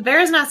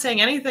 Vera's not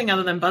saying anything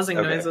other than buzzing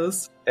Okay.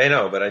 noises. I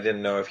know, but I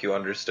didn't know if you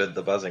understood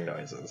the buzzing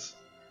noises.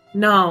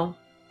 No.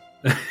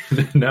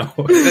 No.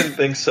 I didn't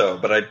think so,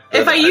 but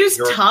If I use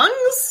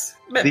tongues?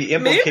 The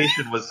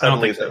implication was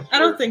suddenly that I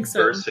don't think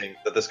so.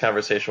 That this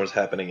conversation was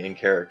happening in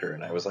character,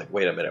 and I was like,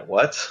 wait a minute,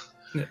 what?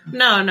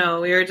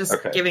 No, we were just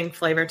giving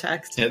flavor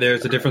text. Yeah,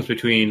 there's a difference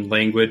between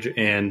language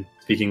and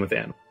speaking with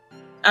animals.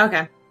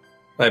 Okay.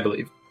 I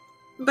believe.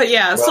 But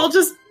yeah, Sol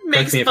just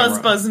makes me if I'm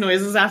wrong. buzz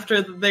noises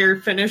after they're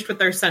finished with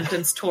their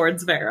sentence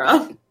towards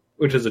Vera.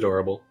 Which is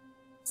adorable.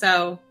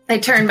 So they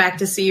turn back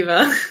to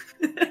Siva.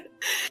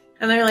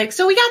 And they're like,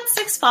 so we got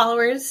 6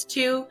 followers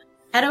to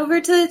head over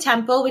to the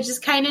temple, which is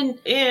kind of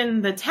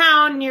in the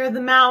town near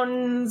the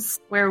mountains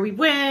where we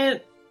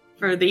went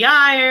for the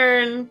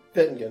iron.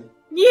 Pittingen.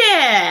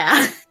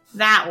 Yeah!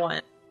 That one.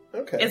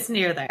 Okay. It's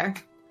near there.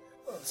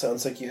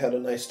 Sounds like you had a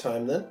nice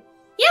time then.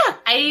 Yeah,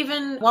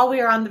 while we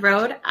were on the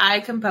road,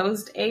 I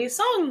composed a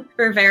song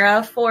for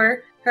Vera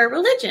for her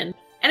religion.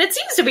 And it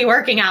seems to be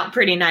working out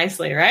pretty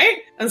nicely, right?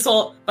 And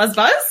so, buzz?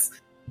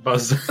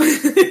 Buzz.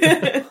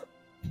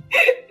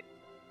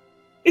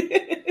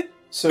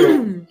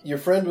 So, your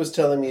friend was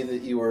telling me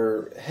that you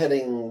were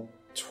heading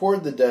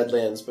toward the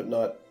Deadlands, but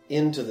not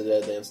into the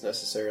Deadlands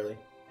necessarily.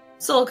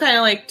 Sol kind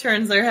of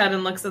turns their head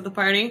and looks at the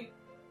party.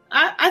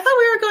 I thought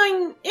we were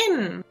going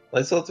in.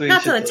 I thought we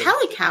Not to should the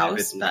Telic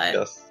House, but...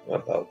 discuss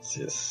about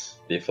this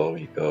before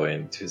we go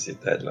into the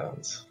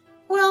Deadlands.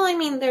 Well,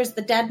 there's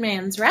the Dead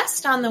Man's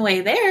Rest on the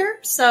way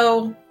there,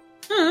 so...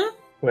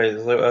 Wait,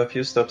 a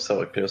few stops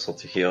are closer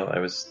to here. I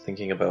was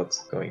thinking about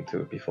going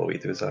to before we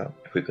do that,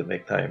 if we could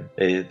make time.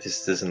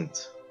 This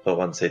isn't, for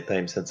once, a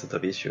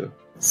time-sensitive issue.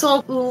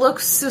 Sol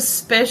looks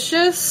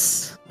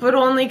suspicious, but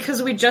only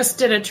because we just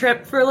did a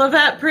trip for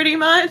Levette, pretty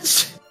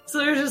much. So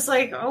they're just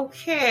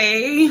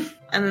okay.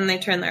 And then they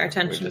turn their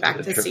attention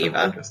back to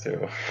Siva.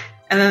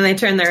 And then they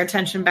turn their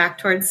attention back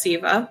towards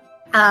Siva.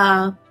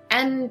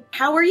 And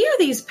how were you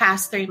these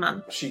past 3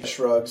 months? She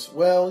shrugs.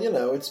 Well,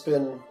 it's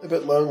been a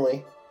bit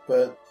lonely,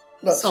 but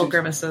Sol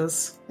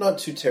grimaces. Not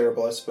too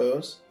terrible, I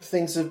suppose.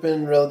 Things have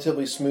been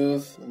relatively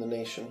smooth in the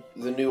nation.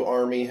 The new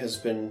army has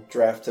been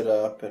drafted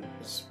up and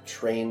is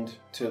trained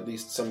to at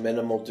least some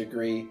minimal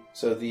degree,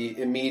 so the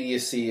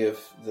immediacy of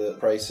the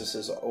crisis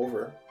is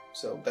over.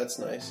 So that's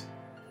nice.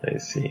 I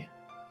see.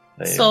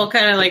 Soul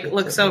kind of like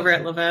looks over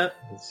at Levette.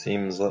 It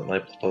seems that my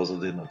proposal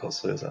did not go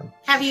through then.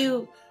 Have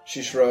you...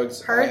 She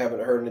shrugs. Heard? I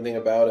haven't heard anything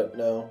about it,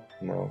 no.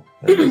 No.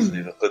 I just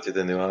leave it. Put it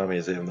in the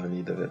armies, they have no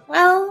need of it.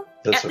 Well,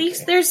 That's at okay.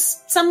 least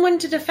there's someone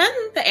to defend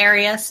the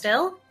area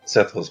still.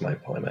 That was my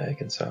primary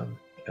concern.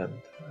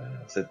 And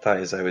the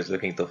ties I was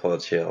looking to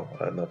forge here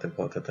are not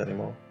important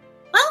anymore.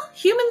 Well,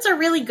 humans are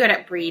really good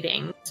at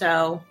breeding,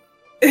 so...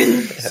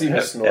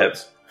 Siva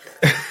snorts.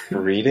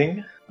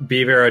 Reading?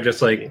 Beaver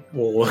just like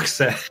looks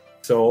at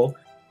Soul.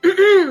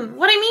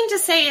 What I mean to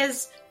say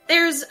is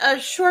there's a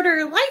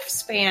shorter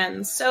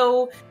lifespan,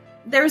 so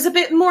there's a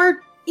bit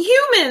more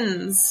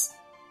humans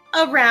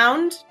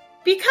around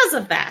because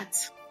of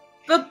that.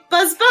 But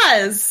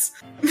buzz.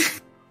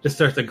 Just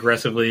starts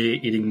aggressively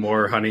eating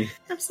more honey.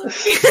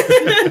 Absolutely.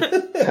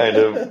 Kind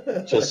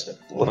of just,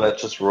 Lynette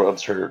just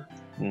rubs her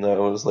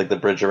nose, like the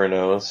bridge of her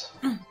nose.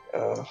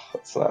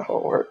 That's not how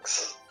it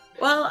works.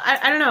 Well,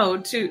 I don't know.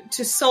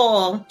 To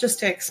Soul, just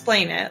to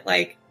explain it,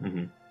 like,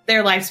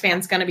 their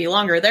lifespan's going to be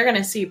longer. They're going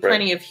to see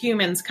plenty of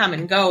humans come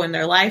and go in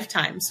their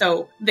lifetime.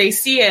 So they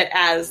see it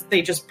as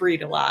they just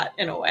breed a lot,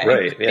 in a way.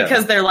 Right, yeah.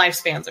 Because their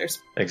lifespans are...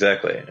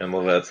 Exactly. And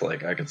Levette's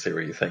like, I can see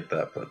where you think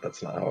that, but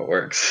that's not how it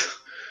works.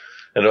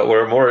 And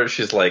or more,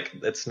 she's like,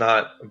 it's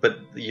not, but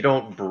you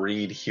don't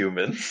breed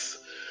humans.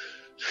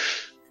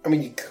 I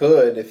mean, you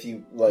could if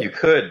you, like... You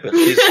could, but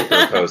she's super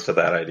opposed to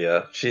that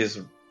idea. She's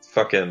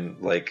fucking,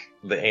 like,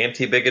 the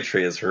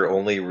anti-bigotry is her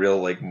only real,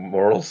 like,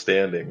 moral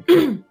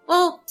standing.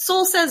 Well,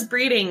 Soul says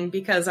breeding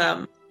because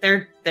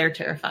they're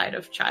terrified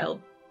of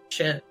child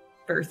shit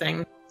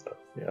birthing.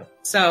 Yeah.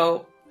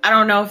 So I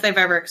don't know if they've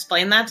ever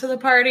explained that to the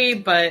party,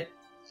 but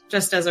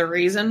just as a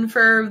reason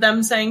for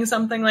them saying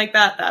something like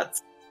that,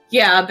 that's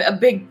a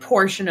big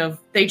portion of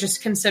they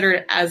just consider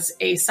it as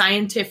a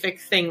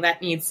scientific thing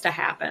that needs to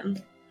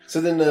happen. So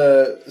then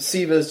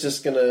Siva's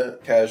just going to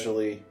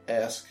casually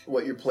ask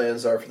what your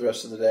plans are for the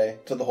rest of the day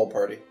to the whole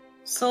party.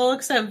 Soul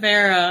looks at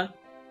Vera.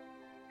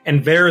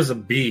 And Vera's a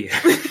bee.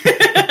 Are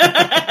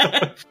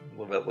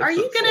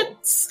you going to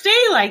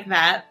stay like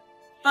that?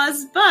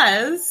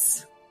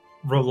 Buzz?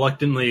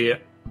 Reluctantly,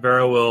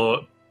 Vera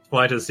will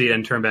fly to the sea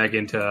and turn back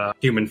into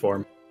human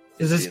form.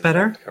 Is this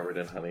better? Covered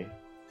in honey.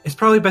 It's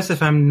probably best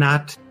if I'm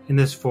not in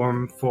this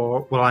form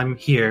while I'm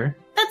here.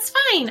 That's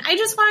fine. I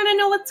just wanted to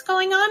know what's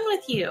going on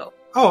with you.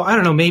 Oh, I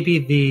don't know. Maybe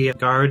the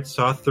guard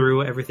saw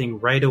through everything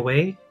right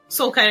away.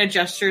 Soul kind of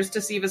gestures to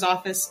Siva's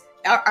office.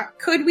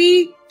 Could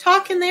we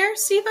talk in there,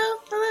 Siva?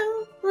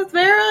 With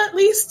Vera, at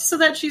least, so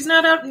that she's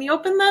not out in the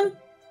open then?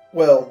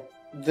 Well,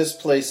 this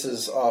place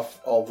is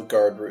off all the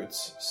guard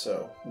routes,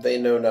 so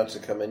they know not to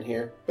come in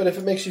here. But if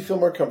it makes you feel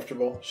more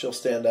comfortable, she'll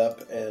stand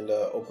up and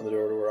open the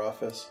door to her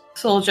office.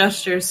 Soul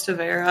gestures to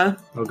Vera.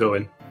 I'll go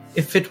in.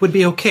 If it would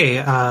be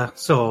okay,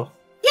 Soul.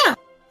 Yeah.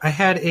 I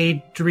had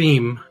a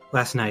dream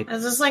last night.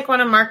 Is this like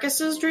one of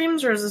Marcus's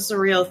dreams, or is this a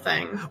real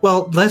thing?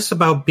 Well, less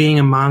about being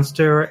a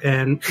monster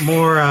and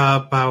more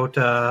about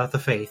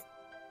the faith.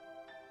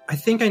 I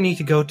think I need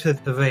to go to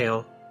the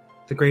Vale.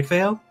 The Great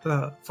Vale?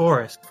 The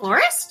forest.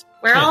 Forest?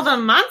 Where Yes. all the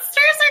monsters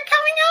are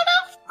coming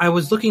out of? I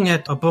was looking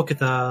at a book at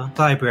the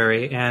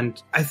library, and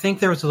I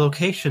think there was a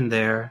location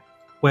there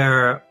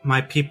where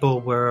my people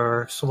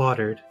were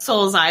slaughtered.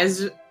 Soul's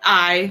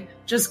eye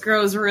just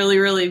grows really,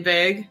 really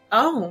big.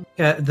 Oh.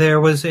 Yeah, there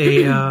was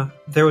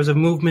a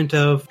movement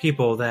of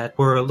people that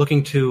were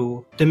looking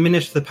to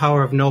diminish the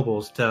power of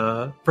nobles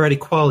to spread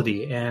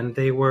equality, and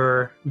they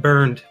were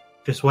burned,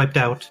 just wiped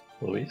out.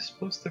 Were we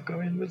supposed to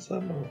go in with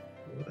them? Or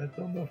I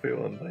don't know if we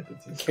were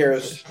invited to this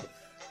Karis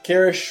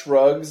conversation.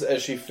 shrugs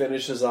as she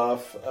finishes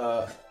off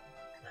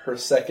her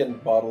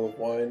second bottle of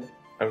wine.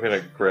 I'm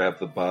gonna grab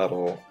the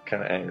bottle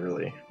kind of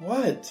angrily.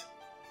 What?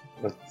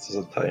 This is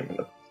a time.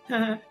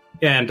 Yeah,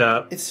 and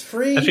It's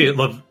free. actually,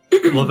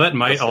 Levette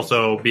might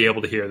also be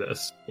able to hear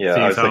this. Yeah,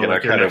 Seeing I was how, thinking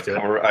like, I you're kind of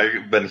next to it.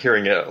 I've been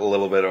hearing it a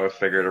little bit. I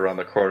figured around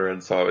the corner,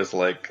 and so I was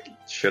like,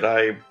 should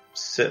I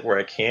sit where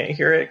I can't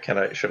hear it?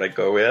 Should I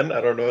go in?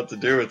 I don't know what to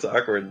do. It's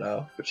awkward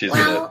now. But she's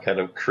Well- gonna kind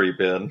of creep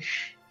in.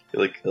 Be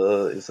like,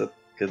 is it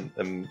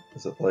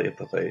late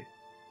the fight?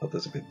 Oh,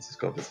 there's this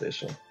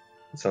conversation.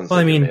 It sounds Well,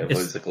 I like mean, a man it's-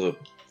 loses a globe.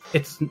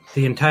 It's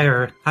the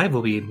entire hive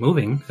will be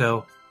moving,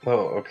 so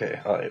Oh, okay.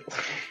 All right.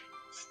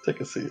 Let's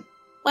take a seat.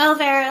 Well,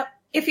 Vera,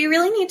 if you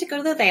really need to go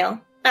to the Vale,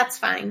 that's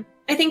fine.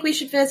 I think we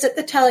should visit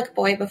the Telic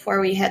boy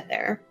before we head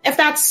there. If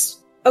that's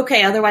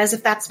okay, otherwise,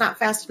 if that's not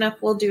fast enough,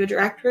 we'll do a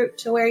direct route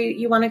to where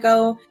you want to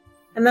go,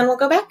 and then we'll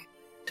go back.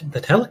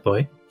 the Telic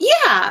boy.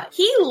 Yeah,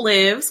 he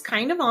lives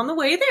kind of on the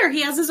way there.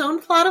 He has his own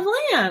plot of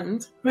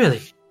land.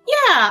 Really?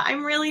 Yeah,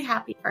 I'm really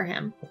happy for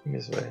him.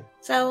 This way.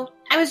 So,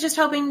 I was just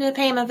hoping to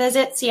pay him a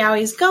visit, see how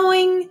he's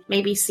going,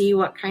 maybe see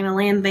what kind of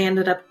land they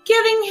ended up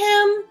giving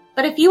him.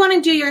 But if you want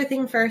to do your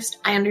thing first,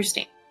 I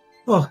understand.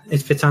 Well,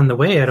 if it's on the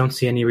way, I don't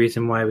see any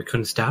reason why we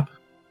couldn't stop.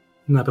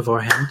 Not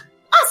beforehand.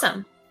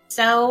 Awesome.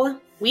 So,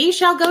 we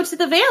shall go to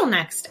the Vale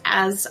next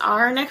as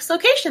our next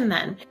location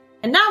then.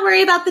 And not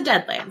worry about the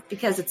Deadlands,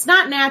 because it's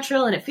not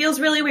natural and it feels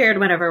really weird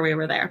whenever we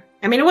were there.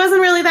 I mean, it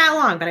wasn't really that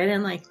long, but I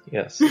didn't like it.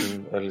 Yes,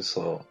 and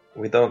also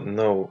we don't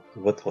know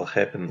what will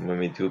happen when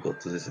we do go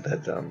to these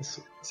deadlands.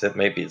 That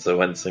may be the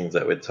one thing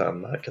that would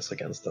turn Marcus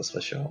against us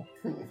for sure.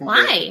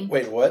 Why?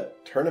 Wait,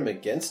 what? Turn him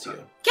against you?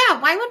 Yeah,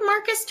 why would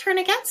Marcus turn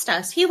against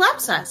us? He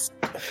loves us.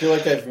 I feel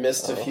like I've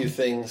missed a few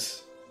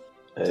things.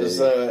 Should...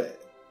 So,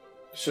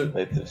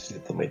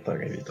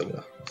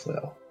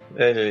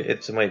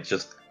 it might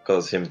just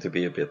cause him to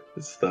be a bit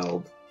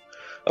disturbed.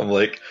 I'm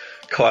like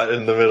caught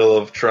in the middle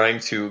of trying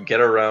to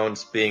get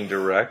around being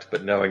direct,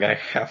 but knowing I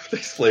have to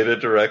explain it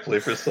directly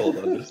for Soul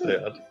to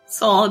understand.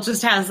 Soul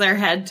just has their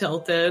head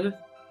tilted.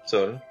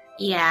 So,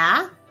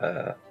 Yeah?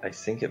 I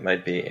think it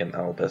might be in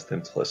our best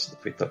interest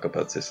if we talk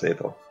about this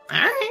later.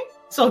 Alright.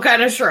 Soul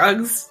kind of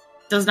shrugs.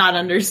 Does not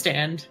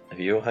understand. If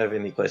you have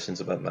any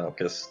questions about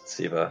Malchus,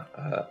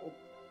 Siva,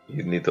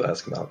 you need to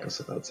ask Malchus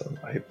about them.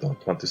 I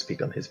don't want to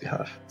speak on his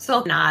behalf.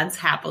 Soul nods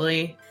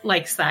happily.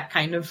 Likes that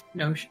kind of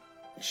notion.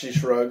 She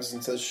shrugs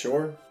and says,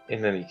 sure.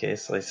 In any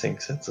case, I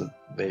think that the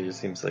Bayer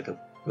seems like a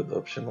good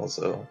option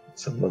also.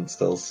 Some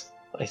monsters.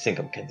 I think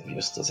I'm kind of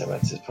used to them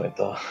at this point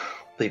though.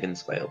 They've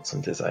inspired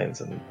some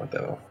designs and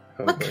whatever.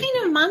 What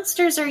kind of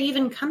monsters are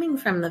even coming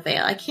from the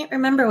Vale? I can't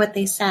remember what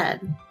they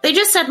said. They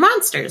just said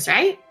monsters,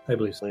 right? I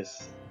believe so.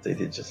 Yes, they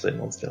did just say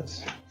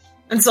monsters.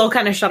 And Soul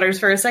kind of shudders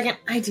for a second.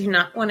 I do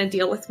not want to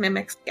deal with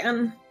mimics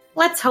again.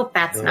 Let's hope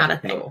that's not a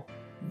thing.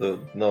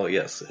 No,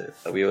 yes.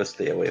 We will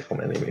stay away from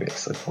any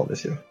mimics, I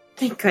promise you.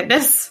 Thank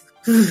goodness.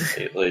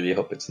 I really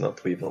hope it's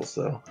not weevils,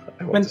 though.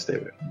 I want to stay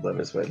away from them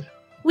as well.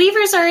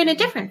 Weavers are in a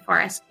different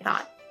forest, I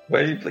thought.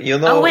 Well, you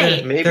know, Oh,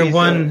 wait. maybe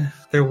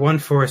They're one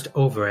forest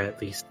over at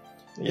least.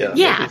 Yeah.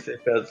 Maybe they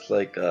felt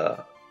like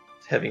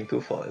having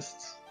two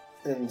forests.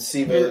 And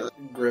Siva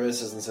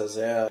grimaces and says,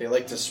 yeah, they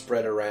like to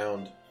spread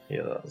around.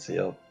 Yeah,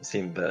 they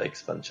seem very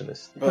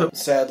expansionist. But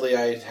sadly,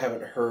 I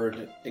haven't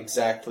heard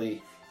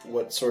exactly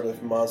what sort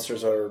of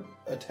monsters are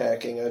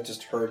attacking. I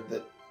just heard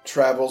that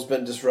travel's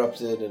been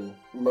disrupted and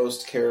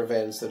most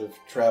caravans that have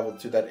traveled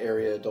to that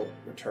area don't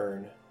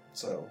return.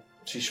 So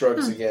she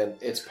shrugs again.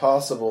 It's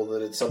possible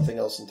that it's something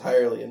else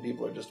entirely and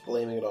people are just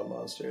blaming it on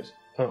monsters.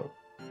 Oh.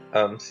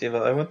 Siva,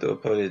 I want to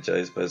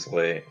apologize, by the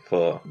way,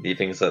 for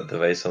leaving that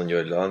device on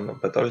your lawn,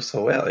 but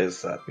also, where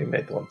is that? We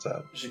might want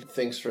that. She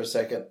thinks for a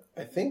second.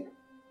 I think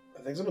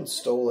someone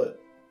stole it.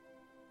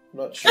 I'm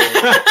not sure.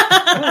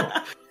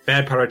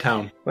 Bad part of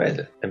town. Well,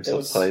 I'm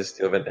surprised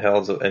you haven't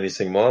heard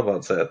anything more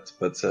about that,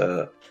 but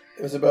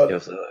it was about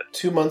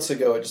 2 months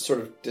ago. It just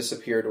sort of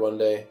disappeared one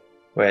day.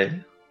 Well,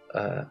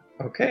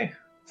 okay.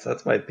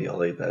 That might be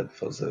only bad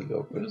for the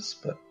locals,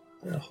 but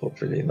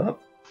hopefully not.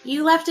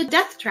 You left a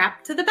death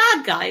trap to the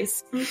bad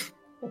guys.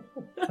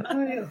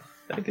 Yeah,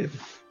 I did.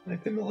 I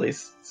didn't really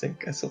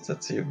think. I thought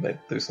that you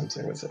might do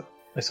something with it.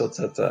 I thought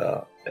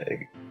that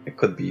it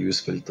could be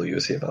useful to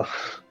use it.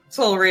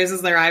 Soul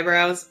raises their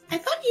eyebrows. I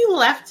thought you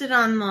left it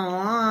on the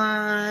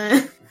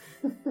lawn.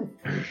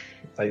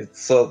 I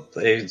thought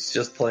I was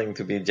just trying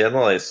to be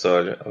generalized,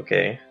 so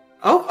okay.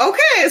 Oh,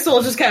 okay.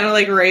 Soul just kind of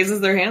like raises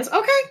their hands.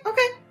 Okay.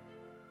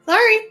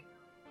 Sorry.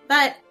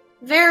 But,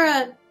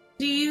 Vera,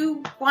 do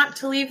you want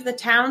to leave the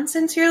town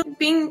since you're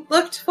being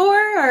looked for,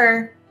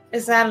 or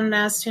is that an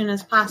as soon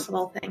as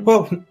possible thing?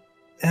 Well,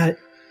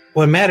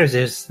 what matters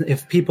is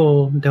if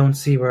people don't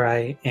see where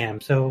I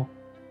am, so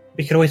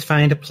we could always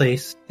find a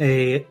place,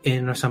 a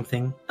inn or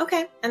something.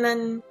 Okay, and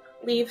then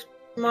leave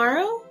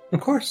tomorrow? Of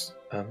course.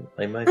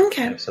 I might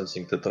have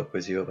something to talk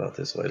with you about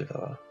as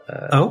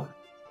well.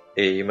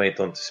 You might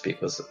want to speak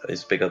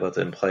about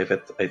it in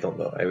private. I don't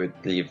know. I would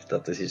leave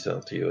that decision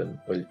to you and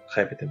we'll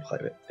have it in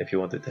private. If you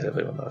want to tell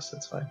everyone else,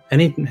 that's fine.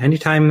 Any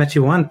time that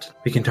you want,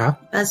 we can talk.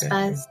 Buzz.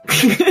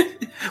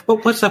 Well,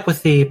 what's up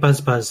with the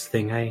buzz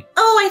thing? I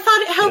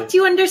thought it helped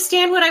you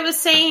understand what I was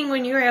saying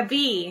when you were a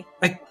bee.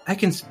 I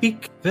can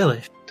speak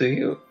Village. Do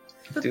you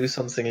do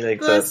something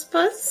like Buzz?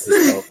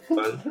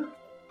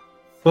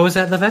 What was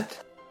that, Levette?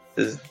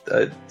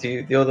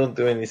 You don't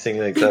do anything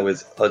like that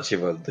with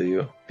Archibald, do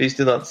you? Please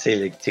do not say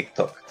like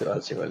TikTok to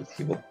Archibald.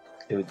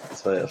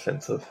 It's very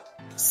offensive.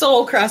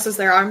 Soul crosses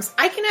their arms.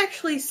 I can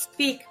actually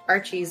speak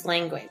Archie's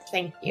language.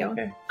 Thank you.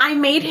 Okay. I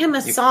made him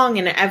a song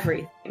and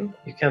everything.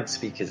 You can't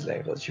speak his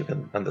language. You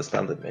can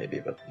understand it maybe,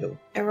 but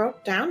I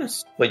wrote down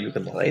you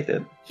can write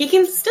it. He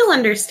can still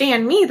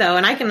understand me though,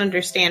 and I can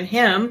understand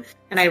him.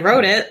 And I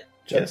wrote it.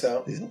 Checks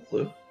out. These are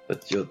true,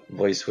 but your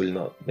voice will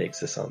not make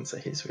the sounds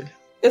that his will.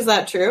 Is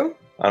that true?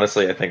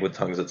 Honestly, I think with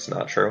tongues it's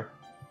not true.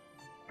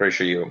 Pretty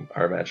sure you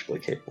are magically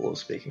capable of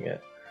speaking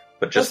it.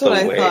 But just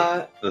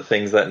the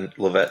things that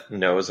Levette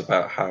knows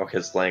about how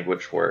his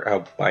language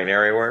how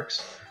binary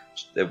works,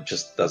 it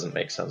just doesn't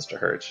make sense to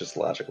her. It's just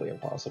logically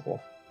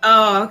impossible.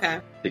 Oh, okay.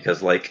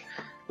 Because like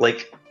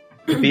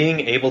being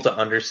able to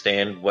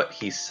understand what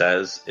he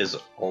says is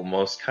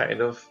almost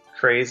kind of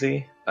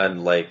crazy.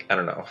 And I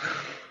don't know.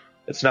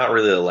 It's not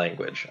really a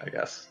language, I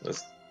guess.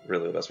 That's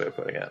really the best way of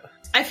putting it.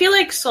 I feel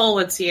like Soul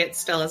would see it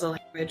still as a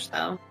language,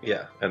 though.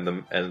 Yeah,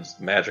 and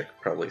magic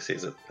probably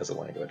sees it as a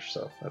language,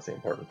 so that's the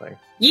important thing.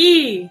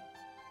 Yee!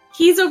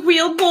 He's a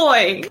real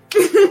boy!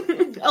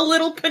 A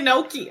little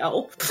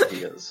Pinocchio. He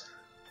is.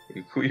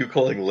 Who are you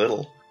calling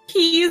little?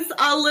 He's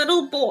a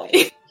little boy.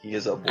 He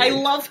is a boy. I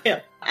love him.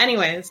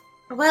 Anyways,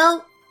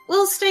 well,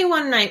 we'll stay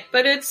one night,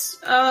 but it's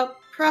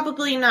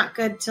probably not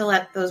good to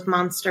let those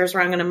monsters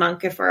run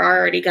amok if we're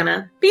already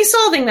gonna be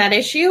solving that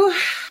issue.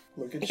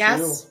 Look at I guess.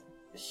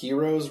 you.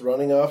 Heroes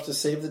running off to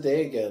save the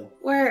day again.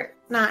 We're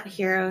not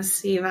heroes,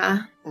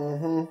 Siva.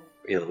 Mm-hmm.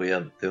 We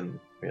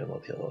are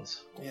not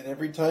heroes. Yet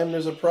every time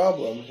there's a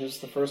problem, who's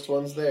the first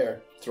ones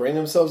there? Throwing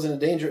themselves into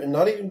danger and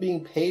not even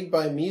being paid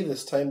by me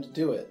this time to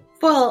do it.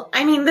 Well,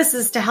 I mean, this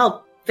is to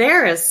help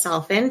Vera's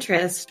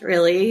self-interest,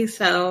 really,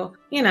 so,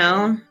 you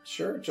know.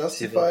 Sure,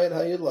 justify it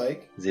how you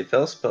like. The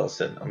first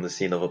person on the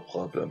scene of a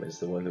problem is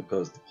the one who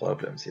caused the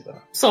problem,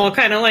 Siva. Sol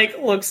kind of,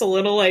 looks a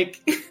little,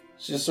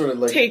 She just sort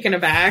of, taken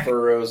aback.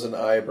 furrows an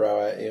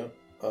eyebrow at you.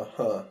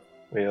 Uh-huh.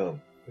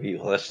 We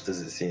rushed to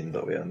the scene,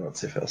 but we are not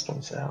the first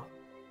ones there.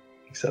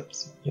 Except,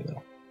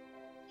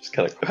 just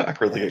kind of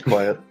awkwardly get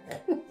quiet.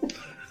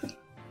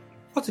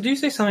 What, did you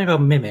say something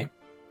about mimic?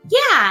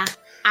 Yeah,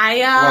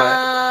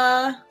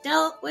 I,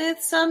 dealt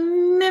with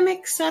some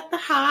mimics at the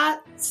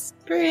hot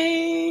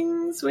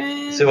springs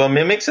when... So are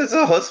mimics at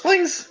the hot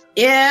springs?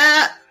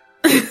 Yeah.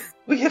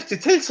 We have to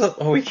tell some.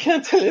 Oh, we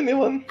can't tell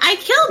anyone. I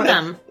killed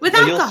them with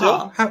Are you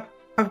alcohol.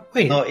 How,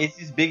 wait. No, it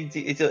is big.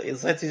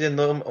 It's not even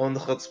gnome on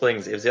hot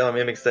springs. If there are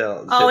mimics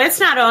there, Oh, it's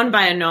not owned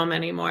by a gnome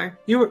anymore.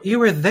 You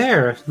were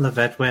there,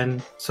 Levette,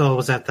 when Sol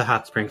was at the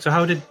hot spring. So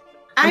how did...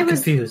 I I'm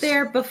was confused.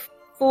 there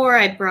before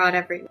I brought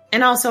everyone.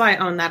 And also I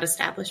own that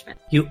establishment.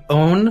 You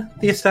own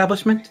the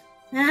establishment?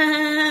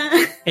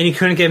 I And you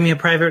couldn't give me a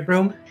private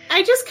room?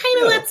 just kind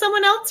of No. let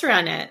someone else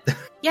run it.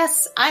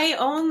 Yes, I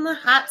own the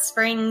hot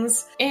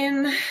springs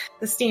in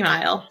the steam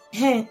aisle.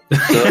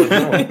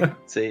 No.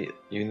 Say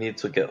you need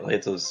to get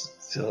rid of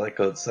the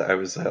records that I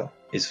was there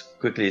as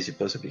quickly as you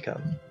possibly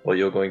can, or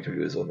you're going to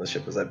lose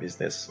ownership of that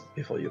business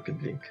before you can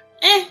blink.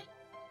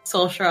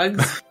 Soul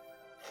shrugs.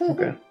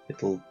 Okay,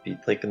 it'll be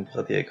taken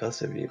pretty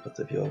aggressively, but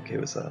if you're okay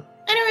with that,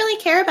 I don't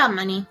really care about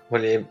money.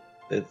 well, yeah,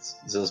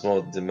 there's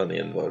more the money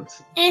involved.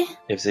 Eh.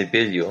 If they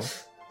bill you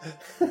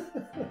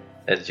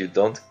and you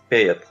don't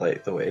pay it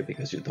right away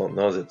because you don't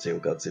know that you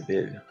got the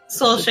bill.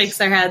 Soul it's shakes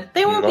their head.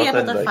 They won't be not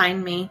able to unlike-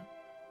 find me.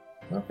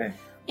 Okay.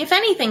 If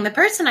anything, the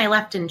person I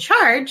left in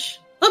charge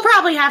will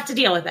probably have to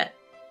deal with it.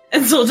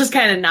 And Soul just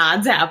kind of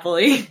nods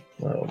happily.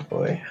 Oh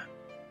boy.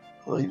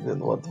 I didn't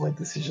want my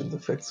decision to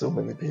affect so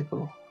many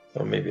people.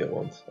 Or maybe I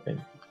won't.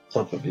 I'm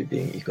probably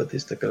being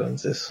egotistical on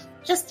this.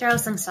 Just throw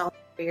some salt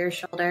over your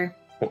shoulder.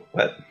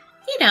 What?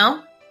 You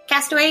know,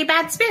 cast away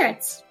bad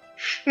spirits.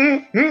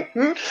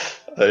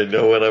 I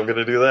know when I'm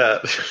gonna do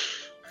that.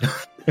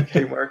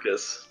 Hey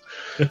Marcus.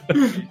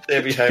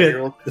 Stay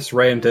behind me. Just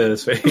right into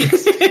his face.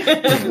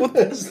 What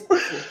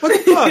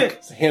the fuck?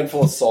 It's a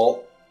handful of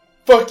salt.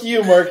 Fuck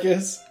you,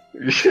 Marcus.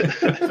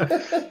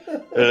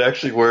 It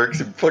actually works.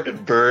 It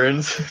fucking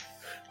burns.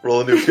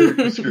 Roll a new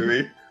character,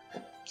 Screwy.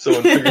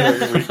 Someone figure out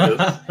your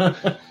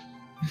weakness.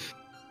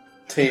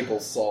 Table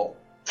salt.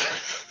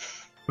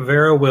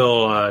 Vera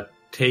will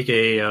take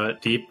a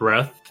deep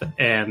breath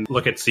and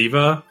look at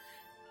Siva.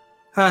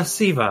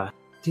 Siva,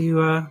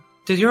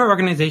 does your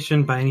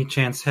organization by any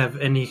chance have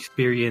any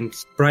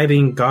experience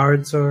bribing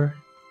guards or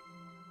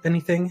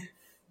anything?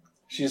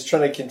 She's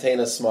trying to contain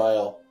a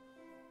smile.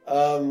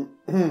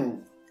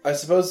 I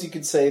suppose you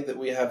could say that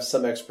we have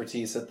some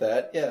expertise at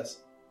that, yes.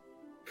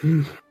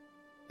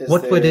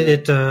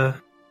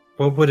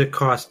 What would it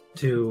cost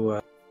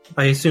to,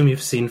 I assume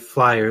you've seen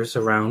flyers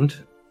around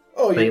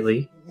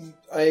lately.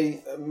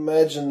 I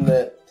imagine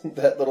that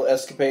little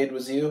escapade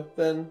was you,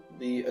 then?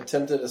 The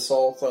attempted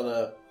assault on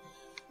a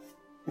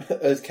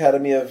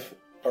Academy of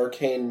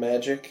Arcane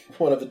Magic,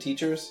 one of the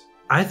teachers?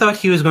 I thought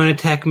he was going to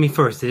attack me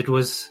first. It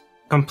was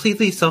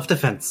completely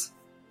self-defense.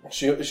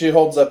 She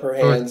holds up her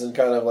hands in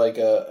kind of like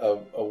a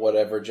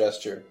whatever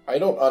gesture. I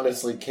don't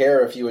honestly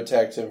care if you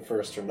attacked him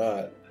first or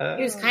not.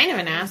 He was kind of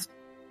an ass.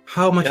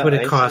 How much would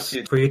it I cost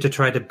think for you to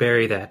try to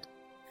bury that?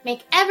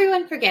 Make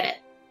everyone forget it.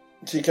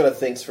 She kind of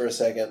thinks for a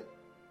second.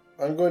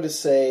 I'm going to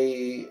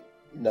say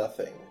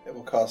nothing. It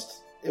will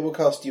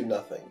cost you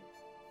nothing.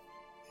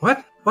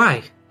 What?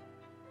 Why?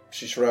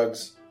 She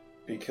shrugs,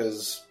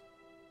 because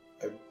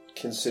I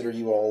consider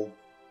you all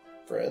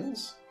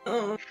friends.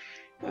 Oh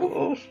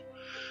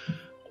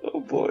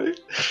boy.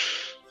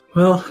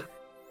 Well,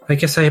 I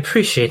guess I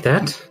appreciate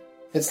that.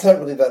 It's not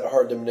really that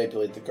hard to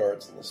manipulate the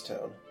guards in this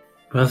town.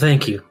 Well,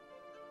 thank you.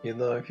 You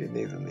know, if you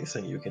need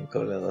anything, you can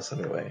call on us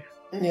anyway.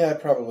 Yeah, I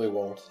probably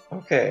won't.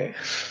 Okay.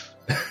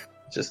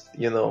 Just,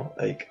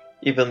 like,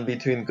 even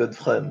between good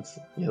friends,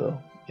 you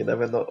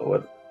never know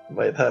what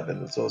might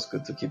happen. It's always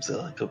good to keep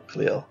the record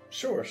clear.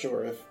 Sure.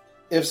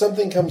 If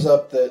something comes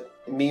up that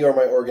me or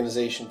my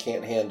organization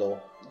can't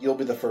handle, you'll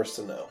be the first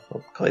to know.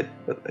 Oh, quite,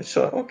 but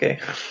sure, okay.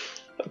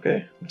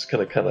 Okay, I'm just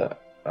gonna kind of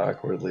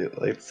awkwardly,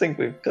 I think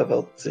we've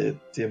covered the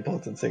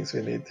important things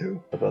we need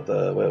to about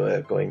where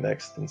we're going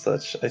next and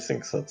such. I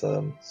think that,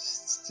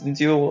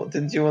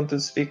 didn't you want to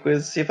speak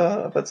with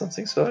Siva about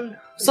something, Sol?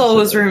 Sol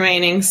was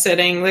remaining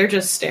sitting. They're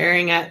just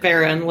staring at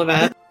Vera and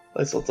Levette.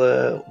 I thought,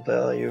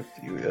 you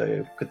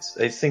could.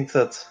 I think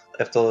that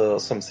After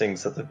some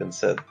things that have been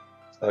said,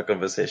 our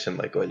conversation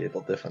might go a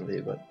little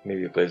differently, but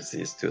maybe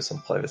privacy is to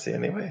some privacy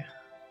anyway.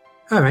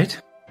 All right.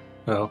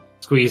 Well,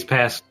 squeeze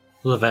past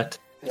Levette.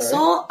 All right.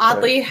 Sol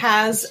oddly All right.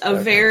 has a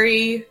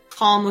very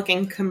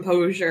calm-looking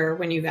composure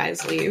when you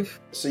guys leave.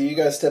 So you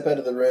guys step out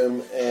of the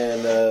room,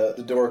 and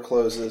the door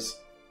closes.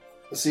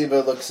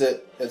 Siva looks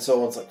at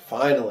someone's like,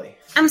 finally.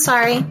 I'm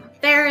sorry.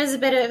 There is a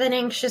bit of an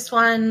anxious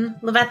one.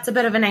 Levette's a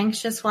bit of an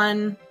anxious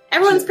one.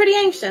 Everyone's pretty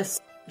anxious.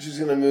 She's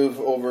going to move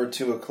over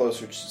to a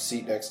closer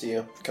seat next to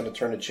you, kind of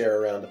turn a chair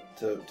around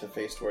to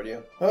face toward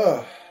you.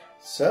 Oh,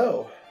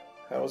 so,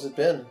 how has it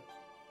been?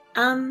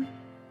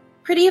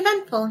 Pretty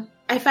eventful.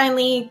 I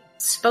finally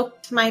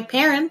spoke to my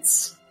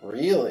parents.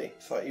 Really?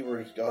 Thought you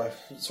were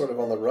sort of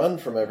on the run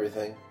from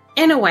everything.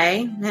 In a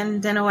way,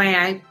 and in a way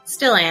I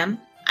still am.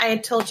 I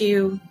had told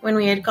you when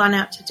we had gone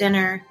out to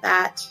dinner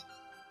that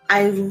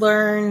I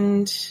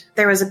learned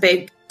there was a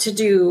big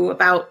to-do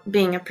about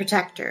being a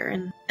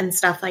protector and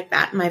stuff like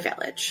that in my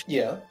village.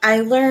 Yeah.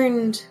 I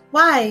learned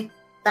why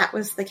that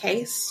was the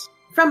case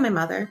from my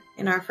mother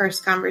in our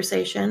first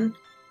conversation,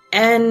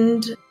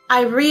 and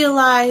I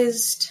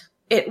realized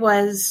it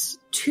was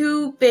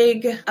too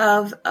big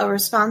of a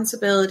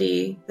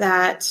responsibility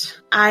that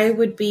I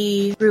would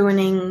be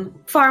ruining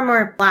far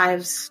more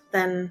lives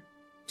than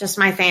just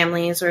my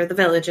family's or the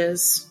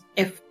village's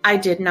if I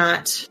did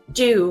not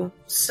do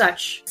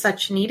such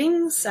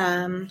meetings.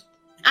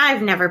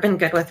 I've never been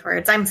good with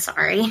words. I'm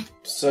sorry.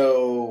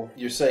 So,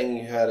 you're saying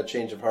you had a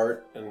change of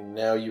heart, and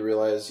now you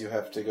realize you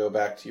have to go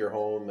back to your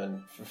home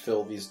and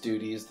fulfill these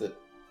duties that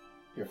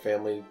your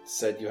family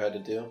said you had to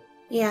do?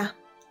 Yeah.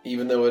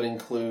 Even though it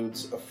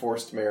includes a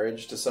forced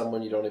marriage to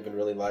someone you don't even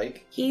really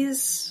like?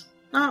 He's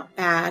not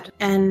bad,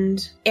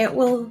 and it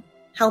will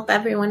help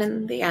everyone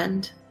in the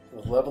end.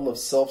 The level of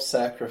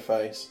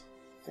self-sacrifice.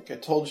 I think I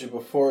told you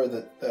before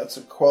that that's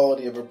a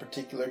quality of a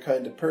particular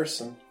kind of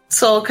person.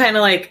 Sol kind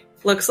of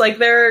looks like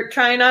they're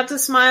trying not to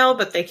smile,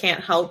 but they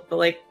can't help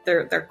but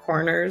their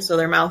corners, so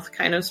their mouth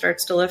kind of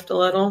starts to lift a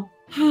little.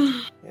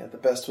 Yeah, the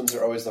best ones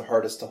are always the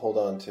hardest to hold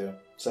on to.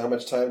 So how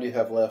much time do you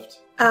have left?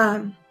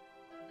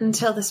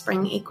 Until the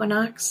spring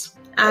equinox.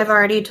 I've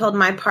already told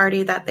my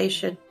party that they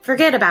should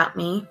forget about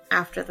me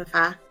after the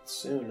fact.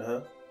 Soon,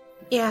 huh?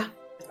 Yeah,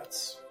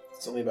 It's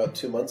only about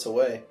 2 months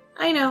away.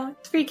 I know.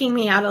 It's freaking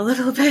me out a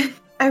little bit.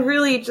 I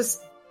really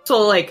just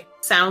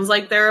sounds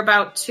like they're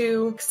about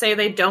to say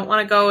they don't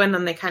want to go, and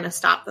then they kind of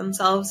stop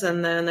themselves,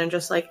 and then they're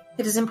just like,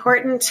 It is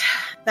important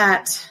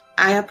that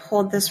I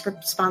uphold this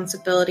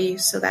responsibility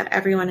so that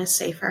everyone is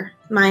safer.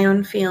 My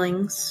own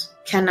feelings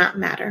cannot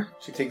matter.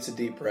 She takes a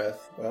deep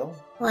breath. Well,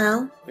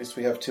 Well, at least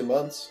we have 2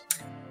 months.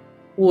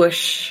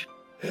 whoosh.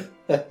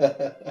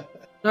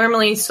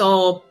 Normally,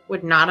 Sol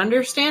would not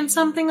understand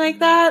something like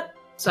that,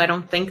 so I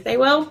don't think they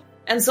will.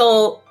 And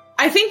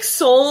I think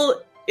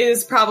Sol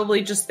is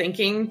probably just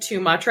thinking too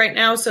much right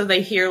now, so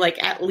they hear,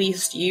 at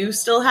least you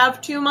still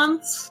have 2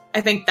 months. I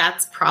think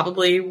that's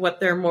probably what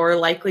they're more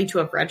likely to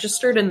have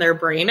registered in their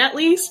brain, at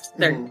least.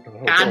 They're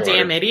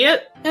goddamn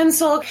idiot. And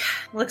Sol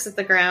looks at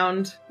the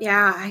ground.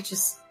 yeah,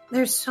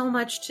 there's so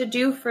much to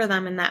do for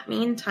them in that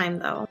meantime,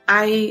 though.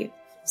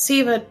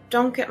 Siva,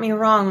 don't get me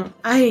wrong.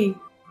 I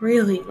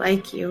really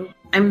like you.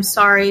 I'm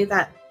sorry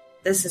that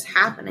this is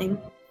happening.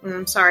 And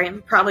I'm sorry,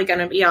 I'm probably going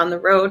to be on the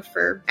road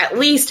for at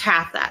least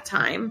half that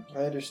time.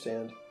 I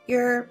understand.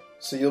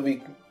 So you'll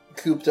be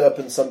cooped up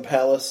in some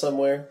palace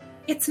somewhere?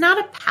 It's not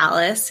a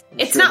palace. I'm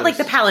It's sure not like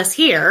the there's- palace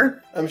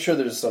here. I'm sure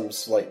there's some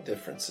slight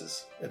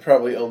differences. It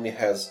probably only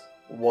has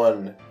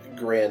 1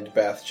 grand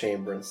bath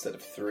chamber instead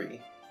of 3.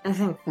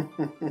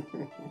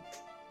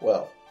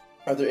 Well,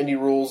 are there any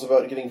rules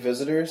about getting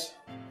visitors?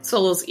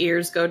 Sol's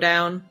ears go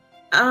down.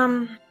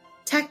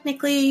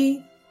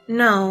 Technically,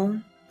 no.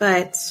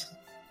 But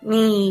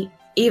me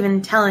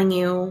even telling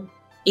you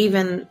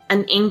even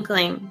an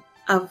inkling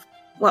of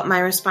what my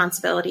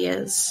responsibility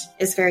is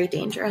very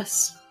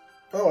dangerous.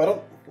 Oh, I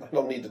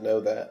don't need to know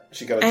that.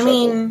 She kind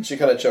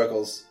of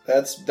chuckles.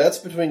 That's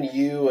between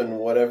you and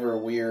whatever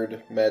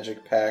weird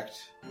magic pact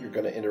you're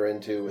going to enter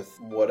into with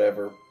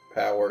whatever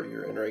power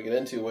you're entering it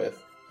into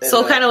with. And,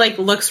 Sol kind of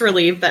looks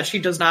relieved that she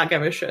does not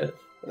give a shit.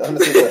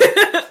 honestly,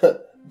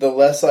 the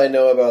less I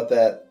know about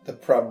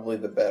that, probably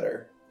the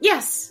better.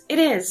 Yes, it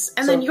is.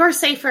 And So- then you're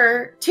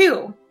safer,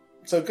 too.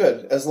 So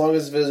good. As long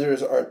as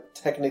visitors aren't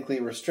technically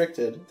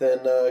restricted, then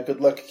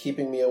good luck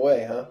keeping me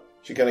away, huh?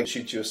 She kind of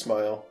shoots you a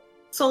smile.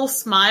 Sol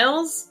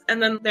smiles,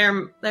 and then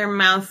their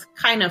mouth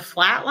kind of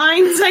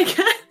flatlines, I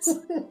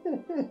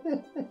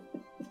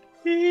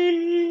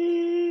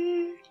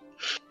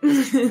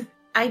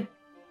guess.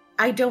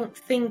 I don't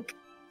think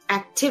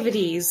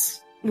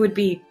activities would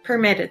be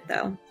permitted,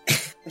 though.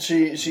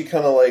 She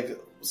kind of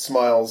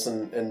smiles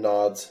and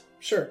nods.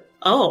 Sure.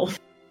 Oh.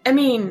 I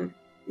mean,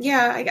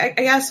 yeah, I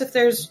guess if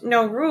there's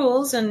no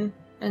rules, and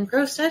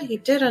Gross said he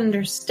did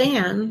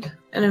understand,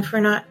 and if we're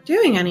not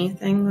doing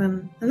anything,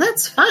 then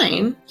that's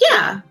fine.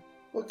 Yeah.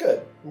 Well,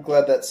 good. I'm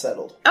glad that's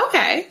settled.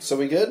 Okay. So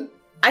we good?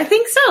 I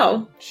think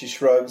so. She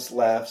shrugs,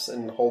 laughs,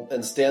 and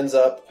stands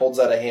up, holds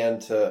out a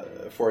hand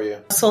for you.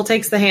 Soul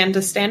takes the hand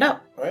to stand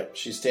up. All right,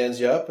 she stands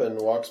you up and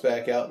walks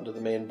back out into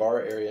the main bar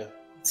area.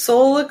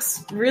 Soul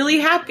looks really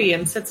happy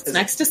and sits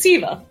next to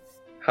Siva.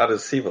 How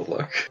does Siva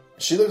look?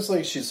 She looks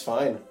like she's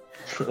fine.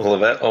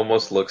 Levette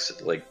almost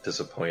looks like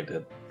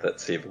disappointed that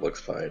Siva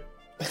looks fine.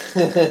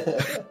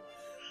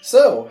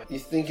 So, you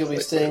think you'll be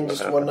staying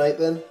just one night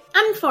then?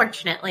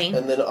 Unfortunately.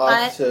 And then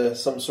off to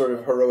some sort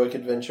of heroic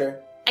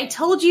adventure? I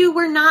told you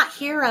we're not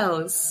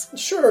heroes.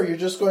 Sure, you're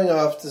just going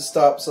off to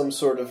stop some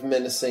sort of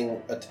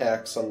menacing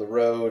attacks on the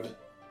road.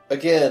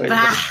 Again,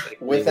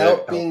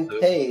 without being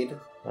paid.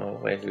 Oh,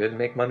 well, we'll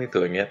make money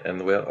doing it,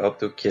 and we're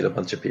out to kill a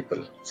bunch of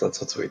people. So that's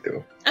what we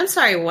do. I'm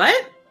sorry,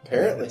 what?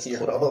 Apparently,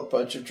 you're all a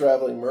bunch of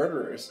traveling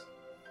murderers.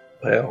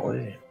 Well,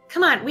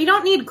 Come on, we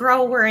don't need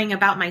Grow worrying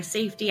about my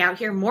safety out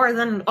here more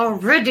than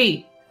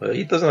already. well,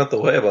 he doesn't have to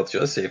worry about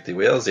your safety.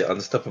 We are the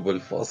unstoppable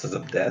forces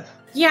of death.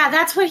 Yeah,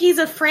 that's what he's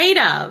afraid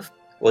of.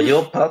 Well,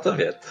 you're part of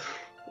it.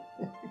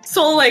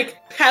 Soul,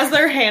 has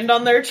their hand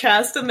on their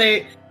chest, and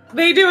they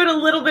do it a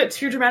little bit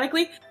too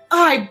dramatically.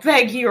 I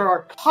beg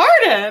your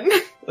pardon!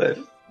 Well,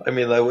 I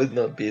mean, I would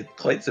not be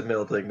quite the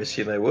melting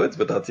machine I would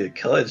without your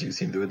courage. You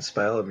seem to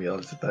inspire me all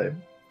the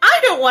time. I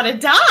don't want to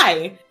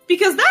die!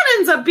 Because that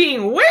ends up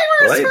being way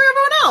worse Right. for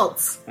everyone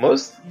else!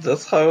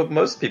 That's how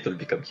most people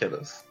become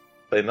killers.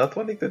 By not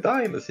wanting to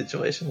die in a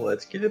situation where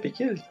it's kill or be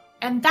killed.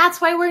 And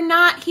that's why we're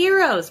not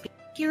heroes.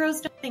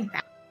 Heroes don't think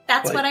that.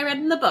 That's Right. what I read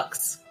in the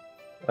books.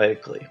 I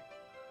agree.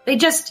 They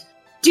just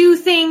do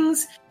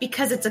things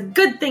because it's a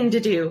good thing to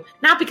do.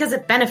 Not because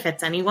it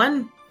benefits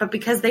anyone, but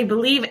because they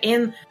believe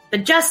in the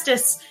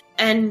justice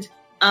and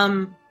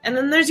then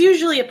there's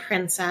usually a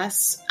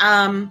princess.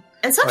 And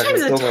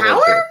sometimes a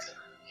tower?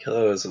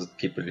 Heroes are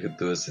people who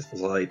do the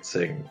right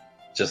thing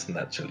just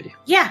naturally.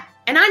 Yeah,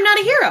 and I'm not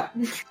a hero.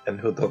 And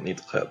who don't need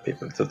to hurt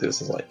people to do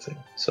the right thing.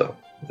 So,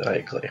 I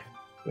agree.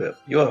 Well,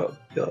 you're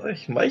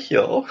my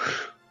hero.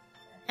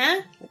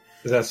 Huh?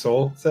 Is that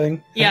Soul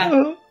thing?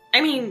 Yeah.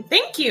 I mean,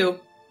 thank you.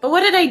 But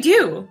what did I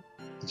do?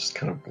 Just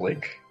kind of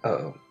blink.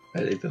 I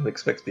didn't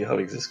expect to be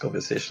having this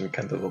conversation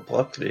kind of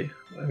abruptly.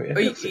 I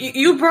mean,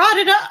 You brought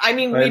it up. I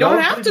mean, we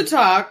don't have to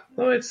talk.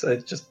 No, it's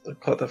just a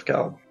caught off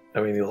guard.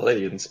 I mean, you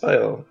already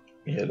inspire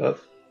me a lot,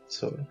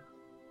 so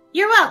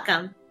You're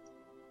welcome.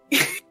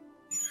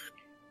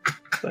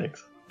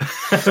 thanks.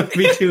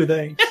 Me too,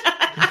 thanks.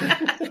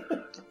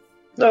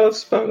 No,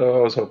 it's about how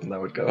I was hoping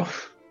that would go.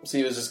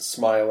 Siva's just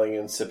smiling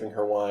and sipping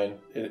her wine.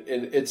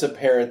 It's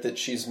apparent that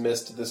she's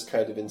missed this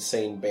kind of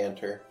insane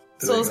banter.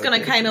 Soul's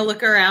gonna kind of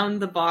look around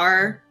the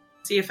bar,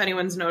 see if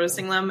anyone's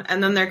noticing them,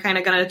 and then they're kind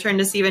of gonna turn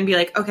to Steve and be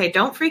like, okay,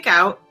 don't freak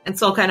out. And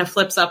Soul kind of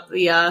flips up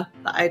the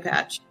eye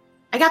patch.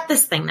 I got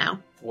this thing now.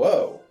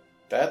 Whoa,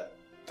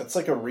 that's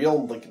like a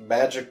real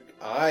magic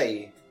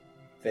eye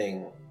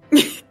thing.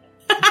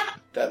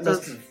 That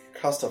must have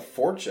cost a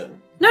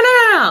fortune.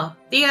 No.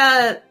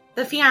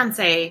 The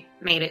fiance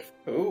made it.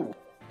 Ooh,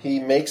 he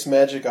makes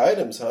magic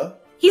items, huh?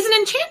 He's an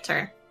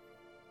enchanter.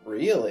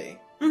 Really?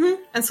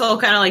 Mm-hmm. And Soul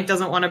kind of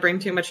doesn't want to bring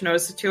too much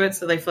notice to it,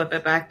 so they flip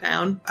it back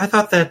down. I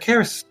thought that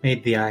Karis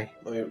made the eye.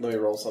 Let me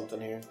roll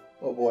something here.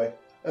 Oh boy.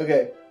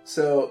 Okay,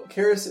 so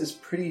Karis is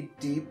pretty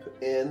deep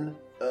in.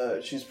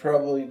 She's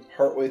probably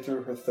partway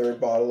through her third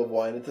bottle of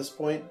wine at this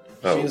point.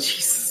 Oh.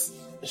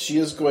 She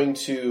is going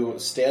to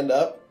stand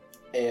up,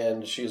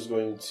 and she is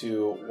going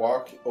to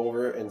walk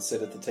over and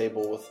sit at the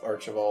table with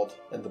Archibald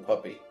and the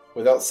puppy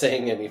without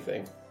saying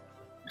anything.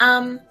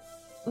 Soul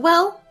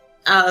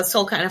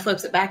kind of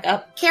flips it back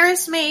up.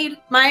 Karis made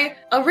my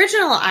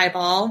original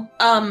eyeball.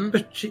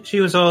 But she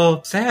was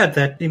all sad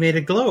that he made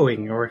it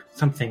glowing or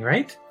something,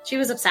 right? She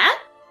was upset?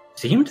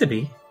 Seemed to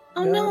be.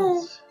 Oh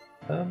no.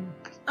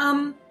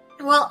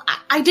 Well,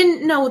 I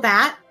didn't know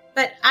that,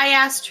 but I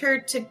asked her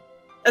to...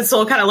 And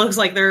Soul kind of looks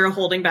like they're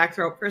holding back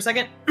throat for a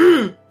second.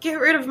 Get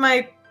rid of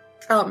my,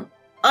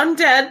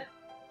 undead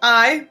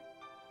eye.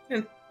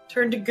 And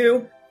turn to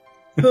goo.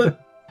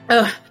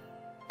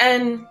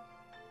 And,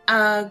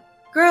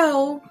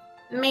 Grow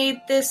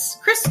made this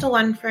crystal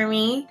one for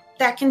me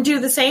that can do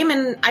the same,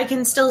 and I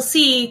can still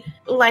see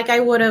like I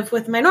would have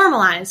with my normal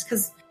eyes,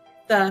 because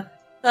the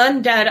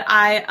undead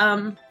eye,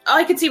 all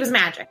I could see was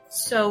magic.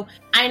 So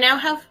I now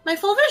have my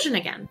full vision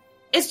again.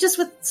 It's just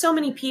with so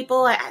many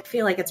people, I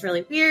feel like it's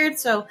really weird,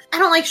 so I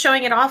don't like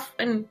showing it off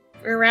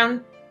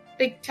around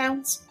big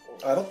towns.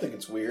 I don't think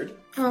it's weird.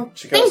 Oh,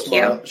 She kind thank of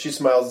you. She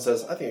smiles and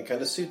says, "I think it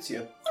kind of suits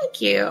you." Thank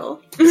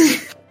you.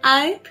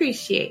 I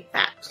appreciate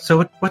that.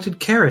 So what did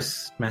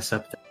Karis mess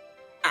up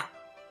then?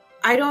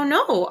 I don't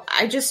know.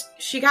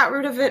 She got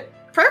rid of it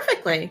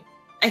perfectly.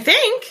 I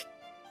think.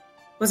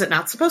 Was it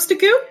not supposed to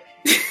goo?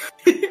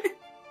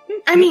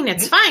 I mean,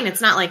 it's fine.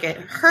 It's not like it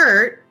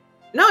hurt.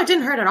 No, it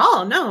didn't hurt at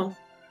all, no.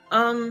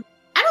 I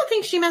don't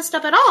think she messed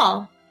up at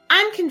all.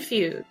 I'm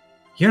confused.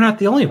 You're not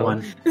the only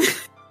one.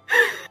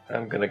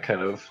 I'm gonna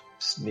kind of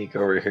sneak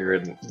over here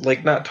and,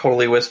 not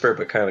totally whisper,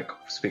 but kind of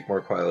speak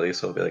more quietly,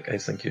 so I'll be like, I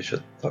think you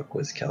should talk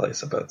with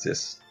Callis about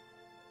this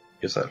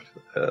yourself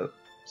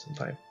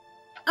sometime.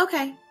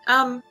 Okay.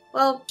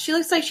 Well, she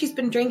looks like she's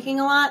been drinking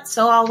a lot,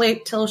 so I'll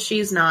wait till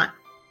she's not.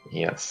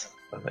 Yes.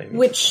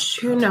 Which,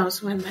 who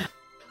knows when that...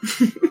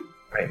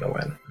 I know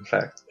when. In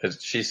fact, is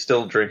she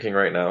still drinking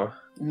right now?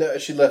 No,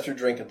 she left her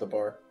drink at the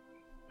bar.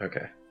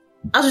 Okay.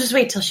 I'll just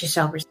wait till she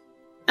sobers.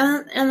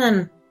 And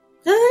then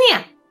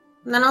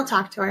I'll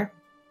talk to her.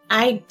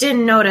 I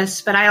didn't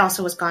notice, but I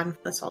also was gone for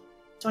this whole...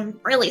 So I'm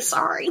really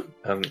sorry.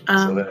 So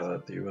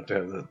do you want to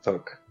have the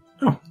talk?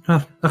 Oh,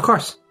 of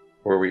course.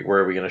 Where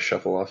are we going to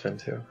shuffle off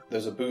into?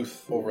 There's a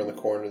booth over in the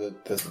corner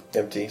that's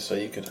empty, so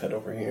you could head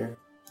over here.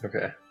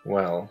 Okay.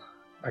 Well,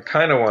 I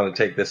kind of want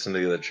to take this into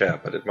the other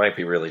chat, but it might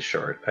be really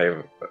short. I have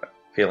a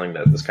feeling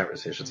that this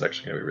conversation is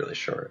actually going to be really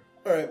short.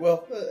 All right,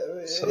 well,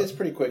 it's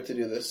pretty quick to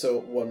do this, so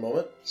one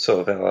moment.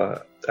 So,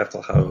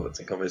 after how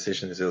the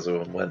conversation is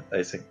went,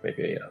 I think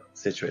maybe the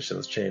situation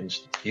has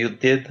changed. You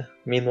did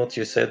mean what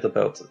you said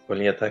about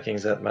only attacking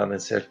that man in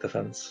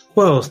self-defense?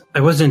 Well,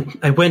 I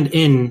went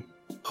in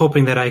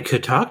hoping that I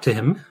could talk to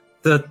him.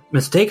 The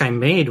mistake I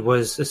made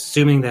was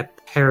assuming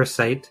that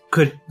Parasite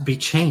could be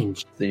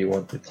changed. Do you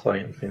want to try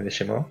and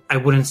finish him off? I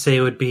wouldn't say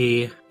it would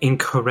be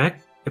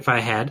incorrect if I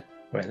had,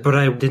 Well, but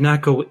I did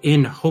not go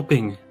in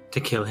hoping to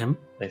kill him.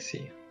 I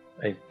see.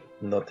 I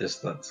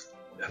noticed that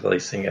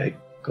everything I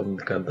come in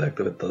contact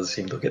with does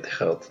seem to get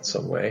hurt in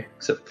some way,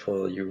 except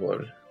for you all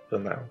for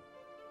now.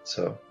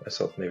 So I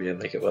thought maybe I'd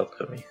make it work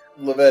for me.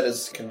 Levette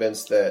is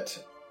convinced that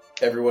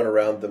everyone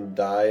around them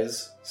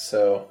dies,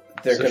 so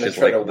they're going to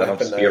try to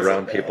weaponize be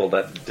around it people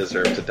that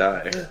deserve to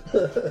die.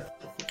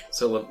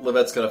 So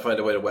Levette's going to find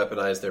a way to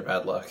weaponize their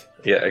bad luck.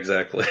 Yeah,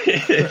 exactly.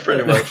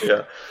 Pretty much,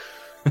 yeah.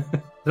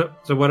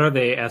 So what are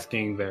they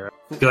asking Vera?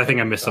 Because I think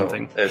I missed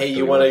something. Hey,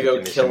 you want to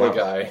go kill a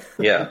guy?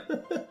 Yeah.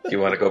 Do you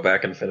want to go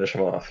back and finish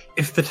him off?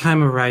 If the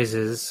time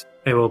arises,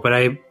 I will, but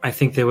I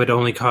think they would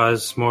only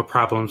cause more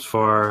problems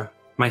for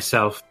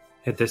myself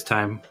at this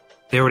time.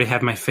 They already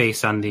have my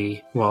face on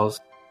the walls.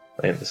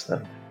 I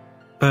understand.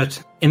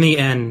 But in the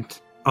end,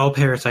 all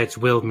parasites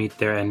will meet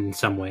their end in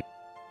some way.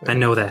 I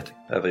know that.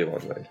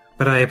 Everyone will.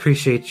 But I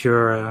appreciate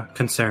your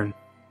concern,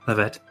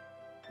 Levette.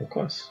 Of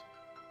course.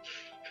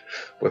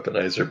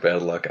 Weaponize your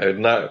bad luck. I did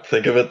not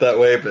think of it that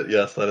way, but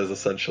yes, that is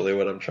essentially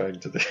what I'm trying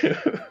to do.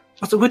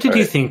 Also, what did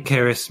you think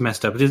Karis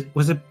messed up?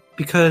 Was it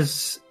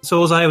because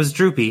Soul's Eye was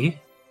droopy?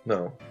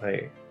 No,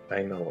 I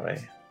know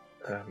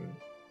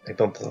I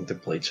don't want to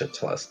breach her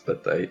trust,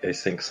 but I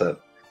think that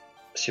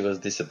she was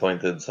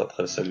disappointed that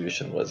her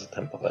solution was a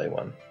temporary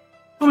one.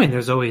 I mean,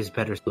 there's always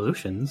better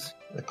solutions.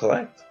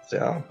 Correct.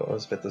 There are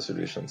always better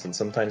solutions, and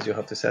sometimes you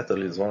have to settle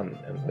with one,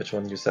 and which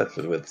one you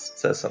settle with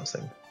says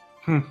something.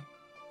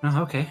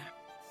 Oh, okay.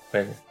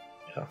 Well,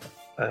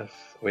 yeah.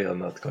 We are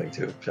not going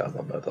to plan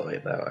on murder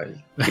right now.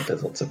 I'll keep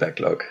it on the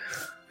backlog.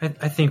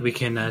 I think we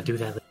can do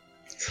that.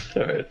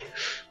 Alright.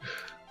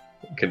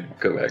 We can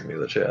go back near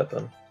the chat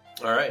then.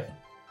 All right.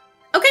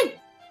 Okay.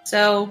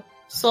 So,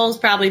 Soul's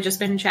probably just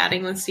been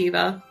chatting with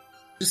Siva,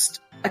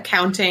 just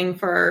accounting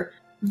for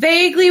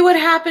vaguely what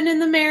happened in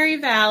the Merry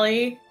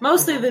Valley,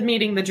 mostly the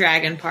meeting the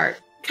dragon part.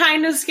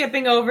 Kind of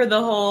skipping over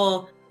the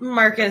whole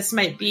Marcus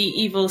might be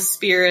evil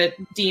spirit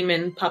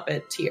demon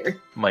puppeteer.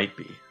 Might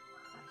be.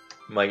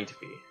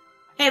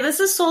 Hey, this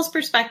is Soul's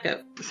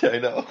perspective. I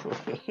know.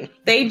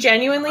 They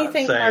genuinely I'm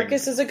think saying,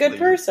 Marcus is a good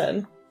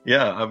person.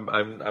 Yeah,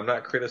 I'm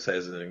not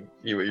criticizing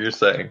you what you're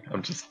saying.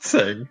 I'm just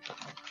saying.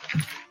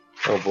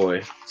 Oh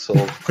boy,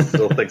 Soul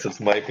still thinks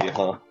it's might be,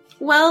 huh?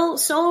 Well,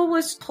 Soul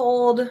was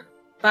told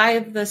by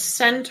the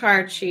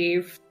Centaur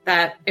chief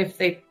that if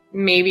they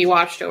maybe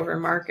watched over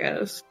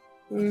Marcus,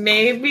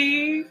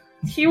 maybe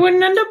he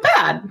wouldn't end up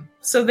bad.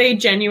 So they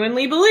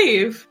genuinely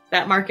believe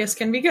that Marcus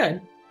can be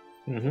good.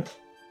 Mm-hmm.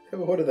 Yeah,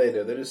 but what do?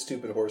 They're just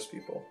stupid horse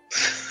people.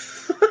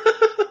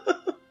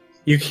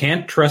 You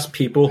can't trust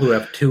people who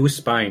have two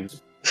spines.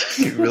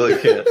 You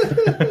really can't.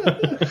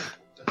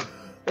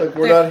 Look,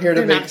 we're not here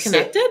to They're make not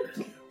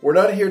connected? We're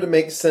not here to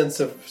make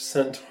sense of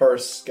centaur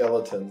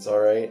skeletons, all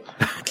right?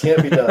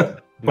 Can't be done.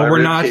 But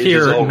we're not ribcage here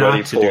is already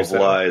not to full do of so.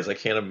 lies. I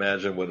can't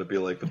imagine what it'd be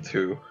like with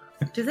two.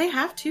 Do they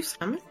have two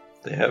stomachs?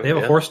 They have They have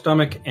a horse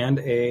stomach and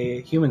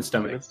a human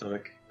stomach.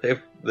 stomach. They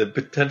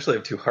potentially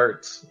have two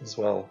hearts as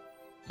well.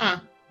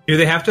 Do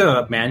they have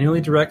to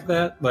manually direct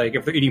that? Like,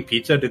 if they're eating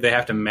pizza, do they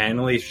have to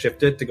manually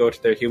shift it to go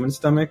to their human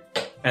stomach?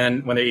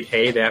 And when they eat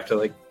hay, they have to,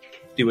 like,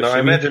 do a No, I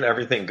shimmy? imagine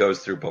everything goes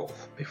through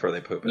both before they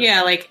poop it.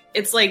 Yeah, like,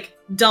 it's like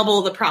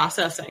double the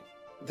processing.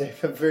 They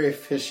have very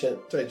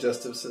efficient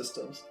digestive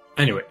systems.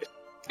 Anyway,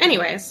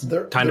 Anyways.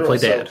 Time to play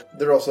dad.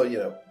 They're also,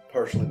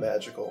 partially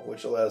magical,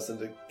 which allows them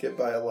to get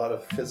by a lot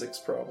of physics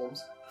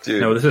problems. Dude,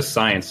 no, this is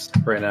science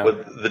right now.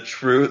 but the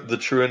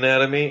true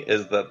anatomy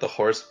is that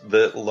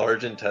the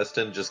large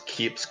intestine just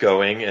keeps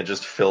going and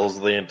just fills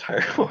the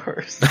entire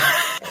horse.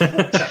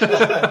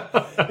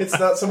 It's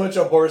not so much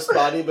a horse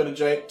body, but a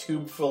giant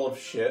tube full of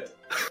shit.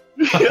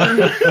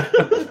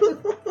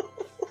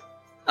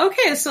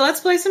 Okay, so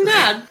let's play some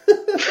dad.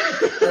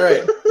 All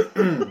right.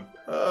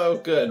 Oh,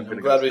 good. I'm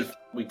glad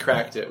we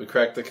cracked it. We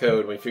cracked the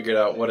code. We figured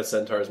out what a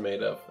centaur is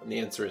made of, and the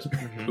answer is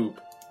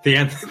poop. The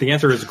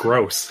answer is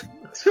gross.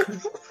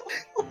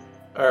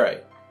 All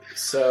right.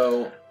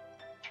 So,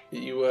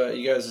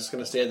 you guys just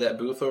gonna stay at that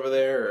booth over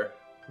there, or?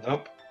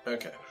 Nope.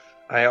 Okay.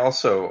 I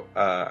also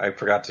I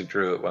forgot to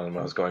drew it when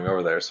I was going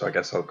over there, so I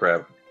guess I'll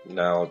grab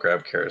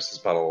Karis's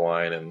bottle of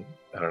wine and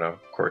I don't know,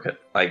 cork it.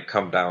 I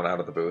come down out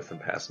of the booth and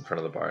pass in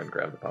front of the bar and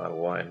grab the bottle of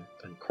wine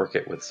and cork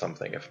it with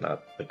something, if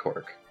not the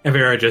cork. And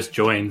Vera just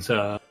joins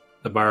the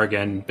bar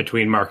again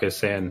between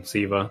Marcus and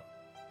Siva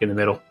in the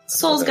middle.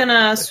 Soul's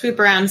gonna swoop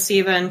around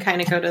Siva and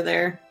kind of go to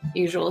their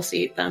usual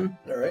seat then.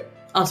 All right.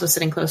 Also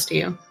sitting close to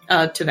you,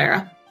 to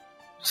Vera.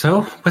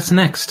 So, what's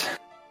next?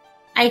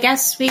 I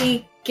guess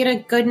we get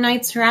a good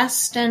night's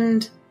rest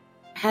and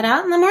head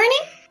out in the morning?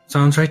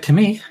 Sounds right to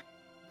me.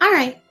 All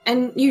right.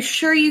 And you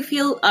sure you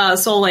feel...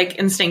 Soul,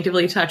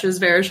 instinctively touches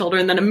Vera's shoulder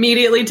and then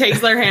immediately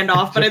takes their hand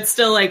off, but it's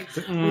still,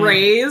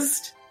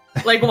 raised,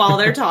 while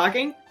they're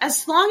talking.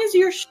 As long as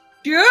you're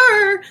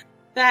sure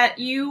that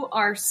you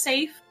are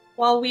safe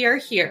while we are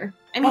here.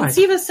 I mean, Fine.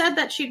 Siva said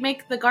that she'd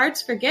make the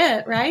guards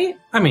forget, right?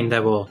 I mean,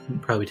 that will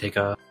probably take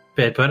a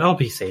bit, but I'll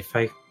be safe.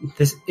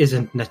 This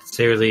isn't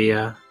necessarily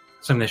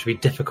something that should be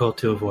difficult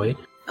to avoid.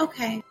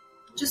 Okay.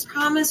 Just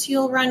promise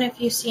you'll run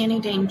if you see any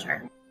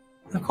danger.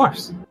 Of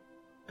course.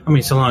 I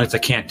mean, so long as I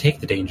can't take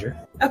the danger.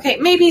 Okay,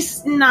 maybe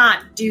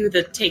not do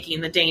the taking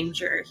the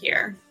danger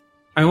here.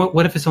 I mean,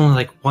 what if it's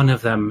only one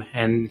of them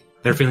and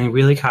they're feeling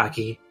really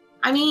cocky?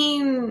 I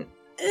mean,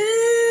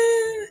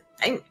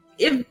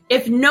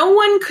 if no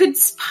one could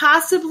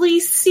possibly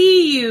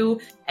see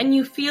you and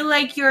you feel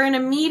like you're in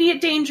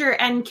immediate danger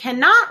and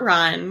cannot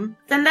run,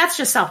 then that's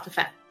just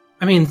self-defense.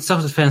 I mean,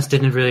 self-defense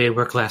didn't really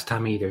work last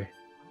time either.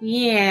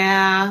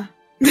 Yeah.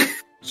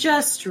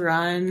 Just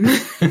run.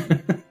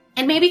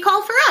 And maybe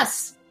call for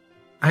us.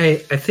 I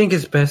think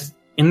it's best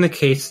in the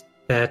case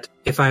that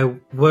if I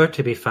were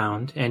to be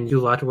found and you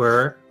lot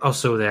were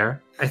also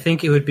there, I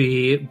think it would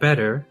be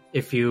better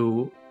if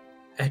you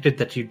acted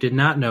that you did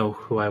not know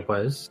who I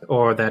was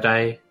or that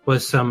I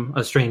was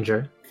a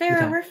stranger.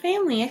 Farrah, we're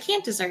family. I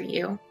can't desert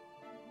you.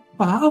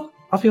 Well,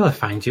 I'll be able to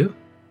find you.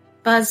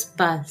 Buzz,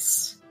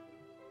 buzz.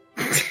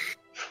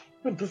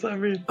 What does that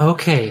mean?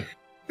 Okay.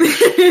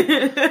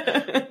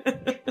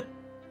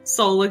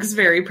 Soul looks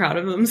very proud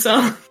of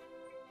himself.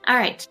 All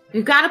right.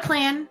 We've got a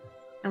plan,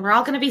 and we're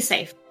all going to be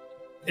safe.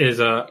 Is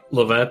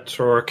Levette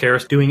or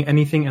Karis doing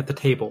anything at the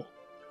table?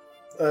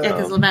 Yeah,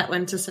 because Levette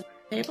went to sit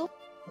at the table.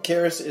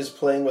 Karis is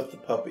playing with the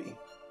puppy.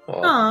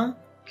 Oh, Aw.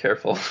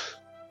 careful.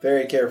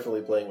 Very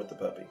carefully playing with the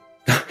puppy.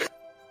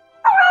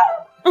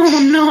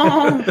 Oh,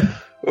 no.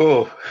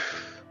 Oh.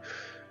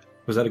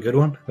 Was that a good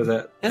one?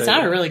 That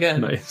sounded really good.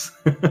 Nice.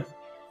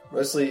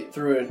 Mostly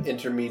through an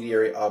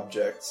intermediary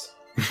objects.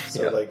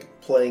 So, Yeah.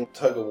 playing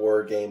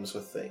tug-of-war games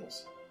with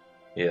things.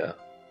 Yeah.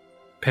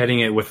 Petting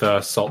it with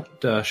a salt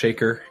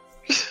shaker.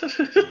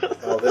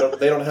 Oh,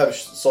 they don't have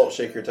salt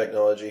shaker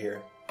technology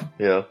here.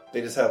 Yeah.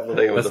 They just have I think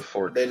it little... was a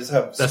fork. They just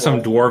have That's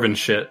small, some dwarven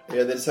shit.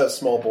 Yeah, they just have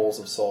small bowls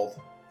of salt.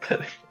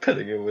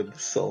 Petting it with the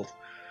salt.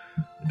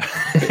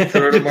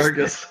 Throw it to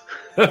Marcus.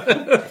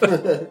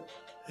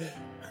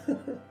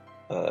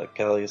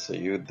 Callius, are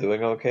you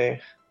doing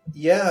okay?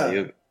 Yeah. Are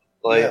you,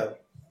 like, Yeah.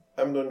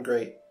 I'm doing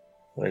great.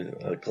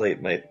 Clay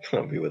might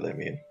not be what I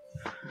mean.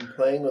 I'm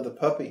playing with a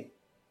puppy.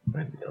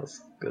 Maybe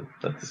else. Good.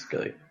 That is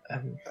great.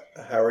 I'm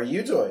How are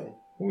you doing?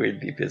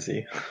 weirdly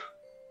busy.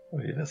 All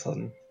of a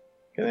sudden.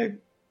 Can I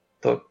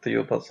talk to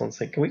you about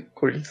something? Can we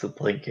quit the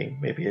plinking?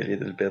 Maybe a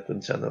little bit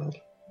in general.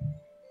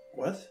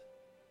 What?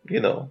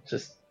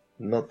 Just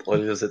not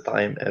all of the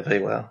time,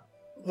 everywhere.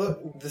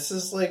 Look, this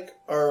is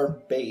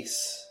our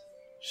base.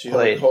 She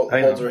Right, holds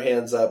I know. her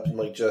hands up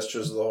and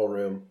gestures the whole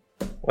room.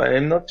 Well,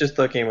 I'm not just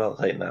talking about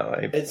right now.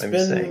 It's I'm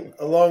been saying,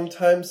 a long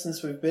time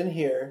since we've been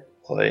here.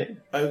 Clay.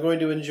 I'm going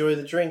to enjoy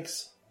the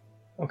drinks.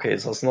 Okay,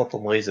 so it's not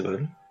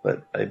unreasonable,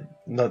 but I'm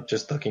not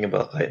just talking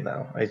about right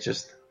now. I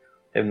just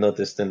have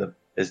noticed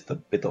it's a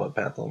bit of a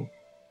pattern,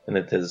 and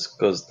it has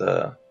caused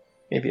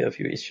maybe a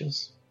few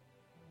issues.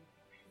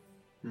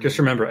 Just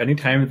remember,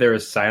 anytime there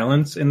is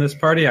silence in this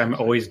party, I'm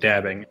always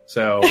dabbing.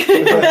 So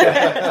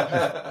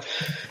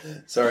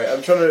Sorry,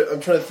 I'm trying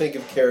to think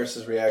of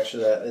Karis's reaction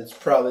to that. It's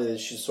probably that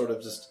she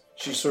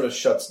sort of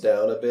shuts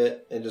down a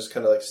bit and just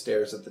kind of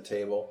stares at the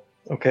table.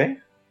 Okay,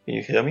 can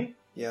you hear me?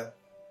 Yeah,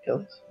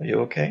 Kelly, are you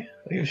okay?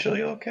 Are you sure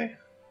you're okay?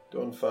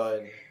 doing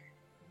fine.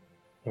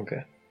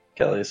 Okay.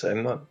 Kelly,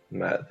 I'm not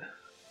mad.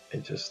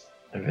 I'm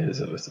very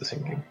seriously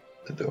thinking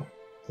to do.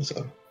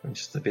 So I'm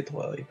just a bit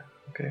worried.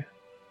 Okay.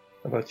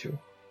 How about you?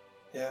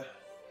 Yeah,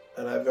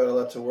 and I've got a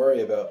lot to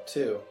worry about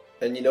too.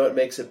 And you know what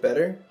makes it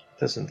better?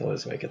 Doesn't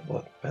always make it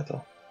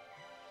better.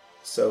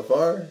 So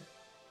far,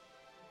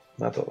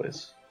 Not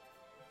always.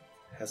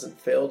 hasn't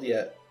failed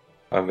yet.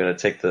 I'm gonna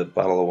take the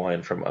bottle of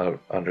wine from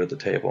out under the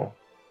table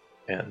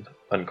and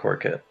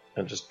uncork it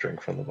and just drink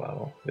from the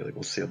bottle.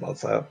 We'll see about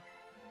that.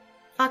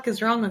 Fuck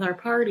is wrong with our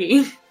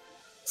party?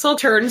 Soul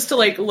turns to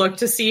look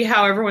to see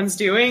how everyone's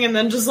doing, and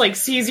then just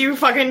sees you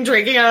fucking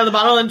drinking out of the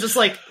bottle, and just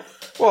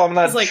Well, I'm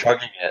not It's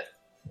chugging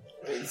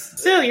it.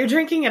 still you're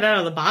drinking it out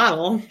of the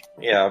bottle.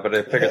 Yeah, but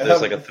I figured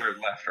there's a third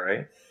left,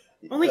 right?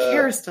 Only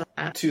Karis does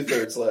that.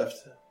 2/3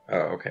 left.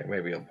 Oh, okay.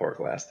 Maybe I'll pour a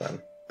glass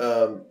then.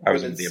 I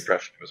was under the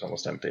impression it was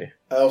almost empty.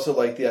 I also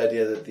like the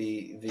idea that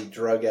the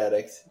drug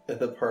addict at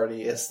the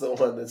party is the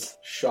one that's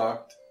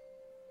shocked.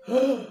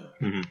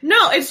 Mm-hmm.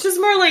 No, it's just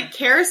more like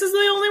Karis is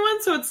the only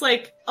one, so it's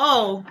like,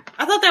 oh,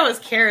 I thought that was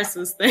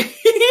Karis's thing.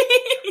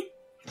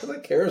 I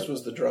thought Karis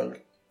was the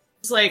drunk.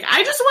 It's like,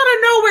 I just want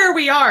to know where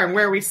we are and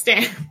where we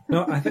stand.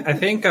 No, I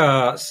think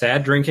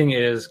sad drinking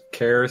is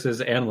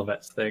Karis's and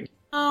Levette's thing.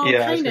 Oh,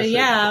 Yeah, kind of,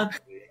 yeah.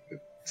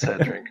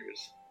 Sad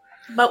drinkers.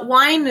 But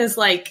wine is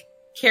like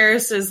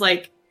Karis's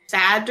like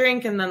sad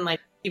drink, and then like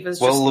he was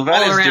just Well, all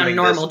Levette is around doing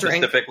normal this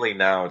drink. specifically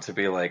now to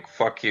be like,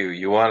 fuck you.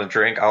 You want a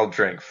drink? I'll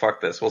drink.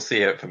 Fuck this. We'll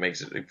see if it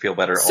makes it feel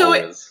better So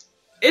always.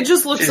 It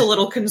just looks a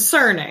little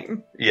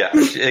concerning. Yeah,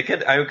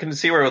 I can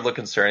see where it would look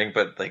concerning,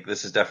 but like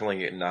this is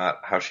definitely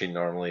not how she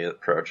normally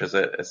approaches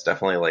it. It's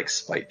definitely like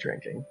spite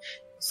drinking.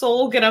 So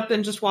we'll get up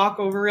and just walk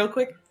over real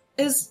quick.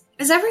 Is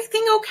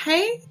everything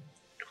okay?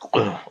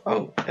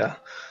 Oh, yeah.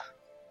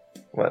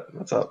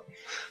 What's up?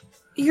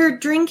 You're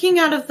drinking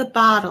out of the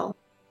bottle.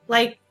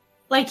 Like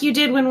you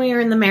did when we were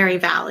in the Mary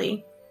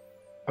Valley.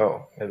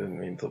 Oh, I didn't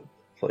mean to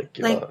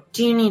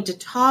Do you need to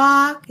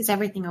talk? Is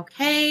everything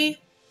okay?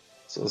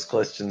 So those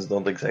questions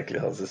don't exactly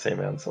have the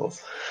same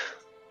answers.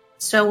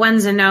 So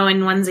one's a no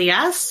and one's a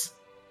yes?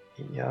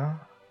 Yeah.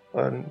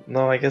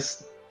 No, I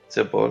guess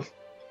they're both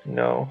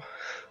no.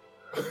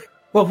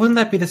 Well, wouldn't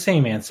that be the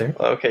same answer?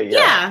 Okay,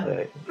 Yeah.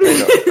 I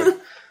know.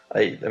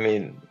 I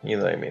mean, you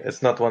know what I mean.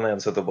 It's not one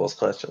answer to both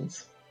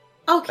questions.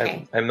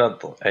 Okay. I'm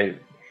not...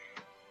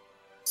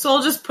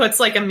 Soul just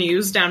puts like a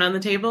muse down on the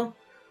table.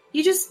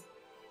 You just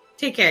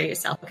take care of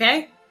yourself,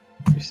 okay?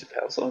 You should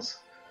have those?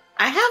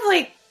 I have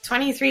like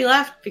 23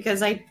 left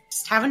because I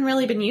just haven't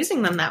really been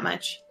using them that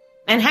much.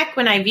 And heck,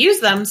 when I've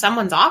used them,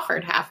 someone's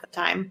offered half the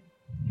time.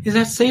 Is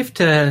that safe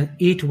to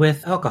eat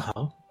with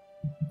alcohol?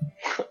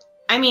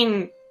 I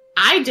mean,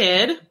 I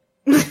did.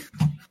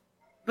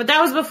 But that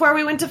was before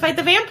we went to fight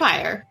the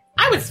vampire.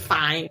 I was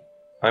fine.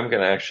 I'm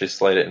gonna actually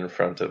slide it in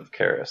front of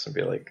Karis and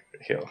be like,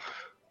 here,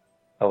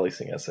 all these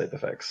things have side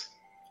effects.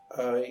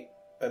 I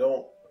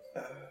don't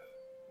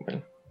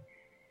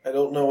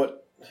know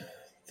what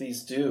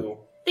these do.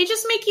 They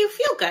just make you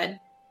feel good.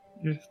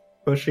 You're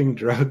pushing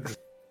drugs.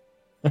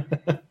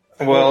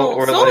 Well,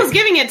 we're Soul like... was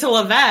giving it to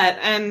Levette,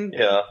 and...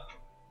 Yeah.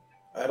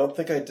 I don't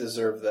think I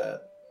deserve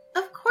that.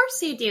 Of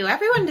course you do.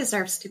 Everyone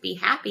deserves to be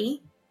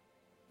happy.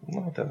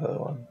 Not that other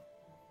one.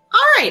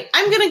 Alright,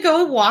 I'm gonna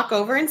go walk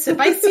over and sit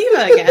by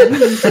Siva again.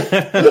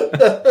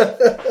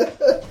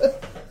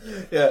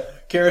 Yeah,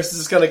 Karis is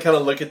just gonna kind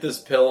of look at this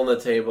pill on the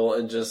table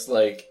and just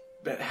like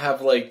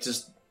have like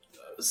just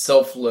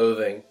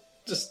self-loathing,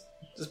 just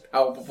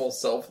palpable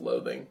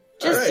self-loathing.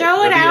 Just All right.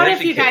 throw it Maybe out I if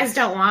should you guys kiss.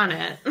 don't want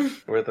it.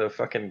 We're the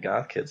fucking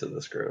goth kids of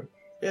this group.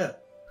 Yeah.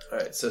 All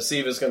right. So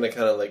Siva's gonna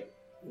kind of like,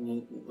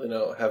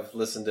 have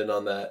listened in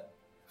on that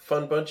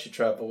fun bunch you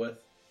travel with.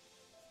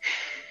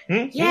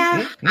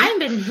 Yeah, I've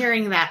been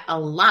hearing that a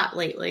lot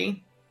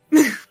lately.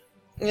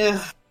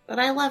 Yeah. But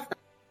I love them.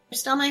 They're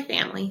still my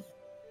family.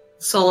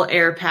 Soul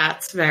air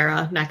pats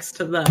Vera next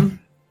to them.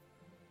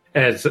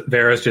 As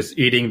Vera's just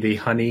eating the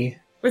honey.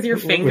 With your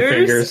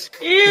fingers?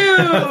 Ew!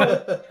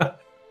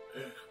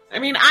 I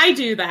mean, I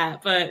do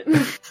that, but...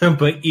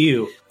 But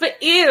you.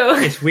 But ew!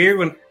 It's weird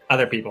when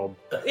other people.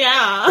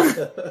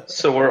 Yeah.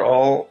 So we're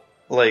all,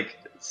 like,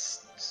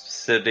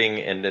 sitting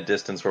in a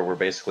distance where we're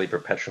basically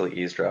perpetually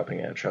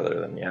eavesdropping at each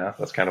other, then yeah,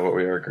 that's kind of what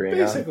we were agreeing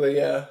Basically,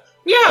 yeah.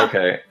 Yeah. on.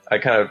 Okay, I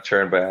kind of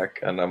turn back,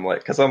 and I'm like,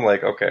 because I'm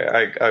like,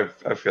 okay,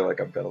 I feel like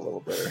I've got a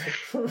little better.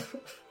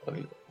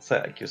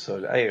 Thank you,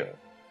 so I'm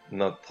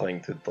not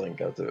trying to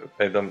drink out of...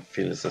 I don't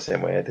feel it's the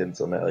same way I did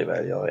in Mary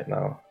Valley right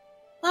now.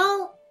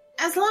 Well,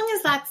 as long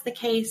as that's the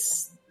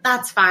case,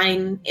 that's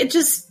fine. It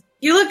just...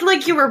 You looked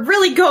like you were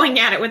really going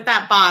at it with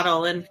that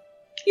bottle, and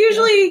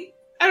usually...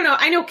 I don't know,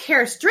 I know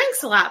Karis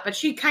drinks a lot, but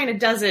she kind of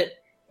does it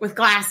with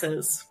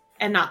glasses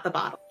and not the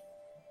bottle.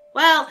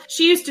 Well,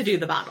 she used to do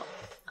the bottle.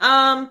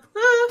 Never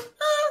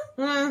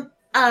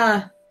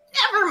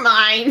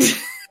mind.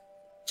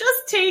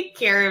 Just take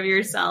care of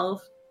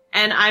yourself.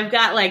 And I've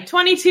got like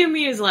 22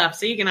 muse left,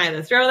 so you can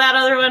either throw that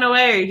other one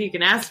away or you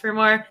can ask for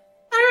more. I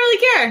don't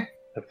really care.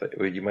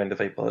 Would you mind if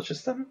I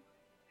purchase them?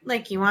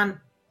 Like, you want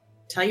to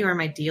tell you where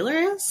my dealer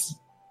is?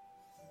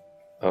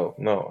 Oh,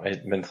 no, I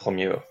meant from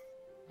you.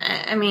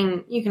 I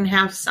mean, you can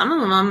have some of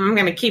them. I'm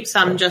going to keep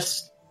some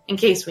just in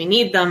case we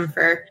need them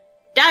for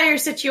dire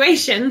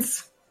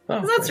situations. Oh,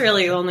 'Cause that's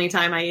really the only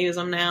time I use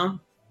them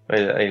now.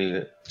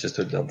 I'll just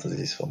hold on to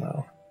these for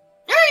now.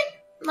 Alright,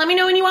 let me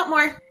know when you want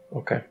more.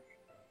 Okay.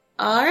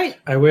 Alright.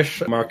 I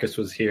wish Marcus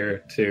was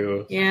here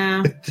to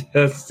Yeah.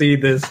 see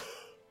this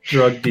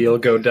drug deal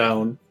go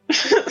down.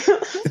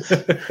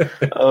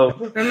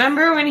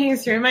 Remember when he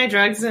threw my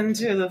drugs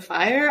into the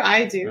fire?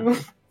 I do.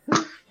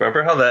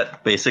 Remember how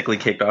that basically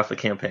kicked off the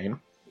campaign?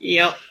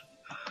 Yep.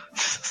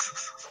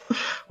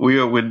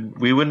 We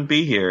wouldn't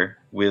be here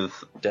with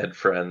dead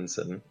friends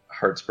and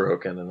hearts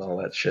broken and all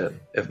that shit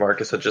if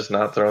Marcus had just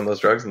not thrown those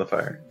drugs in the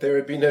fire. There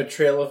would be no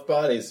trail of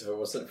bodies if it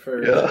wasn't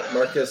for Yeah.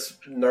 Marcus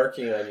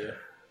narking on you.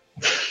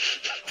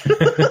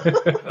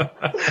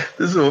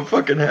 This is what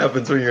fucking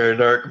happens when you're a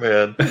narc,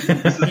 man.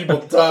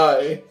 People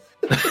die.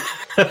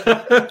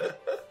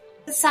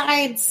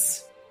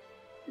 Besides,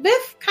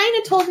 Biff kind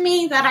of told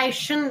me that I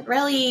shouldn't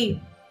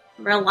really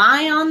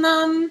rely on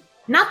them.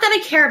 Not that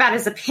I care about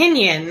his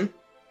opinion,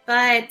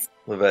 but...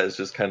 Levette is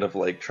just kind of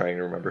like trying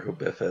to remember who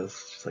Biff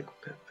is. She's like,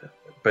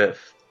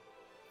 Biff.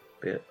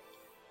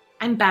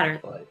 I'm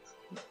better.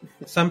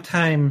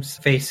 Sometimes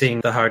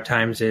facing the hard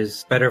times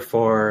is better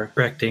for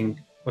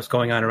correcting what's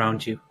going on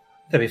around you.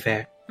 To be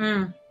fair.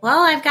 Well,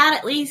 I've got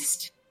at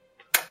least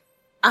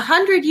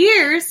 100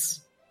 years.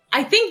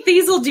 I think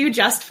these will do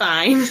just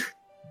fine.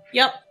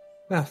 Yep.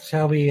 Well,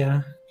 shall we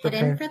Head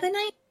prepare? in for the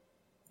night?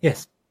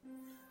 Yes.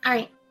 All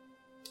right.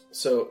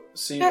 So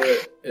Siva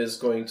is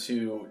going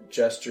to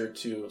gesture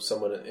to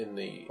someone in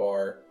the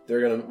bar.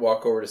 They're going to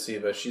walk over to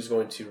Siva. She's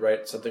going to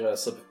write something on a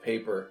slip of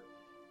paper,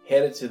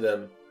 hand it to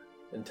them,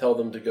 and tell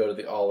them to go to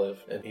the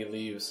Olive, and he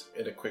leaves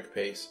at a quick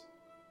pace.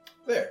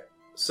 There.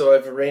 So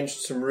I've arranged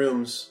some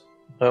rooms.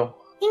 Oh,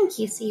 Thank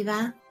you,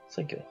 Siva.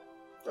 thank you.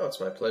 Oh, it's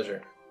my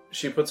pleasure.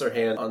 She puts her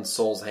hand on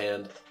Soul's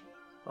hand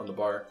on the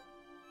bar.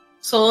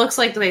 So it looks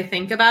like they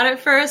think about it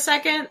for a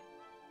second,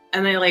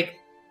 and they, like,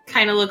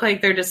 kind of look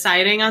like they're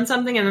deciding on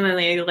something, and then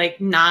they, like,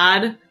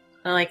 nod. And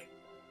like,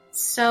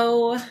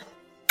 so,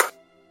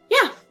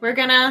 yeah, we're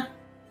gonna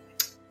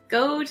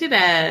go to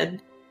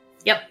bed.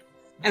 Yep.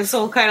 And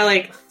Soul kind of,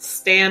 like,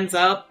 stands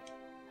up.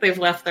 They've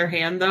left their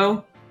hand,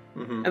 though.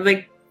 Mm-hmm.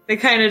 And they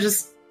kind of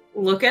just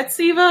look at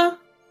Siva,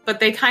 but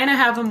they kind of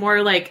have a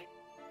more, like,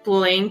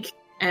 blank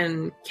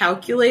and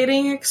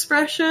calculating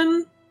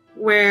expression,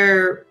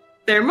 where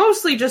they're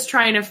mostly just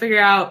trying to figure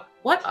out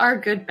what are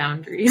good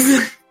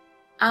boundaries.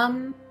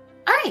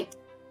 Alright.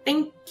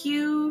 Thank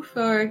you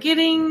for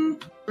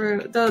getting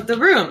the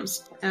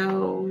rooms.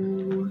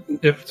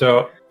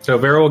 So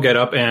Vera will get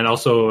up and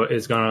also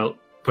is gonna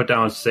put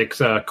down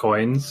 6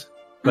 coins,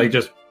 like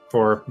just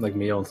for like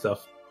meal and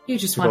stuff. You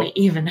just want to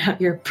even out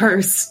your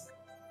purse.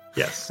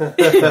 Yes.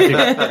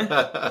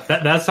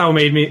 That's what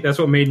made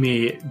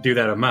me do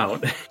that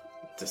amount.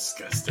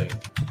 Disgusting.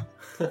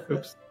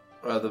 Oops.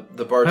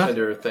 The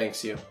bartender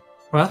thanks you.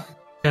 Well,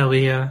 shall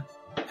we head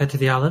to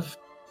the Olive?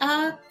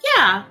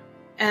 Yeah.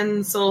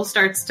 And Soul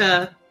starts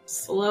to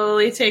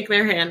slowly take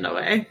their hand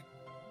away.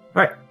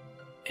 All right.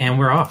 And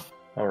we're off.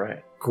 All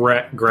right.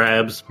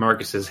 Grabs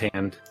Marcus's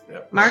hand.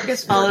 Yep.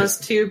 Marcus follows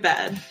to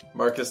bed.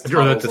 Marcus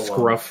Or that's a toddles along.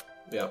 scruff.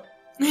 Yep.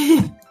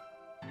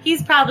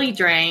 He's probably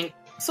drank.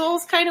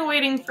 Soul's kind of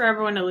waiting for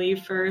everyone to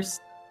leave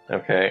first.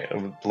 Okay.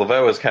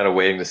 Levette was kind of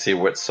waiting to see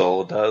what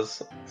Soul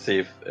does,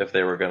 see if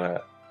they were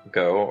gonna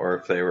go or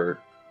if they were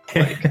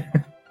like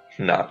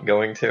not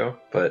going to.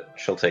 But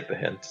she'll take the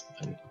hint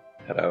and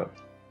head out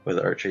with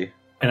Archie.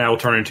 And I will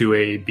turn into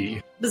a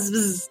bee. Bzz,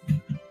 bzz.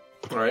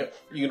 All right.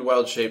 You can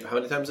wild shape how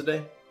many times a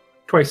day?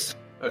 Twice.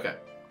 Okay.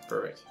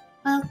 Perfect.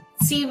 Well,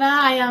 Siva,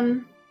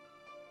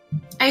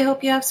 I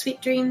hope you have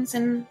sweet dreams,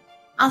 and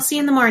I'll see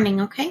you in the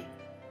morning, okay?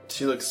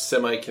 She looks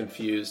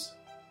semi-confused.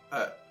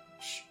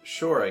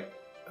 Sure,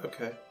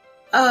 okay.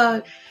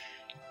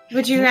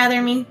 Would you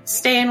rather me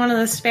stay in one of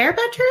the spare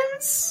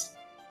bedrooms?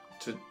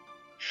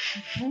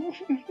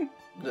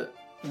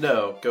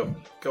 No,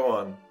 go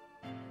on.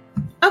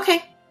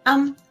 Okay,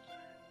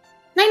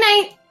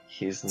 night-night.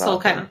 He's Soul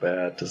not kinda- that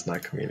bad, does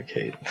not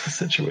communicate the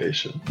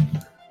situation.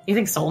 You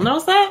think Soul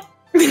knows that?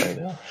 I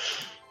know.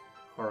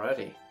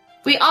 Alrighty.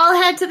 We all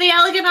head to the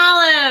Elegant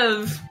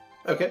Olive!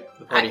 Okay,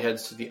 the party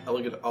heads to the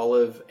Elegant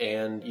Olive,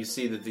 and you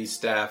see that the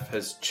staff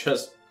has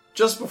just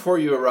before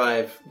you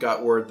arrive,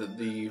 got word that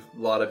a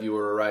lot of you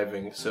were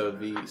arriving, so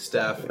the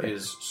staff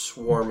is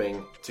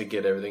swarming to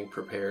get everything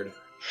prepared.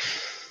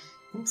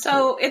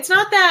 So, it's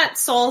not that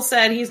Soul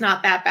said he's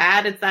not that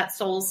bad, it's that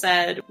Soul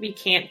said we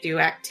can't do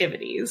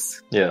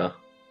activities. Yeah.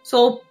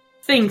 Soul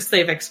thinks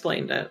they've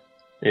explained it.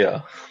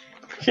 Yeah.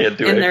 Can't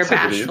do in activities. their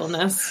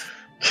bashfulness.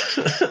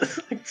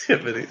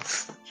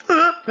 Activities.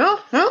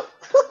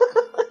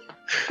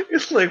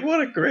 It's like, what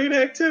a great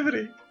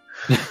activity.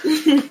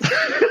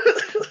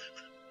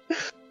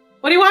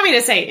 What do you want me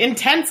to say?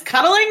 Intense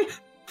cuddling?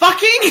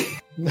 Fucking?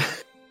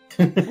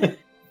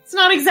 It's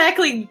not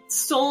exactly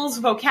Soul's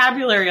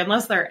vocabulary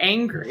unless they're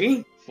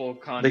angry. Full They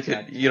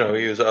contact. could,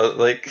 use,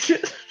 like...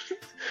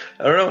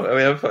 I don't know. I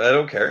mean, I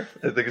don't care.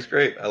 I think it's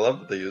great. I love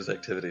that they use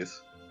activities.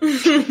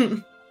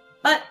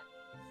 But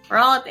we're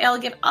all at the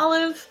Elegant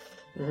Olive.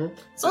 Mm-hmm.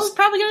 Soul's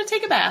probably going to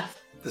take a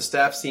bath. The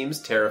staff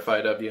seems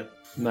terrified of you.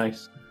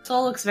 Nice.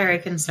 Soul looks very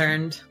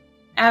concerned.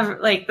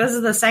 This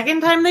is the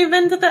second time they've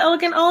been to the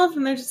Elegant Olive,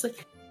 and they're just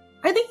like,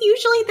 are they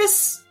usually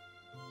this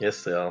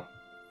Yes, they are.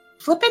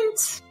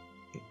 flippant?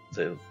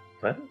 They,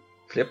 what?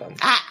 Flip 'em.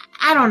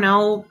 I don't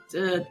know.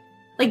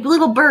 Like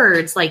little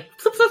birds, like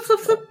flip, flip, flip,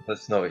 flip.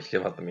 That's not what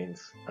that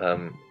means.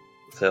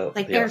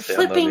 Like they're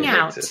flipping normally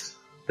out.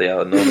 They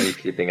are normally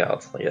flipping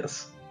out,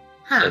 yes.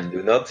 And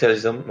do not tell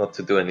them not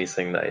to do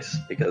anything nice,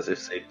 because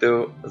if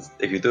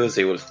you do,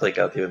 they will freak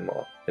out even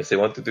more. If they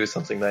want to do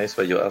something nice,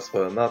 whether you ask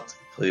for it or not,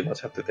 pretty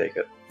much have to take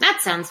it.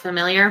 That sounds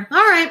familiar. All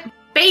right,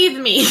 bathe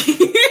me.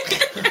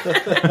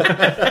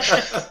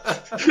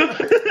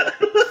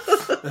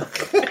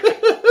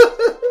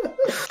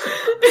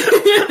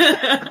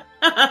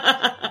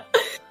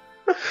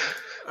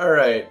 All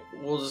right,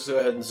 we'll just go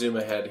ahead and zoom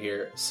ahead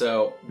here.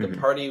 So the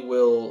party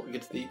will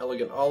get to the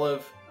Elegant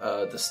Olive.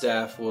 The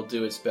staff will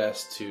do its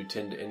best to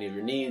tend to any of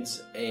your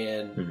needs,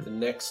 and the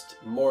next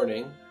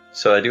morning...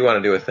 So I do want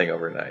to do a thing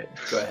overnight.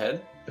 Go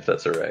ahead. If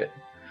that's all right.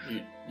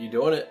 You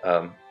doing it?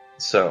 At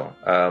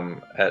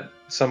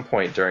some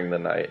point during the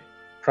night,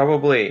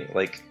 probably,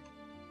 like,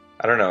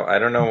 I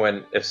don't know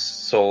if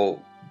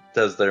Soul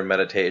does their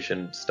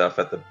meditation stuff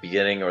at the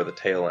beginning or the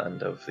tail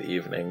end of the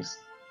evenings,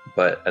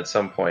 but at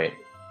some point,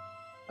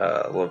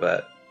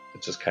 Levette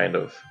just kind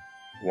of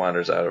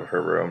wanders out of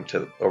her room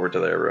over to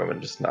their room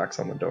and just knocks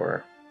on the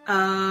door.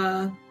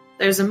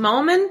 There's a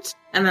moment,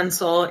 and then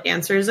Soul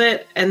answers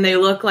it, and they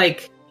look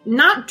like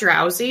not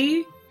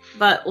drowsy,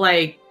 but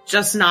like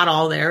just not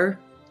all there.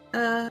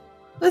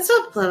 What's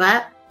up,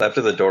 Levette?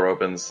 After the door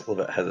opens,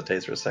 Levette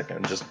hesitates for a second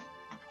and just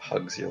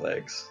hugs your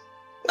legs.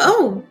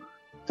 Oh,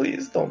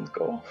 please don't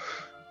go.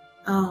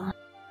 Oh,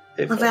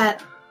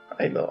 Levette.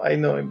 I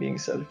know I'm being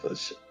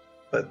selfish,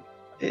 but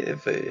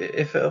if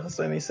there's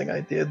anything I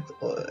did,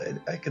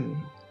 I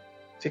can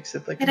fix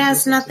it. It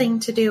has nothing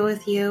to do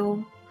with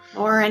you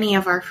or any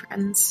of our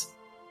friends.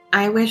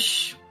 I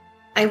wish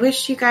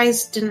you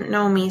guys didn't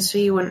know me so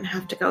you wouldn't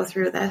have to go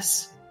through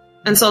this.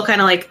 And Soul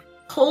kind of like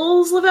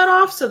pulls Levette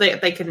off so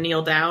they can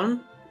kneel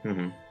down.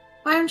 Mm-hmm.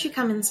 Why don't you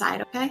come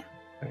inside, okay?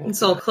 And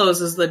Soul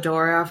closes the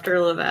door after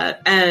Levette,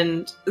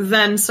 and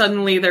then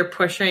suddenly they're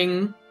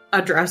pushing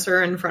a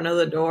dresser in front of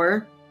the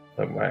door.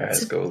 My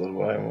eyes go a little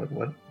wide.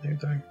 What are you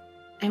doing?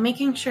 I'm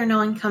making sure no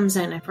one comes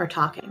in if we're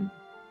talking.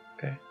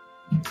 Okay.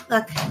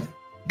 Look,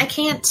 I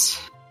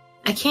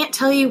can't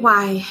tell you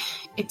why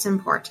it's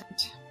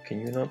important. Can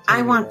you not tell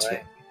I me want why?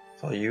 to.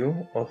 For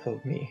you or for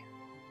me?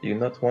 Do you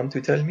not want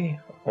to tell me?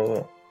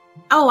 Or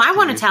Oh, I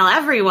want to tell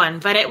everyone,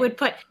 but it would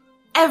put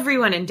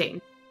everyone in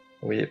danger.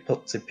 will you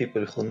put the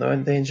people who know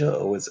in danger,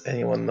 or is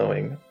anyone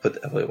knowing put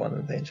everyone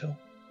in danger?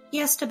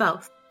 Yes to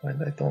both. Well,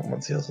 I don't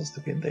want the others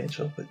to be in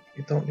danger, but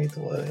you don't need to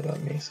worry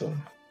about me, so...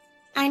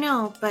 I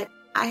know, but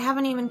I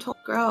haven't even told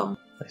Grow.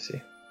 I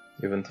see.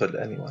 You haven't told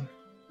anyone.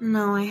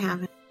 No, I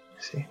haven't.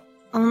 I see.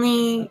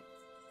 Only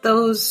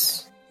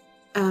those,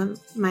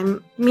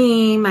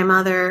 me, my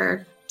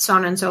mother, so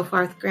on and so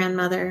forth,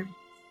 grandmother.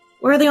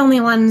 We're the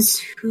only ones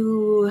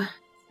who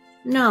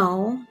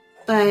know,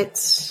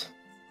 but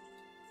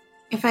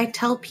if I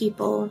tell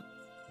people,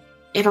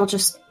 it'll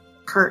just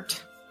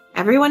hurt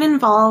everyone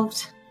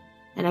involved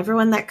and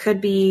everyone that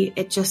could be.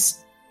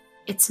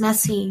 It's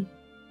messy.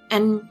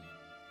 And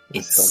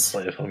It sounds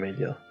very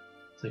familiar.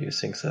 So you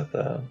think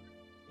that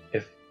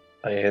if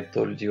I had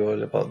told you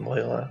all about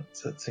Moira,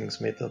 that things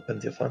might have been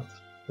different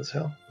as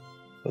well?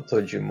 Or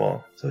told you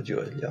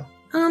earlier?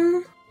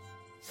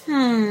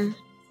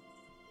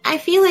 I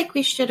feel like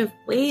we should have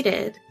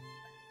waited,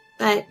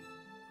 but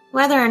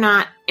whether or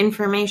not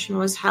information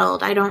was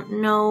held, I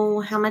don't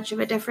know how much of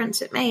a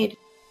difference it made.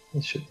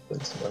 It should have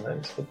been someone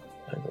else, but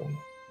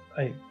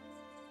I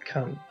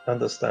can't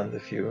understand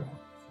if you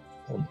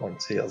don't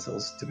want the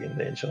others to be in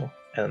danger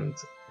and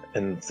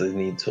the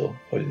need to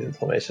hold the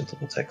information to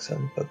protect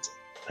them, but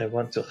I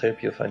want to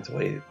help you find a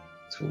way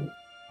to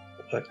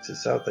work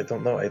this out. I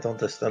don't know, I don't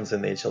understand the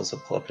nature of the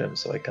problem,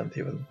 so I can't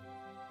even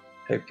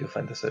help you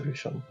find a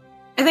solution.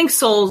 I think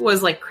Soul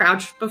was like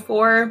crouched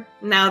before.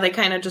 Now they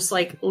kind of just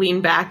like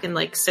lean back and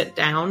like sit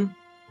down.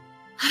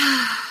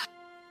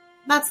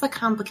 That's the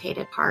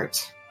complicated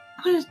part.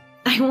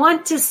 I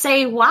want to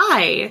say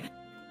why.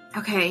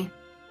 Okay,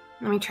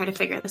 let me try to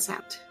figure this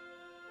out.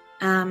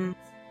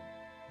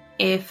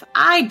 If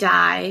I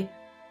die,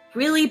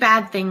 really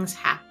bad things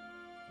happen.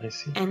 I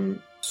see.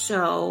 And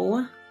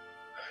so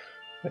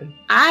Right.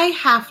 I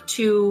have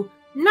to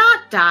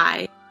not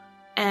die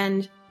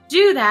and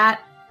do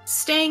that.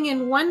 Staying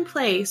in one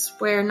place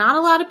where not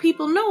a lot of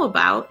people know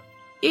about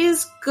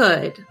is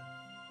good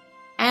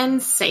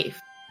and safe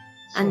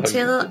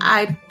until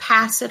I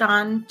pass it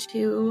on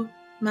to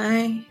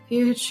my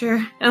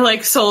future. And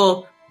like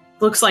Soul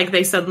looks like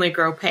they suddenly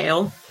grow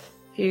pale.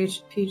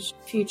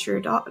 Future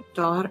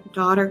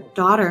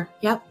daughter.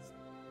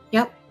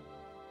 Yep.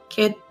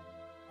 Kid,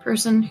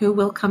 person who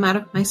will come out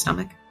of my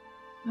stomach.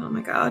 Oh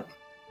my god.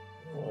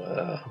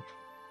 Well,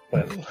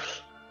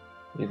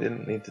 you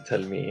didn't need to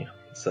tell me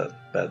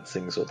that bad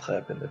things would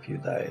happen if you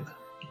died.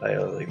 I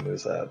already knew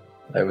that.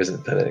 I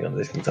wasn't planning on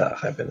this to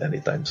happen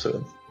anytime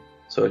soon.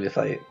 So if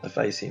I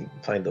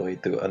find a way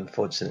to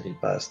unfortunately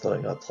pass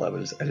during our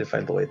travels, I'll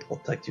find a way to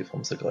protect you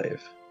from the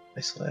grave.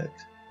 I swear it.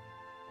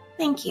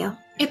 Thank you.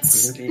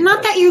 It's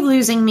not that you're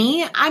losing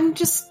me. I'm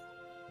just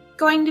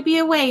going to be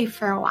away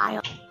for a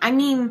while. I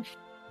mean,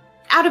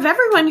 out of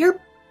everyone, you're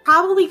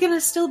probably going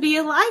to still be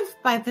alive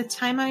by the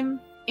time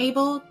I'm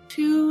able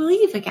to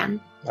leave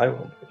again. I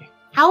won't be.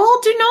 How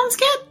old do gnomes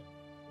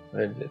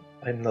get?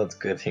 I'm not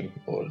getting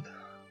old.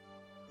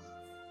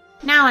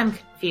 Now I'm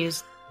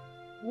confused.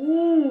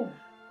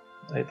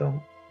 I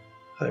don't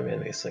have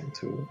anything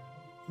to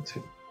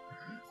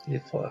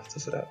live for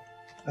after that.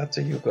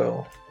 After you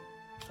go,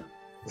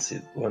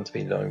 it won't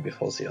be long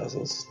before the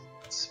others.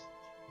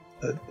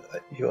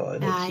 Your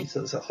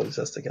energies are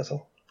holders together,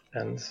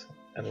 and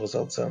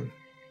without them,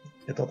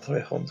 you don't have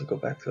a home to go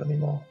back to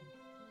anymore.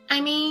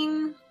 I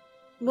mean,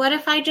 what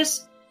if I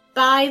just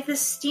buy the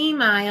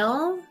steam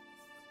aisle,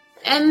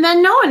 and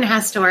then no one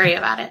has to worry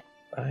about it?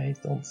 I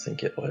don't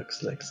think it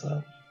works like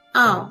that.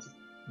 Oh.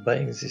 And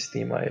buying the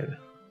steam aisle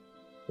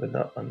would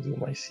not undo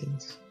my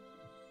sins.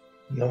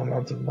 No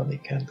amount of money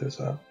can do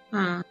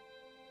that.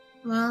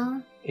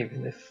 Well,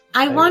 even if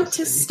I want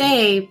to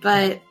stay,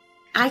 but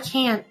I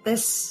can't.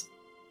 This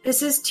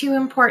is too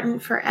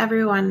important for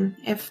everyone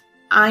if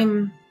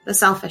I'm the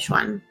selfish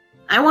one.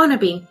 I want to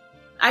be.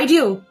 I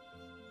do.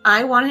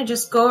 I want to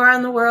just go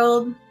around the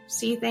world,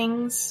 see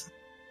things,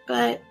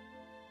 but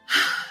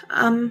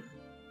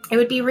it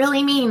would be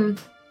really mean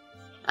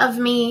of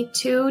me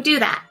to do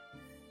that.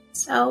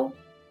 So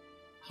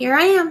here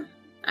I am.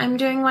 I'm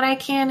doing what I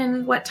can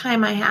in what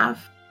time I have.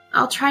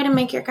 I'll try to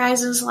make your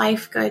guys'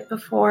 life good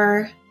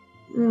before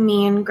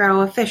me and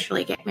Gro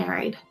officially get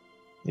married.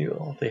 You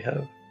already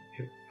have.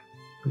 You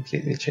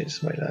completely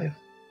changed my life.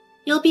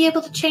 You'll be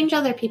able to change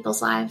other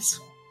people's lives.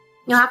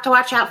 You'll have to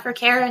watch out for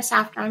Karis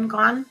after I'm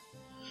gone.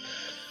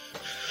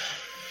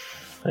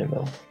 I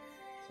know.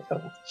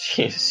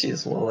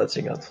 She's more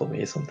watching out for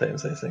me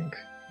sometimes, I think.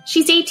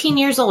 She's 18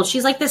 years old.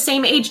 She's like the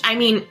same age. I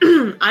mean,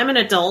 I'm an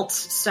adult,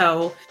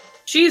 so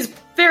she's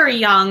very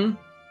young.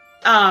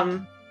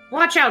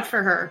 Watch out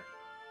for her.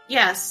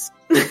 Yes.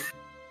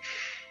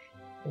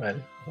 Well,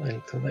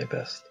 I'll do my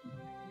best.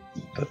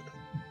 But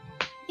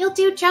you'll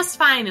do just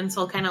fine. And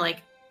Sol kind of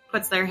like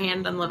puts their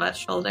hand on Levette's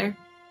shoulder.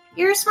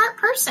 You're a smart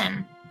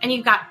person. And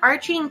you've got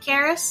Archie and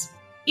Karis.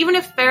 Even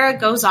if Farah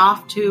goes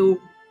off to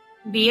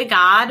be a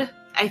god,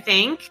 I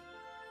think.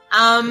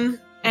 And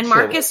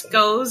Marcus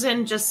goes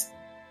and just...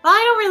 Well, I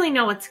don't really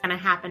know what's going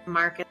to happen to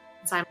Marcus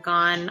since I'm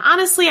gone.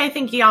 Honestly, I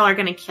think y'all are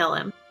going to kill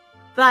him.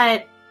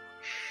 But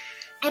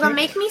it'll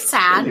make me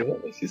sad.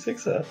 What makes you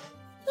think that?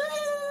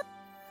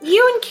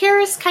 You and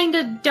Karis kind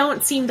of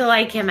don't seem to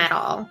like him at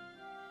all.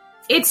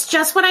 It's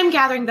just what I'm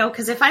gathering, though,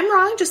 because if I'm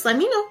wrong, just let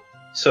me know.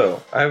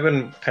 So, I've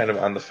been kind of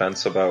on the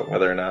fence about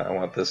whether or not I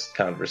want this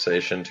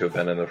conversation to have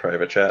been in the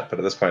private chat, but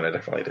at this point I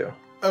definitely do.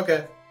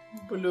 Okay.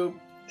 Bloop.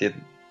 Did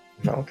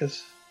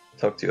Malchus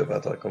talk to you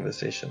about our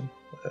conversation?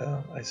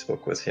 I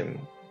spoke with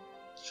him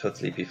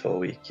shortly before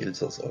we killed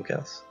those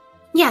ogres.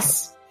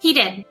 Yes, he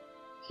did.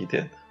 He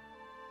did?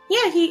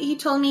 Yeah, he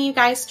told me you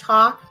guys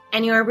talk,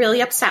 and you are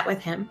really upset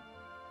with him.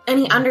 And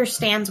he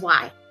understands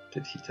why.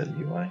 Did he tell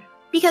you why?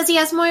 Because he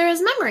has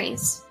Moira's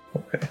memories.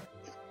 Okay.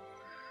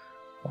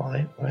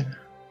 Alright, well,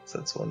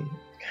 that's one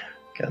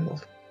can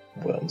of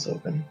worms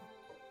open.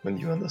 When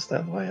you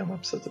understand why I'm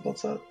upset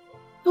about that.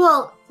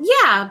 Well,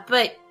 yeah,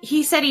 but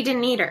he said he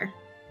didn't eat her.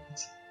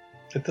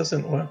 It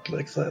doesn't work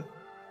like that.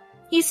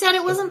 He said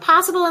it wasn't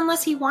possible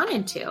unless he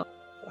wanted to.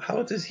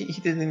 How does he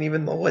didn't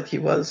even know what he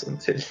was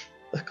until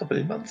a couple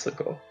of months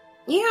ago.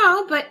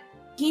 Yeah, but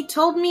he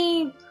told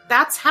me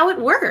that's how it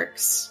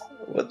works.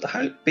 But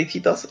he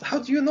doesn't. How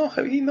do you know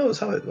how he knows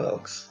how it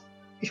works?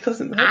 He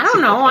doesn't. I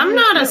don't know. I'm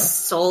not a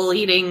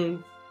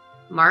soul-eating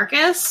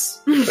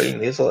Marcus. I mean,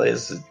 Nizar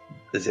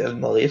is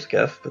Elmer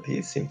Rifgaf, but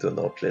he seemed to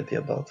know plenty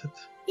about it.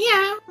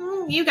 Yeah,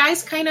 well, you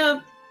guys kind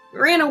of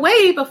ran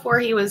away before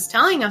he was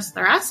telling us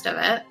the rest of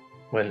it.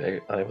 Well,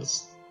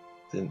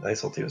 I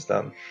thought he was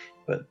done,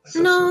 but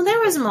no, there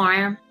was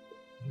more.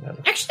 Well,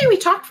 actually, we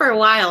talked for a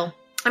while.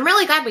 I'm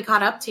really glad we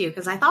caught up to you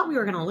because I thought we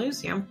were going to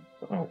lose you.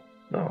 Oh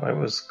no, I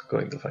was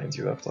going to find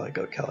you after I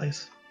got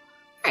Callie's.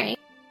 All right,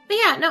 but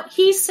yeah, no,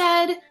 he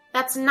said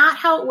that's not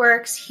how it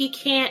works. He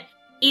can't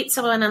eat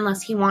someone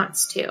unless he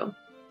wants to.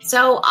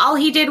 So all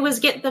he did was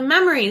get the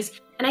memories,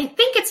 and I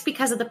think it's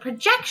because of the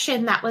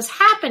projection that was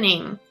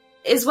happening,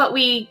 is what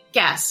we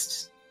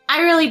guessed.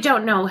 I really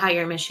don't know how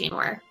your machine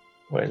works.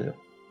 Well,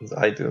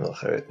 I do know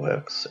how it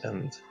works,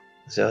 and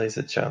there is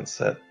a chance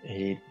that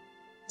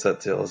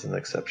there is an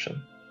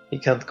exception. He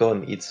can't go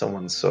and eat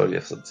someone's soul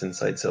if it's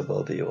inside their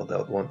body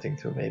without wanting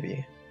to,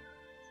 maybe.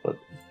 But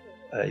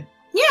I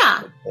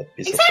would not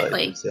be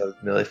surprised if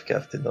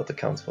Mirifkaf did not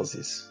account for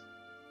this.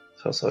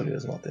 Her soul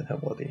is not in her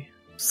body.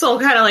 Soul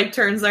kind of like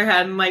turns their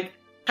head and like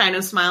kind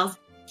of smiles.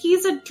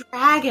 He's a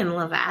dragon,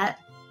 Levette.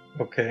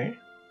 Okay,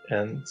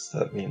 and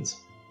that means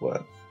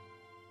what?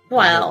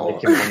 Well,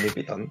 make him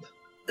omnipotent.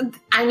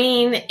 I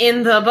mean,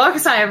 in the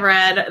books I've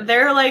read,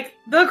 they're like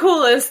the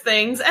coolest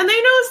things, and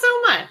they know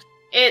so much.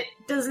 It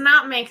does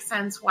not make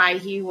sense why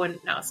he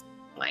wouldn't know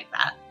something like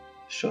that.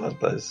 Sure it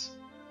does.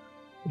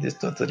 It is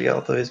totally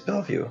out of his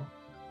purview.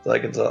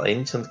 Dragons are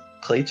ancient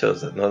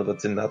creatures that know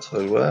about the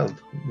natural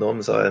world.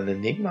 Gnomes are an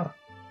enigma.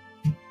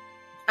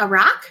 A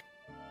rock?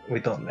 We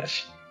don't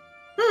mesh.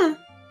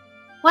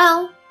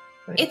 Well,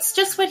 it's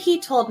just what he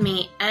told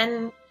me,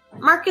 and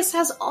Marcus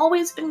has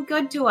always been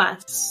good to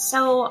us,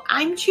 so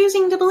I'm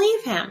choosing to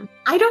believe him.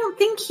 I don't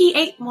think he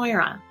ate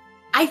Moira.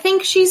 I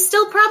think she's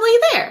still probably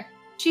there.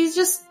 She's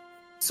just...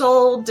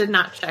 Soul did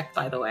not check,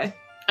 by the way.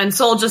 And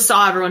Soul just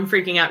saw everyone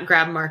freaking out and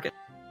grabbed Marcus.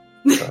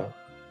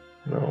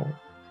 No.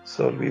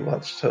 So we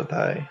watched her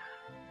die.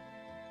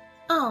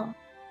 Oh.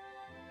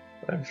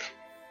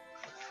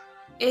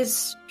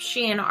 Is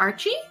she an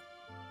Archie?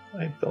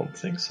 I don't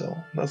think so.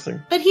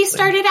 Nothing. But he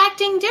started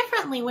acting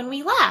differently when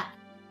we left.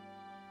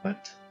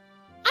 What?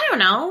 I don't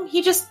know.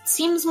 He just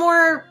seems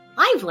more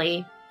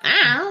lively.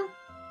 I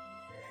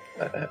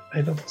don't know.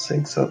 I don't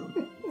think so.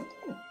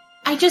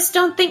 I just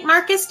don't think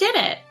Marcus did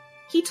it.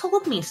 He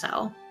told me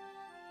so.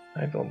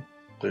 I don't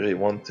really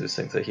want to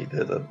think that he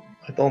did it.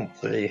 I don't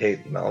really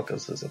hate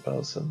Malchus as a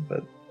person,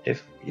 but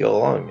if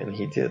you're wrong and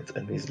he did,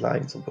 and he's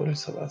lying to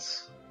both of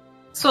us.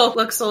 Soul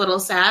looks a little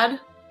sad.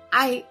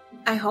 I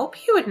hope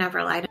he would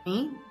never lie to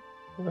me.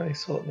 I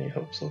certainly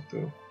hope so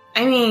too.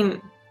 I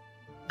mean,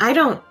 I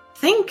don't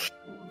think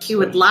he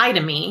would lie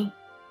to me.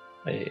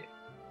 I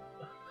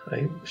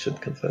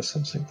should confess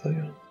something to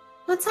you.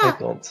 What's I up?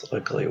 don't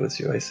agree with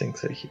you. I think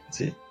that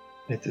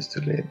it is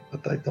too late,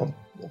 but I don't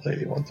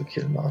really want to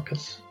kill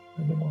Marcus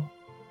anymore.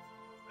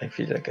 I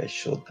feel like I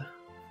should.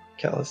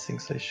 Callus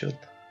thinks I should.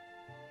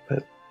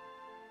 But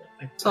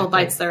Soul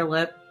bites their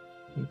lip.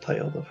 I'm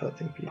tired of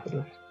hurting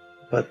people.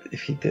 But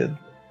if he did,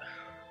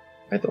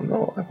 I don't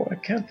know. I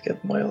can't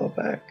get Moira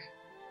back.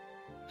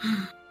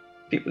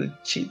 People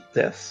cheat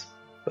death,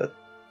 but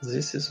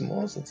this is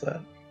more than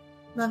that.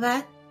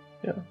 Lovette?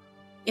 Yeah.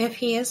 If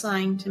he is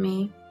lying to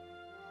me,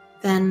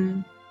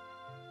 then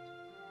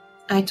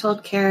I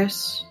told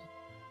Karis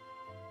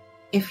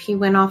if he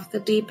went off the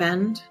deep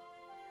end,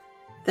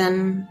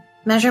 then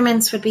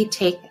measurements would be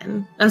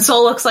taken. And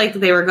Soul looks like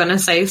they were going to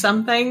say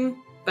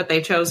something, but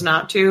they chose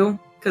not to,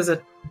 because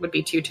it would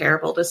be too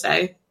terrible to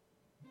say.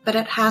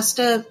 But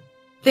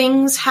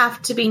things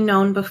have to be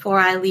known before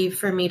I leave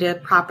for me to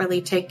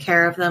properly take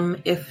care of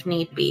them if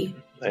need be.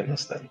 I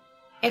understand.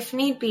 If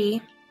need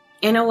be,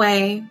 in a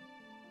way,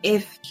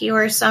 if he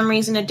were some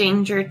reason a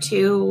danger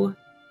to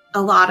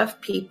a lot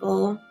of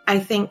people, I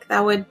think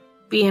that would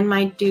be in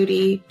my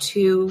duty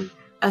to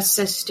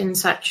assist in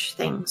such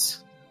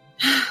things.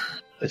 I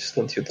just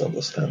want you to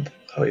understand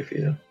how I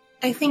feel.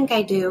 I think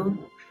I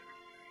do.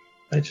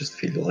 I just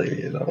feel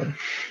really alone.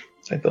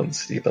 I don't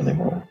sleep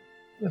anymore,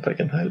 if I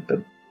can help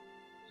it.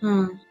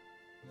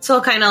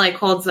 Soul kind of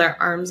holds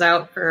their arms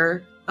out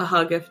for a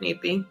hug if need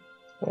be.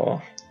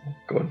 Oh,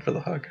 going for the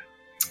hug.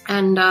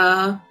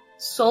 And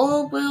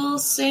Soul will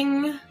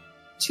sing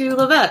to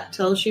Lovette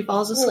till she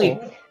falls asleep.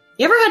 Oh.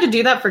 You ever had to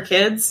do that for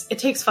kids? It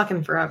takes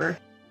fucking forever.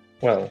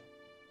 Well.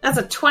 That's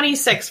a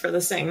 26 for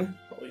the sing.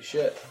 Holy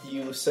shit.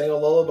 You sang a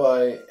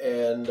lullaby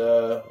and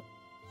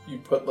you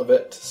put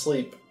Lovette to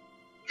sleep.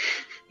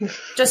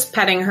 Just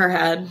petting her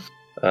head.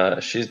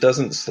 She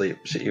doesn't sleep.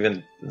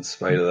 Even in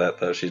spite of that,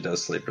 though, she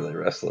does sleep really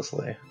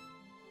restlessly.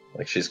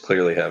 She's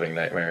clearly having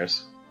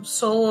nightmares.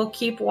 Soul will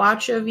keep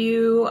watch of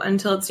you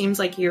until it seems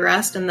like you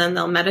rest, and then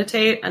they'll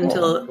meditate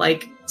until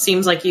it,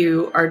 seems like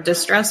you are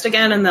distressed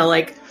again, and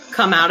they'll,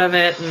 come out of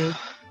it and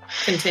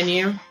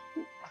continue.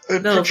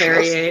 They'll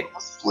variate.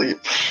 Sleep.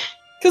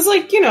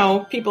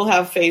 Because, people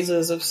have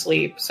phases of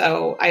sleep,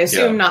 so I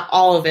assume not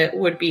all of it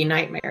would be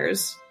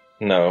nightmares.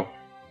 No.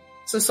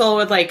 So Soul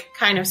would,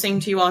 kind of sing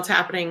to you while it's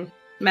happening,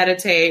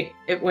 meditate.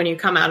 When you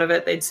come out of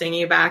it, they'd sing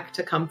you back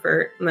to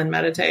comfort, and then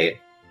meditate.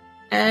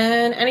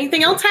 And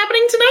anything else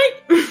happening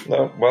tonight?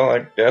 No, well,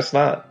 I guess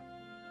not.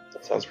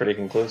 That sounds pretty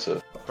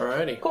conclusive.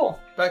 Alrighty. Cool.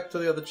 Back to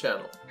the other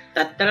channel.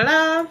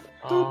 Da-da-da-da.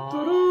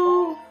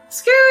 Doo-doo-doo.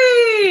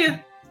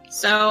 Scary!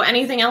 So,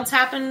 anything else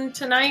happened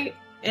tonight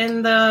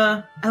in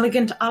the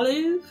Elegant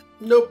Olive?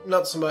 Nope,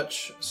 not so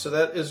much. So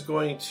that is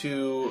going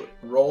to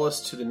roll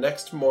us to the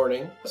next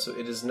morning. So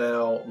it is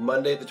now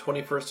Monday the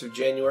 21st of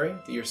January,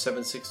 the year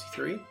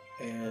 763.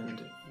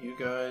 And you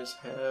guys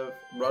have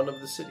run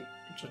of the city.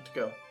 Just to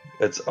go.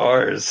 It's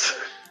ours.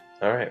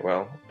 Alright,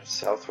 well,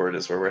 southward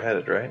is where we're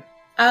headed, right?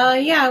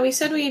 Yeah, we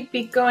said we'd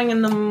be going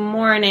in the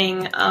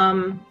morning.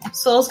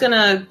 Soul's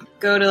gonna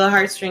go to the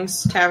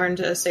Heartstrings Tavern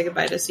to say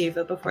goodbye to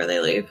Siva before they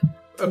leave.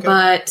 Okay.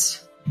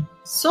 But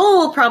Soul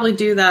will probably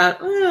do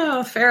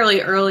that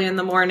fairly early in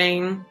the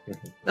morning.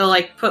 They'll,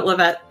 put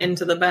Lovette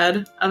into the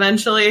bed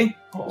eventually.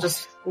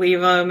 Just leave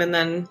them and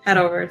then head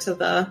over to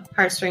the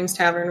Heartstrings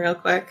Tavern real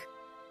quick.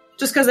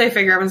 Just because they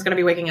figure everyone's gonna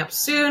be waking up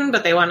soon,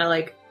 but they want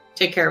to,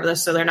 take care of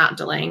this so they're not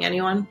delaying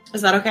anyone.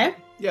 Is that okay?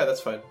 Yeah,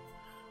 that's fine.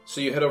 So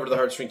you head over to the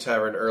Heartstring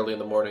Tavern early in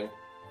the morning.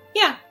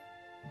 Yeah.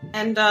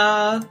 And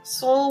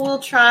Soul will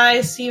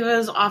try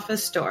Siva's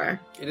office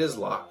door. It is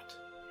locked.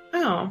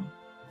 Oh.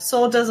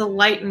 Soul does a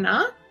light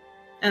knock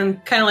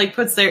and kind of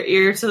puts their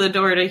ear to the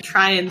door to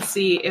try and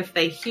see if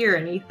they hear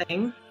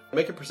anything.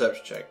 Make a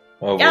perception check.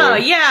 Oh, boy. Oh,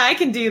 yeah, I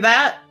can do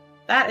that.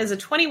 That is a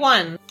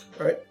 21.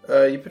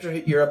 Alright, you put your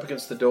ear up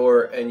against the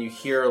door and you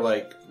hear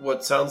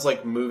what sounds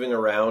like moving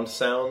around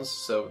sounds,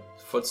 so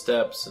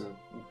footsteps and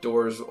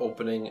doors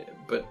opening,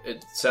 but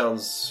it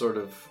sounds sort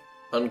of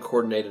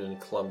uncoordinated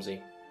and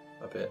clumsy.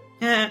 a bit.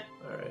 Eh.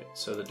 All right,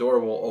 so the door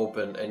will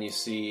open, and you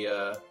see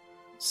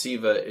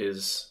Siva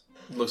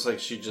looks like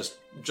she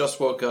just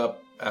woke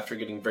up after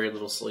getting very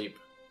little sleep.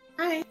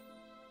 Hi.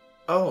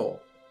 Oh,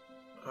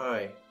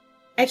 hi.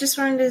 I just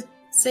wanted to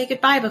say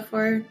goodbye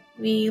before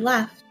we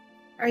left.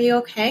 Are you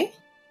okay?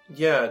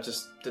 Yeah,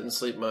 just didn't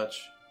sleep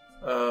much.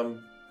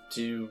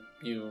 Do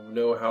you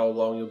know how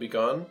long you'll be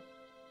gone?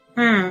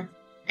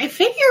 I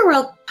figure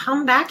we'll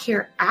come back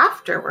here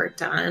after we're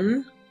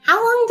done. How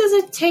long does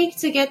it take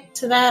to get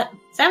to that?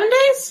 7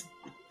 days?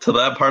 To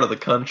that part of the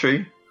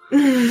country?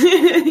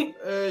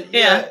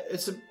 Yeah.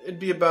 It'd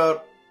be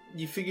about.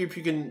 You figure if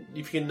you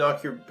can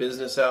knock your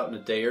business out in a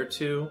day or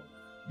two,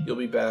 you'll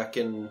be back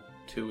in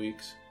 2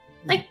 weeks.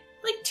 Like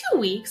 2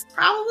 weeks,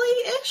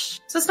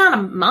 probably-ish. So it's not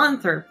a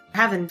month, or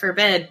heaven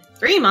forbid,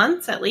 3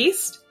 months at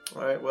least.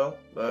 All right, well,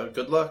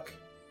 good luck.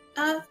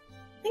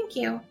 Thank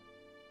you.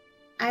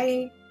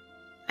 I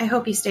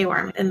hope you stay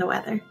warm in the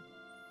weather.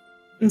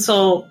 And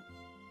so,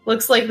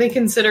 looks like they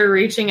consider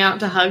reaching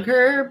out to hug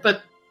her,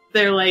 but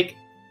they're, like,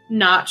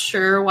 not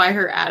sure why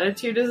her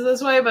attitude is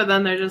this way, but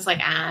then they're just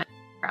like,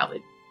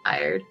 probably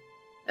tired.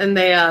 And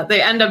they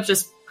end up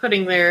just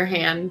putting their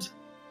hand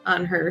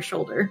on her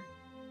shoulder.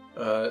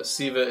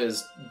 Siva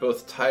is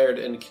both tired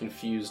and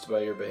confused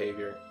by your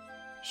behavior.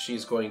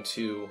 She's going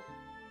to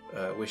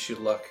wish you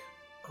luck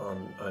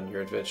on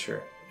your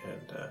adventure,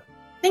 and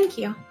Thank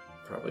you.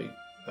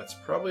 that's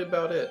probably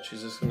about it.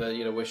 She's just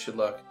gonna wish you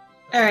luck.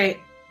 All right.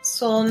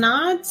 Soul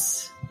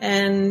nods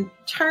and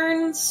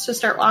turns to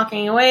start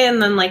walking away, and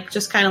then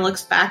just kind of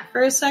looks back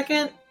for a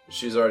second.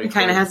 She's already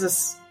kind of has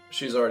this.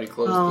 She's already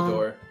closed the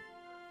door.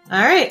 All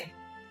right.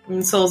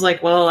 And Soul's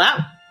like, well,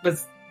 that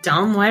was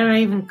dumb. Why did I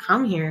even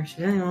come here? She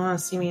didn't even want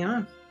to see me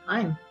off.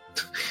 Fine.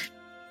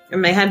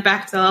 And they head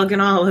back to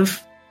Elgin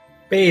Olive.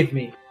 Bathe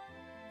me.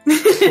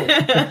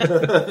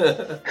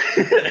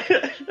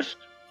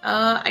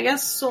 I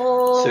guess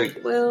Soul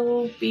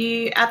will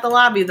be at the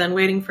lobby then,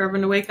 waiting for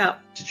everyone to wake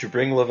up. Did you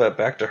bring Livette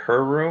back to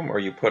her room, or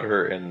you put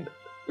her in...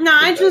 No,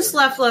 I just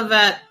left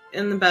Livette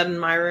in the bed in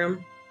my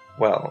room.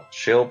 Well,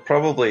 she'll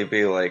probably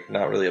be,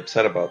 not really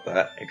upset about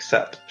that,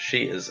 except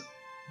she is...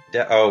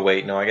 oh,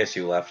 wait, no, I guess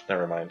you left.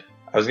 Never mind.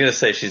 I was going to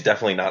say she's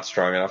definitely not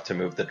strong enough to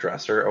move the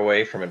dresser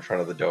away from in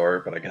front of the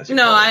door, but I guess...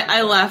 No,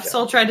 I left.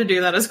 Soul tried to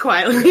do that as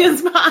quietly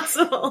as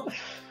possible.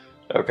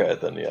 Okay,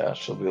 then yeah,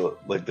 she'll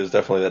be there's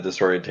definitely that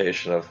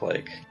disorientation of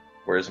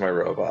where's my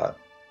robot?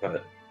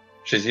 But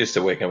she's used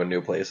to waking up in new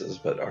places,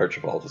 but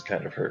Archibald is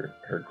kind of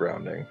her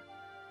grounding.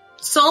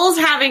 Soul's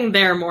having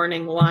their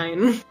morning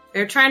wine.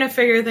 They're trying to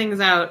figure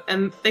things out,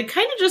 and they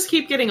kind of just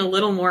keep getting a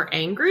little more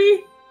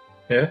angry.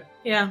 Yeah?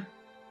 Yeah.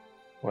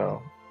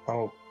 Well,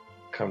 I'll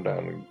come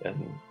down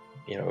and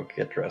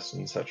get dressed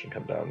and such and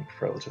come down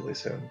relatively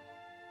soon.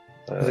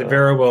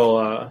 Vera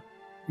will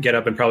get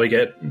up and probably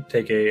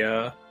take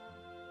a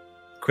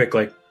quick,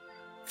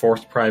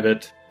 forced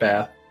private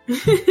bath.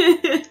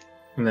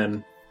 And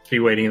then be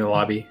waiting in the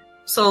lobby.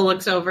 Soul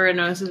looks over and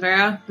notices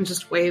Vera and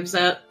just waves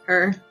at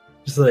her.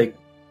 Just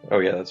oh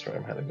yeah, that's right,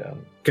 I'm heading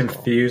down.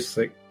 Confused,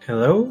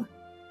 hello?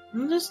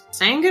 I'm just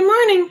saying good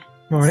morning.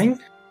 Morning.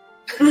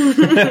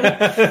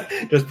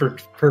 Just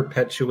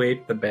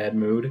perpetuate the bad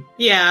mood.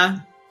 Yeah.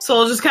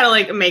 Soul just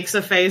kind of makes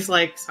a face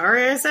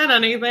sorry I said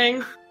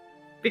anything.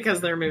 Because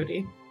they're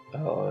moody.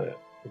 Are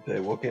they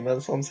working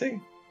on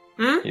something?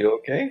 You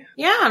okay?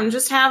 Yeah, I'm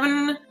just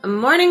having a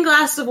morning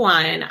glass of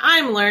wine.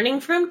 I'm learning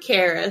from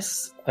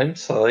Karis. I'm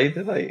sorry,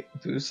 did I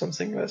do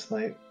something last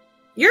night?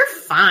 You're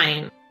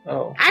fine.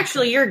 Oh.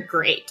 Actually, you're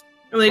great.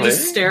 And they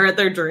just stare at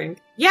their drink.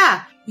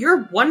 Yeah,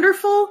 you're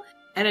wonderful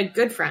and a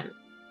good friend.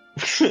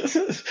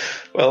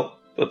 Well,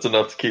 that's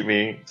enough to keep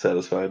me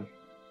satisfied.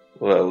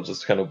 Well, I'll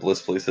just kind of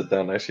blissfully sit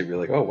down and actually be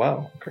like, oh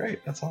wow,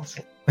 great, that's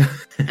awesome.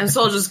 And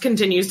Soul just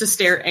continues to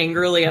stare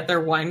angrily at their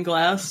wine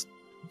glass.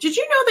 Did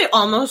you know they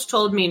almost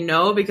told me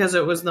no because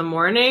it was the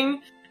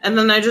morning? And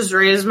then I just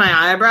raised my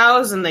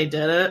eyebrows and they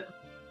did it.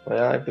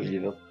 Well, I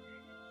believe it.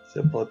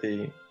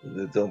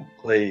 They don't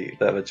play,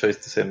 they have a choice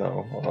to say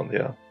no around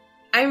here.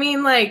 I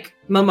mean,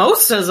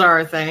 mimosas are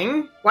a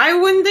thing. Why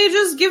wouldn't they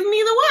just give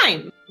me the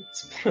wine?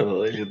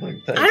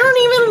 I don't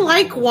even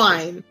like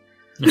wine.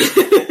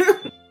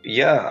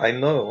 Yeah, I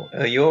know.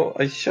 Are you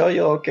sure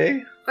you're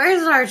okay?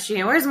 Where's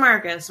Archie? Where's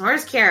Marcus?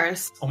 Where's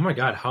Karis? Oh my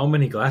god, how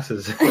many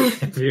glasses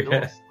have you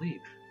had?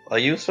 Are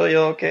you sure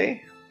you're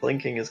okay?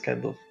 Blinking is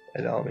kind of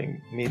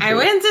alarming. Me too. I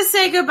went to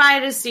say goodbye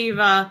to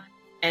Siva,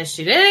 and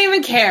she didn't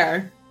even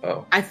care.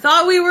 Oh. I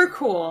thought we were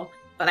cool,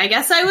 but I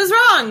guess I was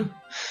wrong.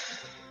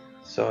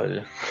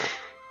 Sorry.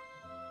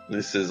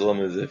 This is one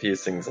of the few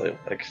things I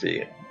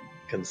actually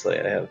can say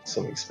I have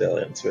some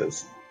experience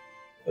with.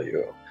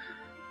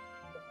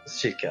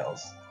 She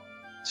cares.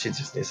 She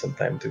just needs some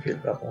time to feel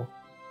better.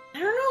 I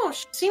don't know.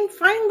 She seemed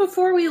fine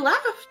before we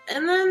left,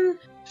 and then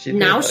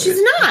now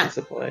she's not.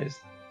 Surprised.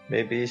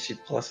 Maybe she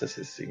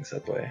processes things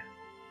that way.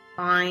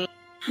 Fine.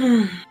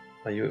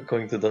 Are you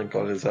going to drink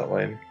all of that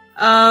wine?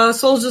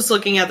 Soul's just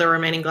looking at the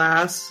remaining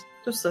glass.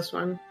 Just this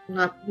one.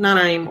 Not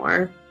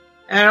anymore.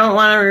 I don't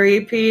want to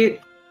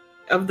repeat.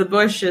 of the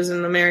bushes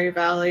in the Mary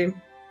Valley.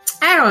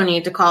 I don't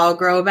need to call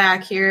Grow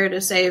back here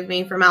to save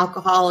me from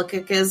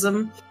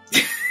alcoholicism.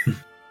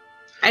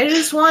 I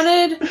just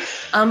wanted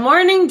a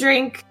morning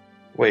drink.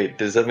 Wait,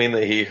 does that mean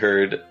that he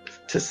heard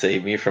to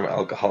save me from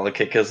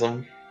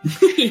alcoholicism?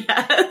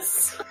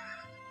 Yes.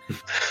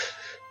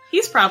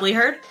 He's probably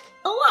heard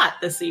a lot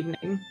this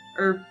evening.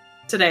 Or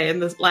today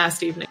and this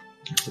last evening.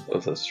 I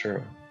suppose that's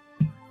true.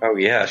 Oh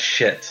yeah,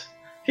 shit.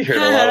 He heard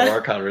a lot of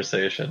our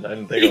conversation. I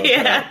didn't think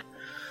about that.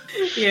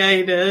 Yeah,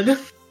 he did.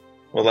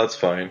 Well, that's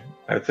fine.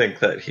 I think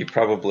that he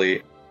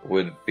probably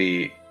would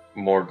be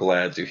more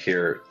glad to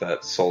hear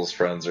that Soul's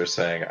friends are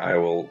saying, I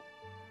will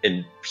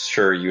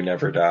ensure you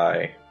never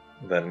die,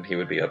 than he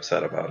would be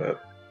upset about it.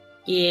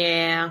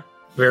 Yeah.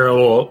 Vera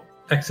will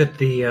exit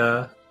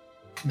the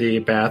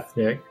bath.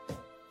 Yeah.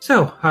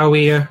 So, are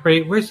we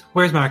ready? Where's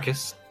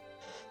Marcus?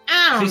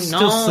 I don't know. He's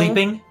still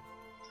sleeping?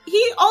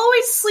 He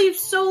always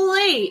sleeps so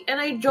late, and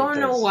I don't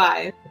know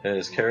why.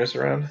 Is Karis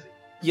around?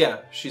 Yeah,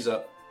 she's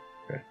up.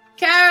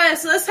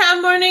 Karis, let's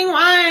have morning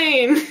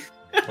wine!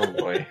 Oh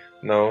boy.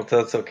 No,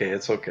 that's okay.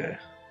 It's okay.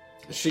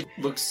 She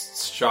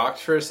looks shocked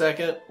for a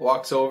second,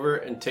 walks over,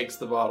 and takes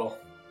the bottle.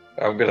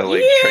 I'm gonna try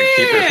and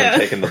keep her from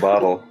taking the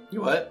bottle.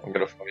 You what? I'm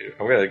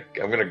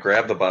gonna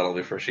grab the bottle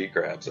before she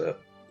grabs it.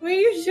 What are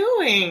you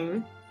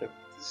doing?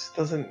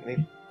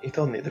 You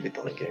don't need to be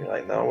drinking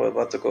right now. We're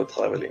about to go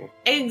traveling.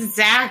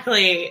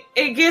 Exactly.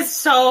 It gets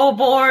so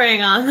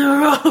boring on the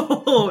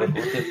road. What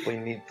if we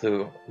need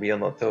to be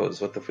on our toes?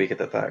 What if we get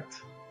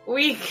attacked?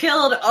 We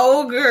killed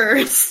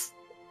ogres.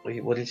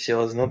 What if she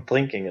was not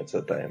drinking at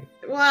the time?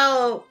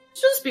 Well,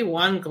 just be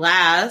one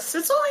glass.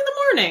 It's only the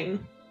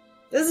morning.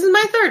 This is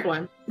my third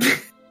one.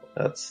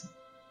 That's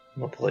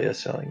not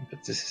reassuring,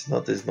 but this is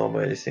not as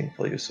normal anything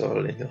for you, so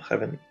I'll in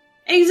heaven.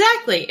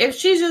 Exactly. If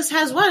she just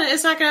has one,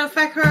 it's not going to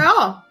affect her at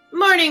all.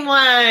 Morning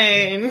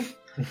wine!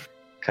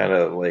 Kind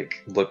of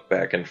look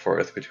back and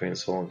forth between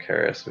Soul and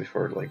Karis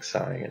before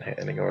sighing and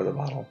handing over the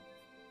bottle.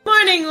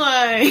 Morning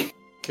wine!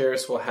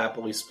 Karis will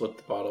happily split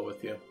the bottle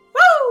with you.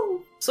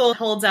 Woo! Soul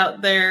holds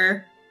out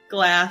their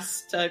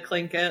glass to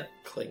clink it.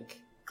 Clink.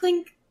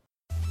 Clink.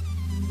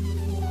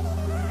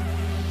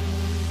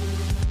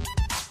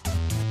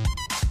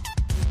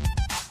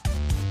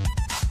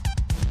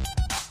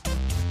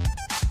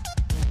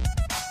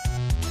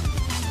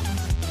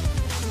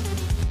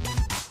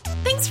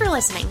 Thanks for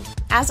listening.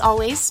 As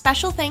always,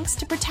 special thanks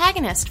to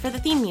Protagonist for the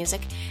theme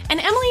music, and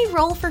Emily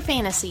Roll for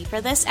Fantasy for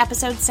this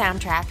episode's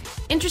soundtrack.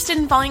 Interested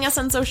in following us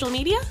on social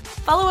media?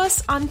 Follow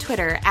us on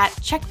Twitter at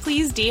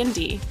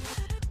CheckPleaseDND.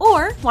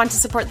 Or, want to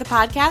support the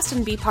podcast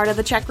and be part of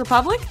the Czech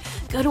Republic?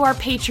 Go to our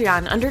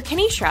Patreon under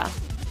Kanishra.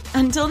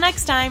 Until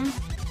next time!